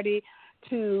Party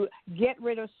to get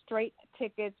rid of straight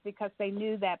tickets because they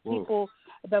knew that people,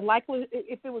 the likelihood,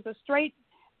 if it was a straight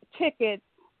ticket,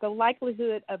 the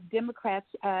likelihood of Democrats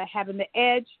having the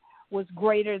edge was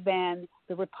greater than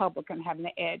the Republican having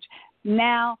the edge.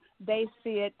 Now they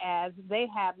see it as they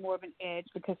have more of an edge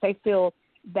because they feel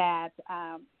that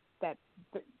the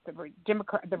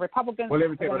Republicans. Well, let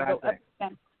me tell you what I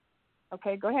think.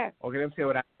 Okay, go ahead. Okay, let me tell you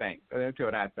what I think.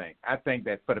 I think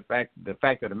that for the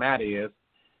fact of the matter is,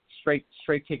 straight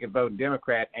ticket voting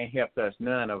Democrat ain't helped us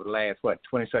none over the last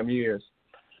 20-some years.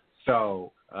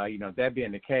 So that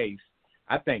being the case,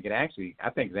 I think it actually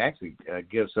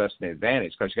gives us an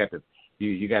advantage because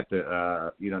you got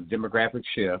the demographic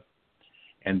shift,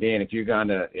 and then if you're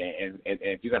gonna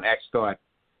actually start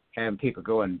having people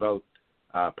go and vote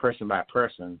person by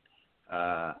person,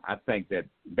 I think that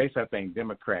basically I think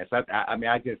Democrats.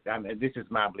 This is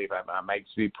my belief. I might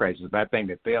be prejudiced, but I think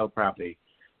that they'll probably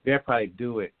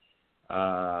do it.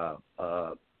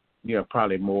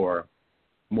 Probably more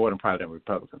than probably the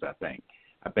Republicans. I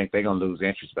think they're gonna lose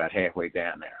interest about halfway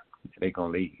down there. They're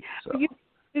gonna leave. So.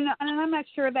 And I'm not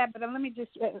sure of that, but let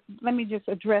me just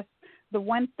address the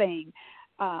one thing,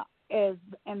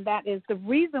 and that is the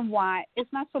reason why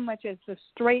it's not so much as the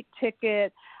straight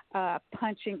ticket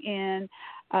punching in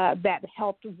that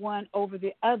helped one over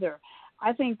the other.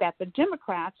 I think that the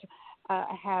Democrats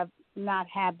have not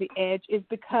had the edge is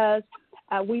because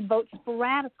we vote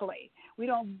sporadically. We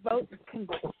don't vote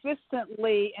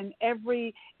consistently in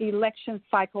every election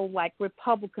cycle like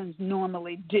Republicans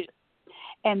normally do.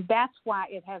 And that's why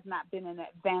it has not been an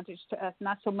advantage to us,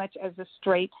 not so much as a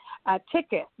straight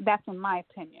ticket. That's in my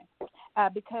opinion.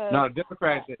 Because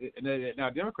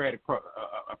Democratic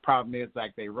problem is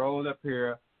like they roll up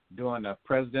here during the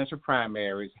presidential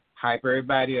primaries, hype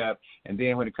everybody up, and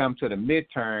then when it comes to the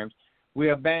midterms,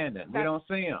 we abandon. We don't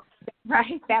see them.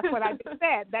 Right. That's what I just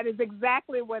said. That is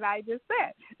exactly what I just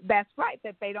said. That's right,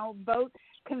 that they don't vote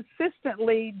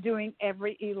consistently during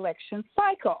every election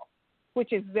cycle,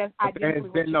 which is this. But there has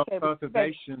been no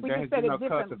cultivation. But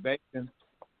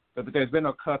there's been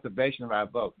no cultivation of our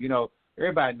vote.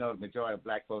 Everybody knows the majority of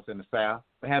black folks in the South.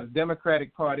 They have the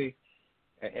Democratic Party.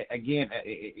 Again,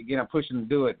 I'm pushing them to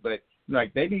do it, but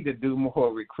they need to do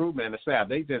more recruitment in the South.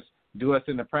 They just do us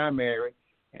in the primary,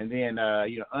 and then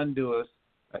undo us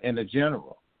in the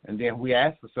general. And then we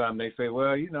ask for something, they say,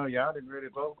 well, y'all didn't really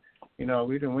vote. We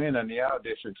didn't win under y'all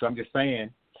district. So I'm just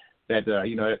saying that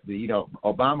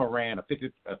Obama ran a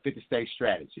 50-state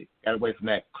strategy, got away from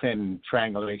that Clinton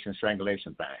strangulation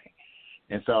thing,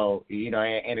 and so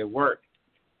and it worked.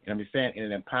 And I'm just saying, and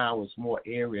it empowers more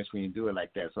areas when you do it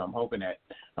like that. So I'm hoping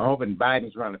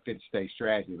Biden's running a 50-state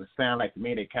strategy. It sounds like to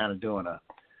me they're kind of doing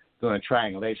a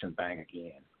triangulation thing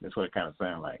again. That's what it kind of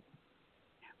sounds like.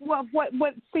 Well,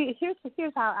 see, here's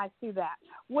how I see that.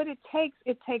 What it takes,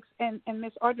 and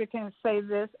Ms. Audrey can say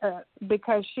this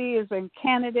because she is a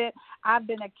candidate. I've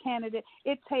been a candidate.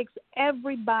 It takes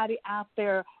everybody out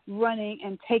there running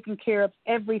and taking care of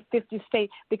every 50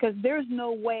 state, because there's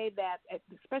no way that,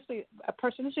 especially a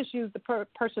person, let's just use the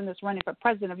person that's running for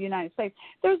president of the United States,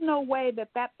 there's no way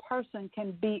that person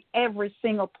can be every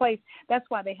single place. That's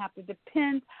why they have to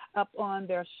depend upon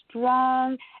their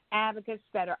strong advocates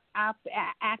that are out there,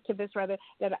 activists rather,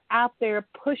 that are out there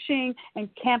pushing and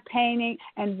campaigning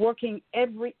and working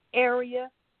every area,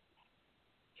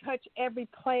 touch every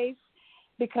place.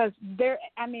 Because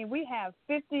we have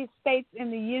 50 states in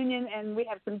the union, and we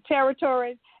have some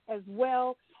territories as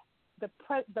well.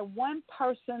 the one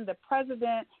person, the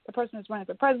president, the person that's running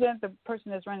for president, the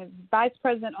person that's running vice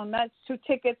president on those two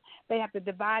tickets, they have to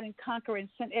divide and conquer and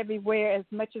send everywhere as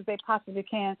much as they possibly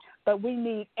can. But we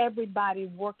need everybody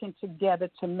working together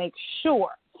to make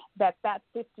sure that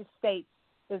 50 states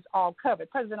is all covered.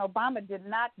 President Obama did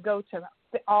not go to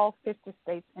all 50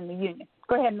 states in the union.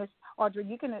 Go ahead, Ms. Audrey.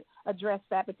 You can address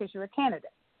that because you're a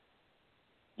candidate.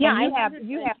 Yeah,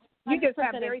 you just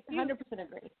have very few. 100%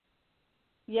 agree.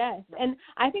 Yes, and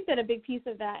I think that a big piece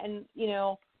of that, and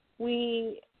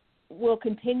we will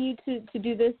continue to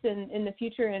do this in the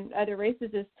future in other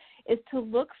races, is to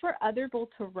look for other people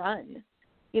to run.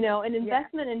 An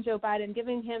investment in Joe Biden,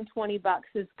 giving him $20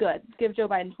 is good. Give Joe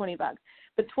Biden $20,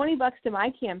 but $20 to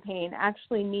my campaign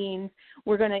actually means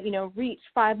we're going to reach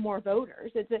 5 more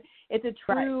voters. It's a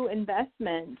true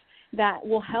investment that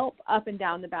will help up and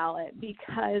down the ballot,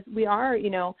 because we are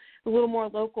a little more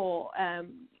local.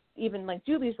 Even like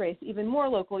Julie's race, even more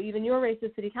local, even your race as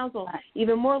city council,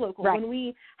 even more local. When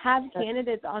we have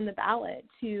candidates on the ballot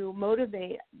to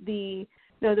motivate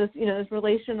those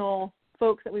relational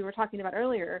folks that we were talking about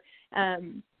earlier,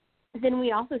 then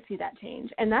we also see that change.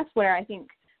 And that's where I think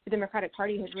the Democratic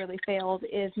Party has really failed,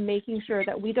 is making sure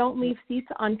that we don't leave seats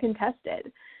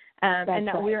uncontested, and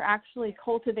that we're actually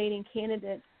cultivating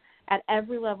candidates at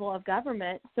every level of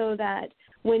government, so that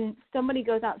when somebody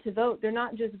goes out to vote, they're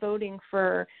not just voting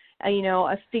for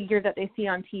a figure that they see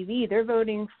on TV. They're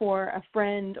voting for a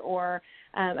friend or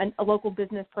a local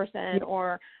business person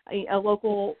or a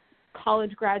local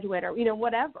college graduate, or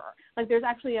whatever. Like, there's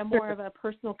actually more of a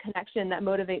personal connection that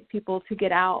motivates people to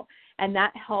get out, and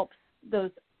that helps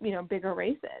those bigger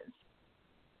races.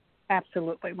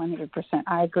 Absolutely, 100%.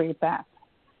 I agree with that.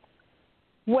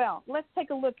 Well, let's take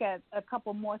a look at a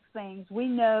couple more things. We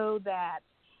know that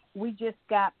we just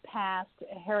got past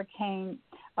Hurricane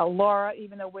Laura,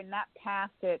 even though we're not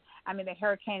past it. I mean, the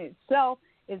hurricane itself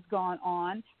is gone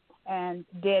on and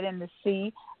dead in the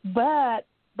sea. But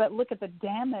look at the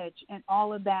damage and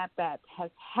all of that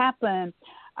has happened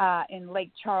in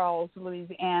Lake Charles,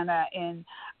 Louisiana, in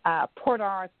Port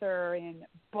Arthur, in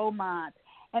Beaumont.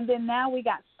 And then now we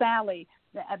got Sally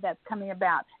that's coming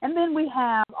about. And then we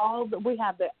have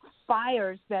the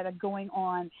fires that are going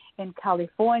on in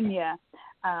California.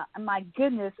 My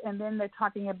goodness. And then they're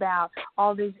talking about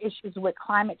all these issues with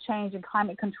climate change and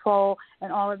climate control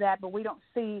and all of that, but we don't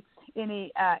see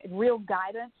any real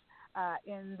guidance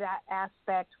in that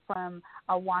aspect from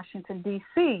Washington,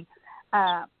 D.C.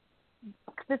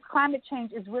 This climate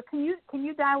change is real. Can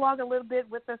you dialogue a little bit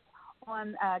with us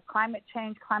on climate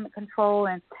change, climate control,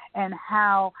 and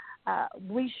how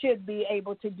we should be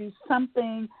able to do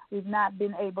something? We've not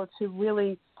been able to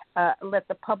really let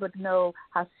the public know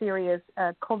how serious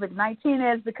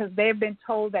COVID-19 is, because they've been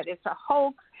told that it's a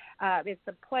hoax, it's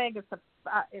a plague,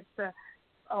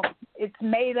 it's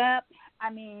made up. I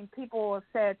mean, people have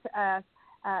said to us,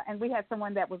 and we had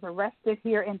someone that was arrested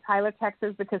here in Tyler,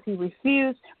 Texas, because he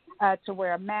refused to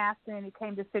wear a mask, and he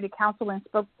came to city council and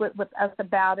spoke with us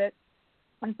about it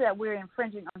and said we're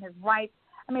infringing on his rights.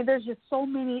 I mean, there's just so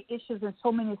many issues and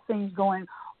so many things going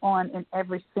on in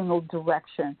every single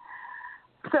direction.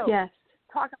 So,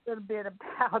 talk a little bit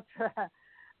about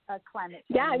climate change.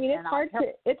 Yeah, I mean,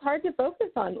 it's hard to focus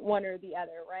on one or the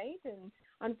other, right? And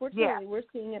unfortunately, we're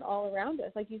seeing it all around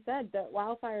us. Like you said, the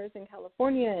wildfires in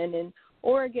California and in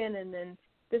Oregon, and then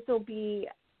this will be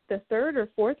the 3rd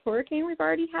or 4th hurricane we've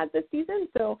already had this season.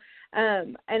 So,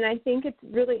 and I think it's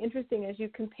really interesting as you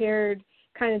compared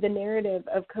kind of the narrative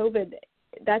of COVID.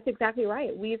 That's exactly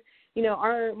right. We've,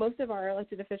 most of our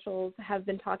elected officials have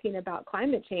been talking about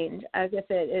climate change as if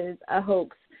it is a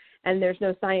hoax and there's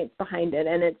no science behind it,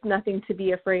 and it's nothing to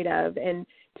be afraid of and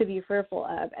to be fearful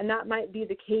of. And that might be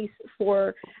the case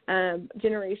for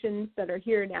generations that are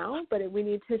here now, but we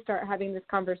need to start having this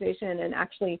conversation and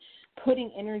actually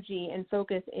putting energy and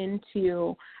focus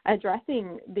into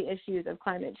addressing the issues of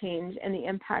climate change and the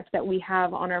impact that we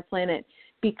have on our planet,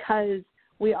 because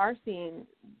we are seeing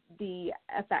the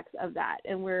effects of that,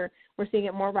 and we're seeing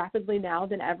it more rapidly now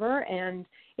than ever. And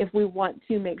if we want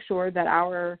to make sure that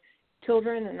our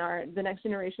children and the next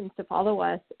generations to follow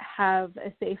us have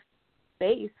a safe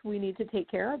space, we need to take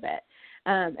care of it.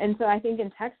 And so I think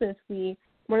in Texas,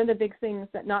 one of the big things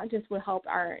that not just will help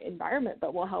our environment,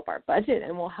 but will help our budget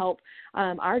and will help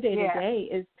our day-to-day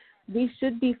is we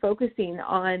should be focusing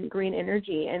on green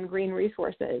energy and green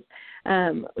resources.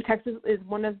 Texas is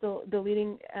one of the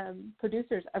leading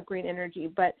producers of green energy,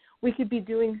 but we could be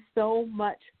doing so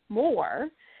much more,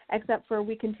 except for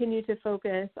we continue to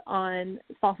focus on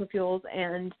fossil fuels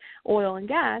and oil and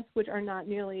gas, which are not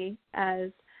nearly as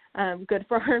good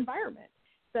for our environment.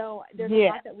 So there's a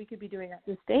lot that we could be doing at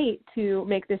the state to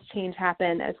make this change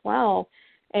happen as well.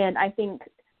 And I think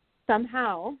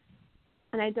somehow,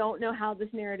 and I don't know how this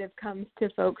narrative comes to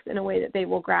folks in a way that they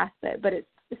will grasp it, but it's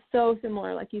so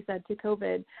similar, like you said, to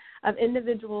COVID, of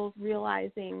individuals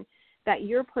realizing that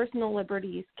your personal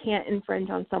liberties can't infringe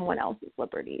on someone else's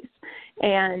liberties.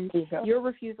 And your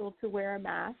refusal to wear a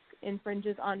mask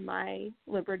infringes on my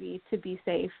liberty to be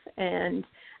safe and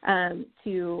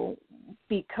to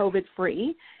be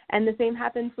COVID-free. And the same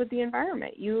happens with the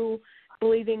environment. You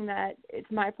believing that it's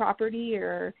my property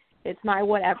or it's my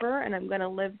whatever and I'm going to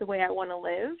live the way I want to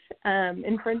live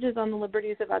infringes on the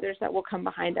liberties of others that will come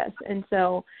behind us. And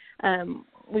so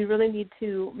we really need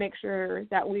to make sure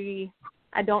that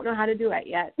I don't know how to do it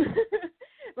yet,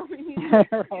 but we need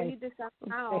to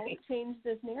somehow change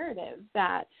this narrative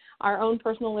that our own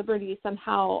personal liberties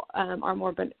somehow are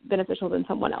more beneficial than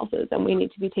someone else's, and we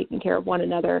need to be taking care of one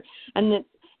another. And it's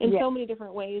in so many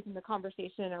different ways in the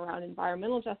conversation around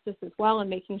environmental justice as well, and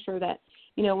making sure that,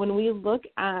 when we look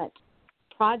at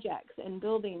projects and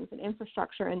buildings and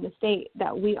infrastructure in the state,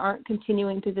 that we aren't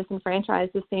continuing to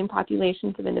disenfranchise the same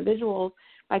populations of individuals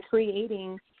by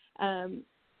creating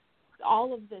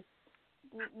all of this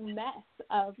mess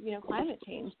of, climate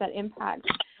change that impacts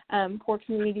poor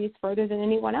communities further than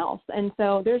anyone else. And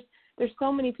so there's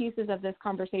so many pieces of this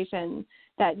conversation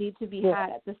that need to be had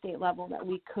at the state level that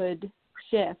we could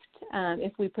shift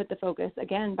if we put the focus,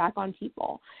 again, back on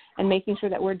people and making sure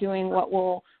that we're doing what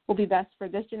will be best for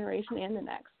this generation and the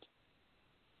next.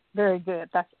 Very good.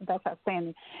 That's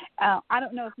outstanding. I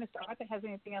don't know if Mr. Arthur has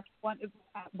anything else.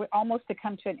 We're almost to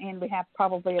come to an end. We have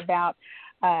probably about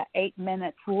 8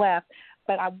 minutes left.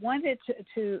 But I wanted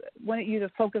you to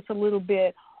focus a little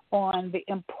bit on the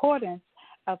importance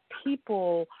of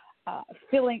people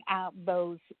filling out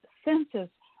those census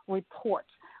reports.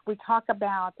 We talk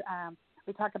about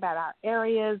our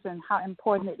areas and how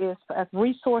important it is for us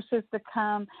resources to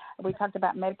come. We talked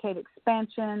about Medicaid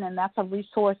expansion, and that's a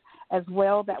resource as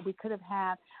well that we could have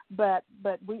had. But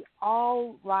we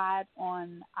all ride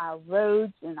on our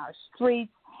roads and our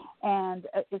streets, and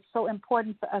it's so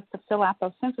important for us to fill out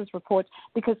those census reports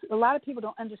because a lot of people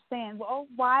don't understand, well,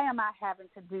 why am I having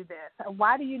to do this?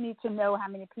 Why do you need to know how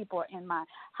many people are in my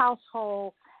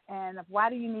household? And why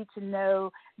do you need to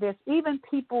know this? Even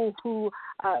people who,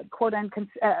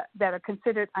 that are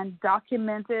considered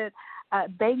undocumented,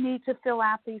 they need to fill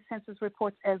out these census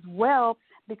reports as well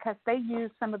because they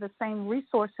use some of the same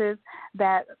resources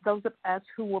that those of us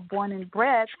who were born and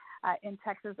bred in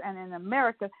Texas and in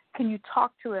America. Can you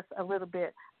talk to us a little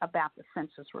bit about the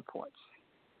census reports,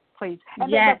 please? And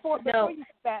yes. Before you do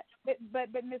that, but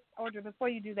Ms. Audrey, before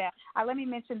you do that, let me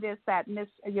mention this, that Ms.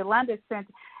 Yolanda sent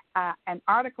an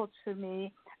article to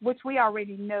me, which we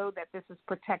already know that this is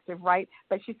protective, right?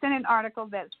 But she sent an article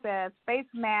that says face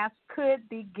masks could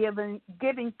be giving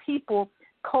people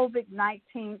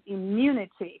COVID-19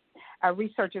 immunity.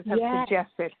 Researchers have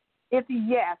suggested. If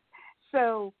yes,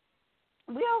 so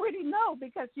we already know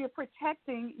because you're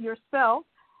protecting yourself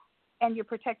and you're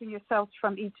protecting yourselves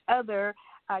from each other.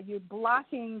 You're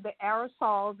blocking the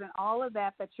aerosols and all of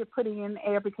that you're putting in the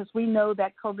air because we know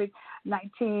that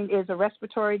COVID-19 is a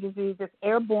respiratory disease. It's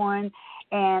airborne.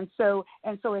 And so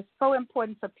it's so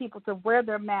important for people to wear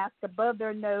their mask above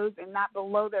their nose and not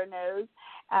below their nose.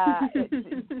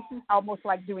 It's almost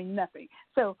like doing nothing.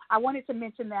 So I wanted to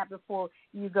mention that before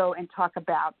you go and talk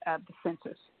about the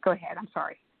census. Go ahead. I'm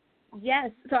sorry.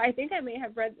 Yes. So I think I may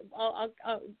have read, I'll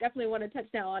definitely want to touch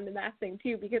now on the mask thing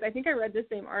too, because I think I read the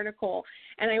same article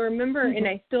and I remember, and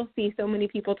I still see so many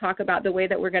people talk about the way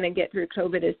that we're going to get through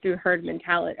COVID is through herd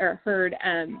mentality or herd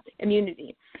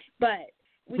immunity. But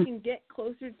we can get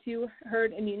closer to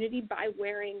herd immunity by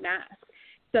wearing masks.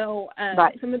 So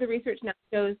some of the research now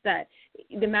shows that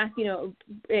the mask,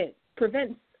 it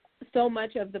prevents so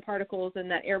much of the particles and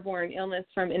that airborne illness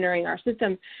from entering our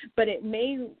system, but it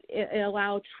may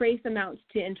allow trace amounts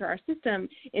to enter our system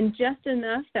in just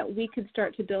enough that we could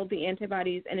start to build the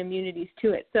antibodies and immunities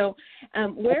to it. So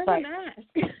wear the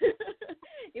mask.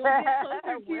 It will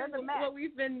get closer to what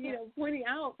we've been, pointing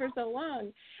out for so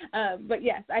long. But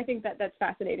yes, I think that's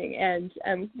fascinating, and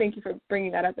thank you for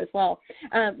bringing that up as well.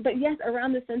 But yes,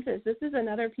 around the census, this is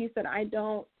another piece that I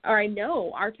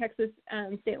know our Texas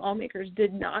state lawmakers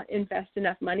did not invest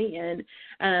enough money in.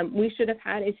 We should have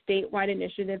had a statewide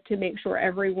initiative to make sure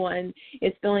everyone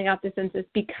is filling out the census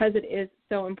because it is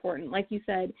so important. Like you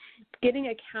said, getting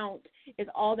a count is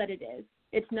all that it is.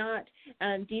 It's not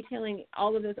detailing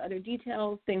all of those other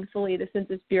details. Thankfully, the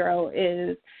Census Bureau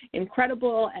is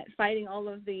incredible at fighting all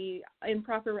of the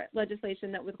improper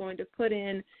legislation that was going to put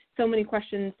in so many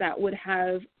questions that would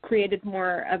have created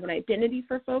more of an identity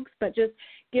for folks. But just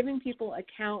giving people a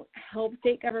count helps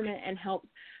state government and helps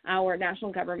our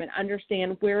national government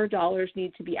understand where dollars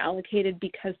need to be allocated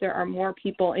because there are more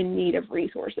people in need of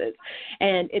resources.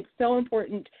 And it's so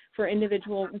important for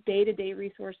individual day-to-day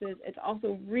resources. It's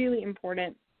also really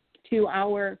important to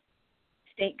our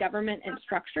state government and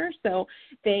structure. So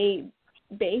they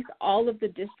base all of the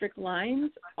district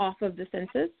lines off of the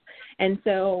census. And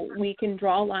so we can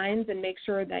draw lines and make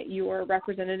sure that your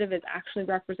representative is actually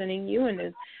representing you and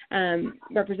is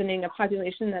representing a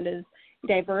population that is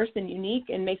diverse and unique,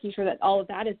 and making sure that all of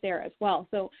that is there as well.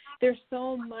 So there's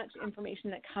so much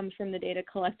information that comes from the data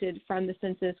collected from the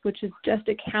census, which is just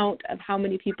a count of how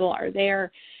many people are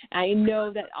there. I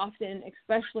know that often,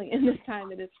 especially in this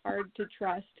time, it is hard to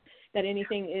trust that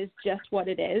anything is just what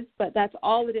it is, but that's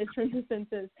all it is from the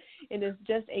census. It is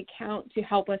just a count to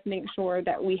help us make sure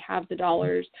that we have the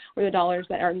dollars, or the dollars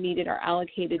that are needed are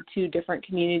allocated to different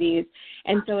communities.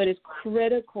 And so it is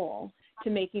critical to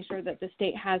making sure that the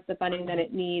state has the funding that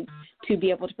it needs to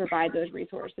be able to provide those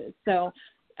resources. So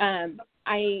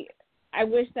I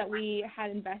wish that we had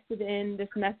invested in this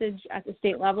message at the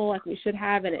state level like we should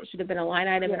have, and it should have been a line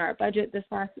item in our budget this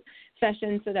last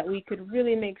session so that we could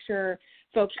really make sure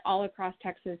folks all across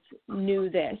Texas knew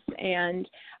this and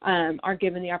are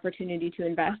given the opportunity to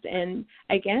invest. And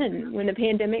again, when the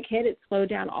pandemic hit, it slowed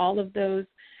down all of those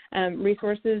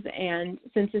resources and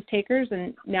census takers,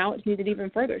 and now it's needed even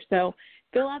further. So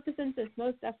fill out the census,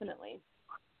 most definitely.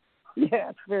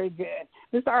 Yes, very good.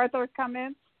 Mr. Arthur,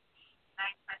 comments?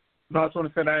 No, I just want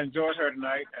to say that I enjoyed her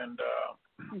tonight, and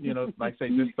like I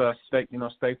say,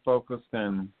 just stay focused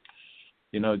and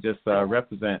just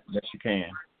represent best you can.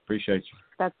 Appreciate you.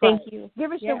 That's right. Thank you.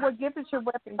 Give us your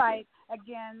website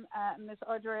again, Ms.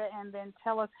 Audrey, and then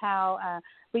tell us how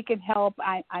we can help.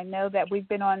 I know that we've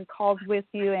been on calls with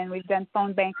you, and we've done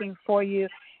phone banking for you,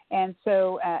 and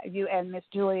so you and Ms.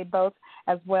 Julie both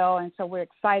as well. And so we're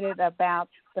excited about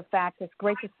the fact it's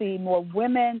great to see more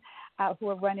women who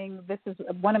are running. This is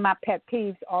one of my pet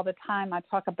peeves all the time. I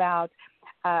talk about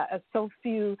so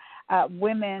few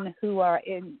women who are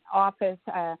in office,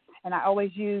 and I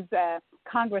always use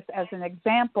Congress as an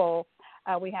example.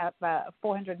 We have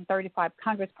 435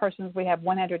 congresspersons. We have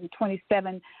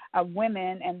 127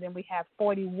 women, and then we have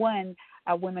 41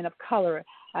 women of color.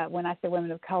 When I say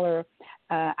women of color,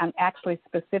 I'm actually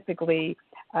specifically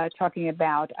talking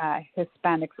about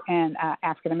Hispanics and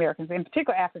African Americans. In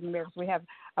particular, African Americans. We have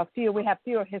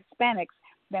fewer Hispanics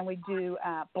than we do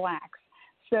blacks.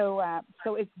 So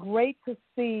it's great to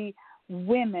see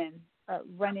women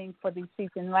running for these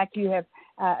seats. And like you have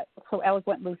so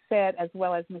eloquently said, as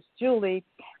well as Ms. Julie,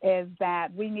 is that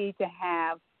we need to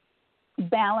have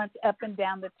balance up and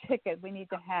down the ticket. We need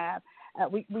to have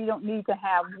we don't need to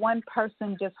have one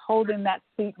person just holding that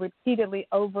seat repeatedly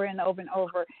over and over and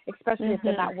over, especially if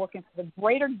they're not working for the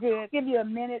greater good. Give you a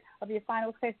minute of your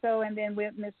final say-so, and then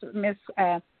with Miss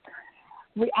Rihanna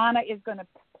is going to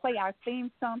play our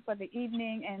theme song for the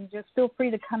evening, and just feel free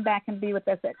to come back and be with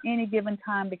us at any given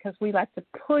time, because we like to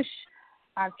push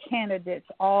our candidates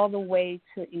all the way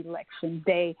to election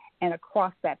day and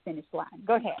across that finish line.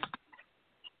 Go ahead.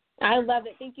 I love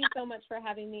it. Thank you so much for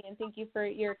having me, and thank you for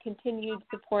your continued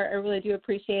support. I really do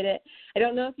appreciate it. I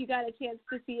don't know if you got a chance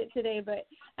to see it today, but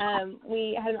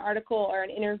we had an article or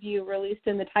an interview released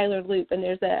in the Tyler Loop, and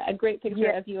there's a great picture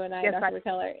of you and I, Dr.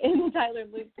 McKellar, in the Tyler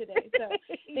Loop today. So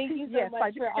thank you so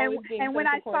much for always being and so when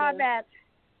supportive. I saw that,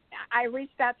 I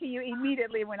reached out to you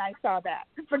immediately when I saw that.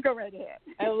 So go right ahead.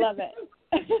 I love it.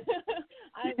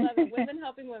 I love it. Women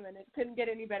helping women. It couldn't get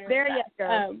any better. There you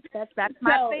go. That's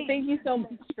my thing. Thank you so much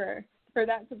for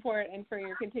that support and for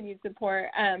your continued support.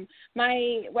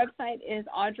 My website is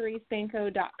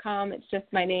audreyspanko.com. It's just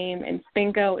my name, and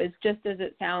Spanko is just as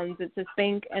it sounds. It's a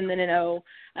spank and then an O.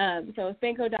 So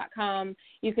spanko.com.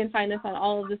 You can find us on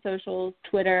all of the socials,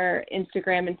 Twitter,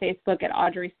 Instagram, and Facebook at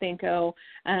Audrey Spanko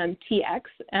TX.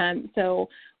 So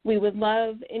we would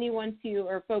love anyone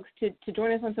or folks to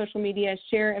join us on social media,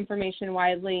 share information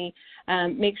widely,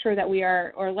 make sure that we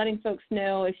are letting folks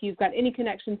know if you've got any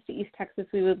connections to East Texas.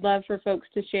 We would love for folks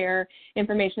to share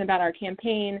information about our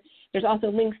campaign. There's also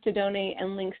links to donate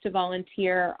and links to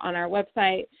volunteer on our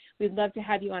website. We'd love to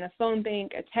have you on a phone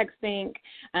bank, a text bank.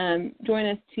 Join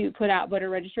us to put out voter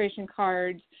registration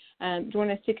cards. Join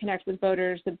us to connect with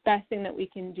voters. The best thing that we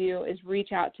can do is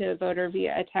reach out to a voter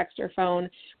via a text or phone,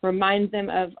 remind them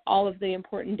of all of the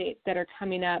important dates that are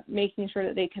coming up, making sure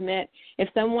that they commit. If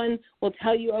someone will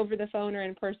tell you over the phone or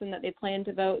in person that they plan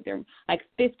to vote, they're like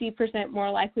 50%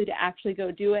 more likely to actually go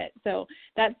do it. So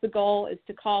that's the goal, is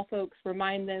to call folks,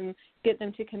 remind them, get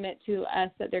them to commit to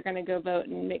us that they're going to go vote,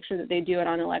 and make sure that they do it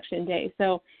on election day.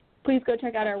 So please go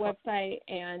check out our website,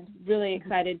 and really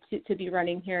excited to be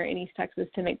running here in East Texas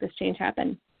to make this change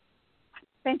happen.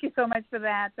 Thank you so much for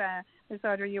that, Ms.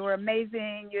 Audrey. You were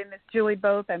amazing. You and Ms. Julie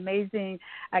both amazing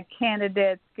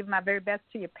candidates. Give my very best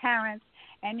to your parents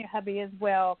and your hubby as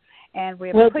well. And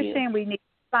we're pushing. We need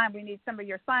some of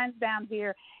your signs down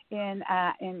here in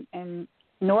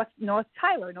North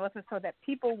Tyler, so that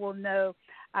people will know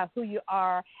who you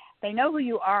are. They know who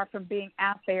you are from being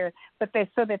out there, but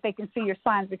so that they can see your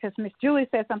signs. Because Ms. Julie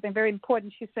said something very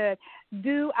important. She said,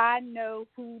 "Do I know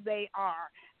who they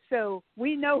are?" So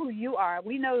we know who you are.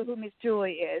 We know who Miss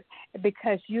Julie is,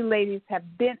 because you ladies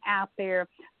have been out there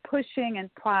pushing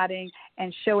and prodding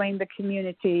and showing the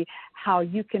community how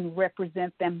you can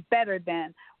represent them better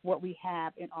than what we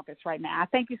have in office right now. I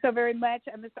thank you so very much,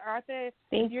 Mr. Arthur.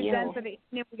 Thank You're you. done for the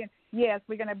evening.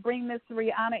 We're going to bring Miss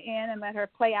Rihanna in and let her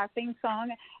play our theme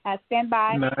song. Stand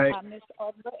by, Miss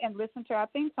Arthur, and listen to our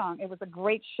theme song. It was a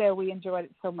great show. We enjoyed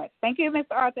it so much. Thank you,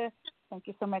 Mr. Arthur. Thank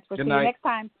you so much. We'll see you next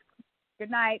time. Good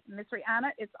night, Miss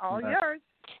Rihanna. It's all yours.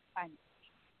 Bye.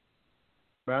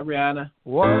 Bye, Rihanna.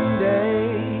 One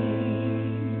day,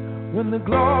 when the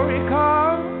glory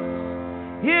comes,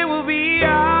 it will be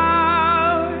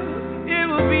ours. It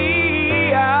will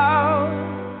be ours.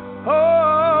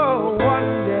 Oh,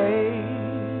 one day,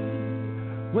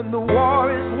 when the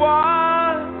war is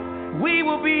won, we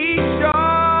will be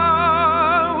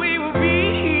sure. We will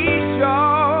be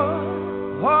sure.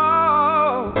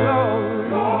 Oh,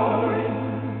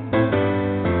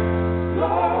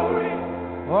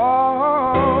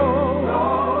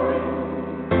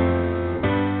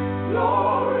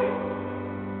 glory.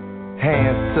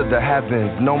 Hands to the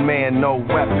heavens, no man, no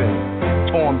weapon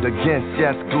formed against,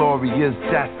 yes, glory is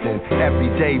destined.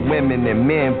 Everyday women and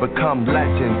men become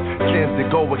legends. Sins that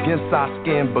go against our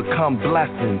skin become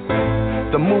blessings.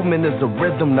 The movement is a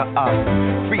rhythm to us.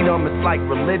 Freedom is like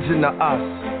religion to us.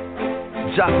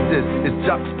 Justice is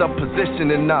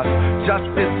juxtapositioning us.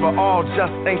 Justice for all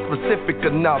just ain't specific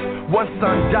enough. One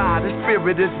son died, his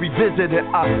spirit is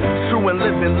revisiting us. True and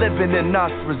living in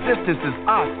us. Resistance is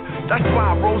us. That's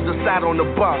why Rosa sat on the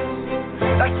bus.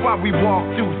 That's why we walk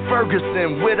through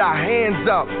Ferguson with our hands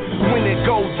up. When it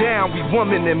goes down, we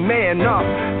woman and man up.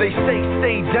 They say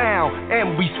stay down,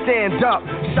 and we stand up.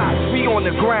 Shots we on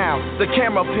the ground, the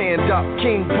camera panned up.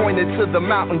 King pointed to the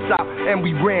mountaintop, and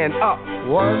we ran up.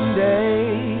 One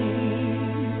day,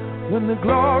 when the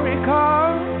glory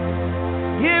comes,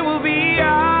 it will be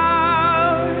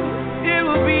ours. It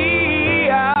will be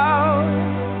ours.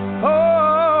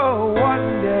 Oh,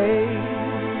 one day,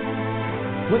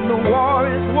 when the war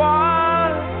is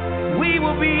won, we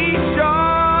will be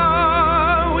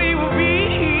sure. We will be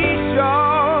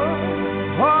sure.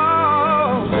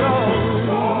 Oh,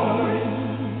 glory.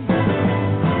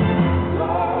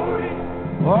 Glory.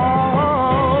 Oh.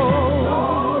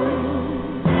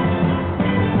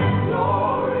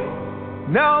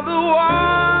 Now the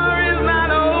war is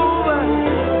not over,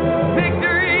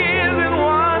 victory isn't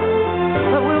won,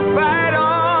 but we'll fight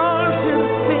on to the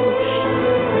finish,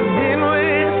 and then when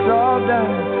it's all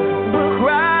done, we'll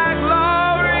cry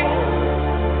glory,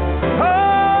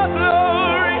 oh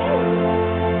glory,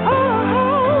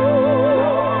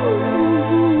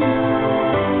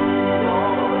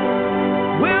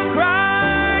 we'll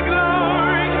cry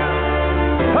glory,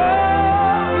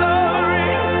 oh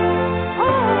glory,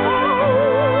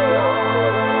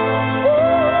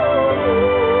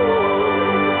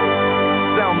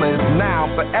 Selma is now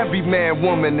for every man,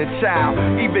 woman, and child.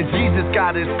 Even Jesus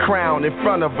got his crown in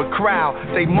front of a crowd.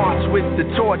 They march with the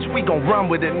torch, we gon' run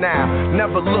with it now.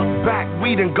 Never look back,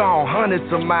 we done gone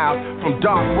hundreds of miles. From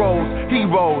dark roads,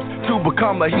 heroes, to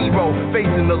become a hero.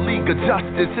 Facing the League of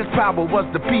Justice, his power was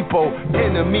the people.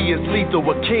 Enemy is lethal,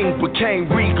 a king became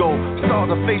regal. Saw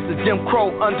the face of Jim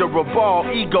Crow under a bald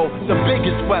ego. The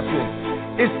biggest weapon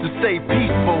is to stay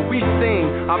peaceful. We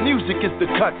sing, our music is the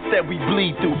cuts that we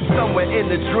bleed through. Somewhere in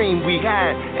the dream we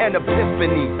had an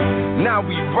epiphany. Now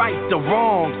we right the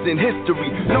wrongs in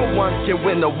history. No one can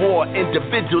win a war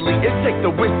individually. It takes the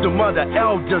wisdom of the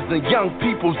elders and young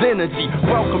people's energy.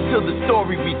 Welcome to the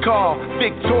story we call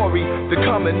victory. The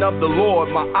coming of the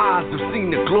Lord, my eyes have seen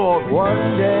the glory.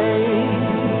 One day,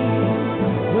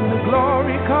 when the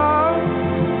glory comes,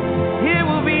 it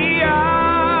will be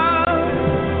ours.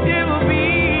 It will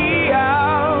be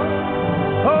ours.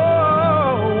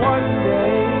 Oh, one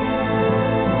day,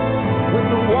 when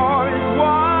the war is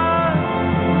won,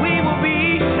 we will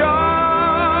be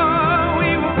sure.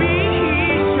 We will be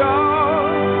sure.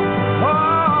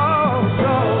 Oh,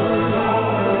 glory.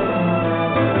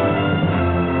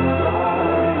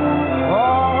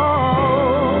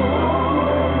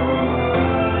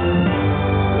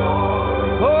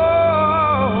 Oh,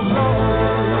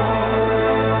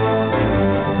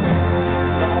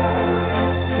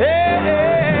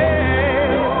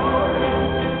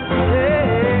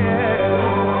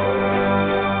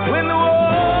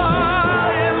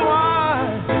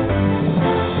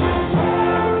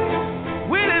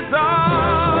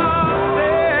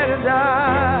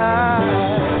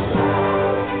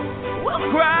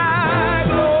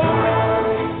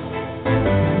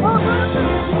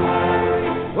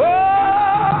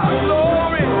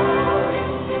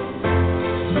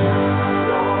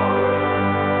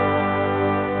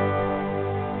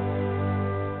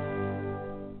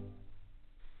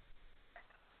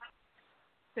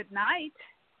 Good night.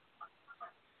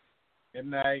 Good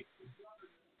night.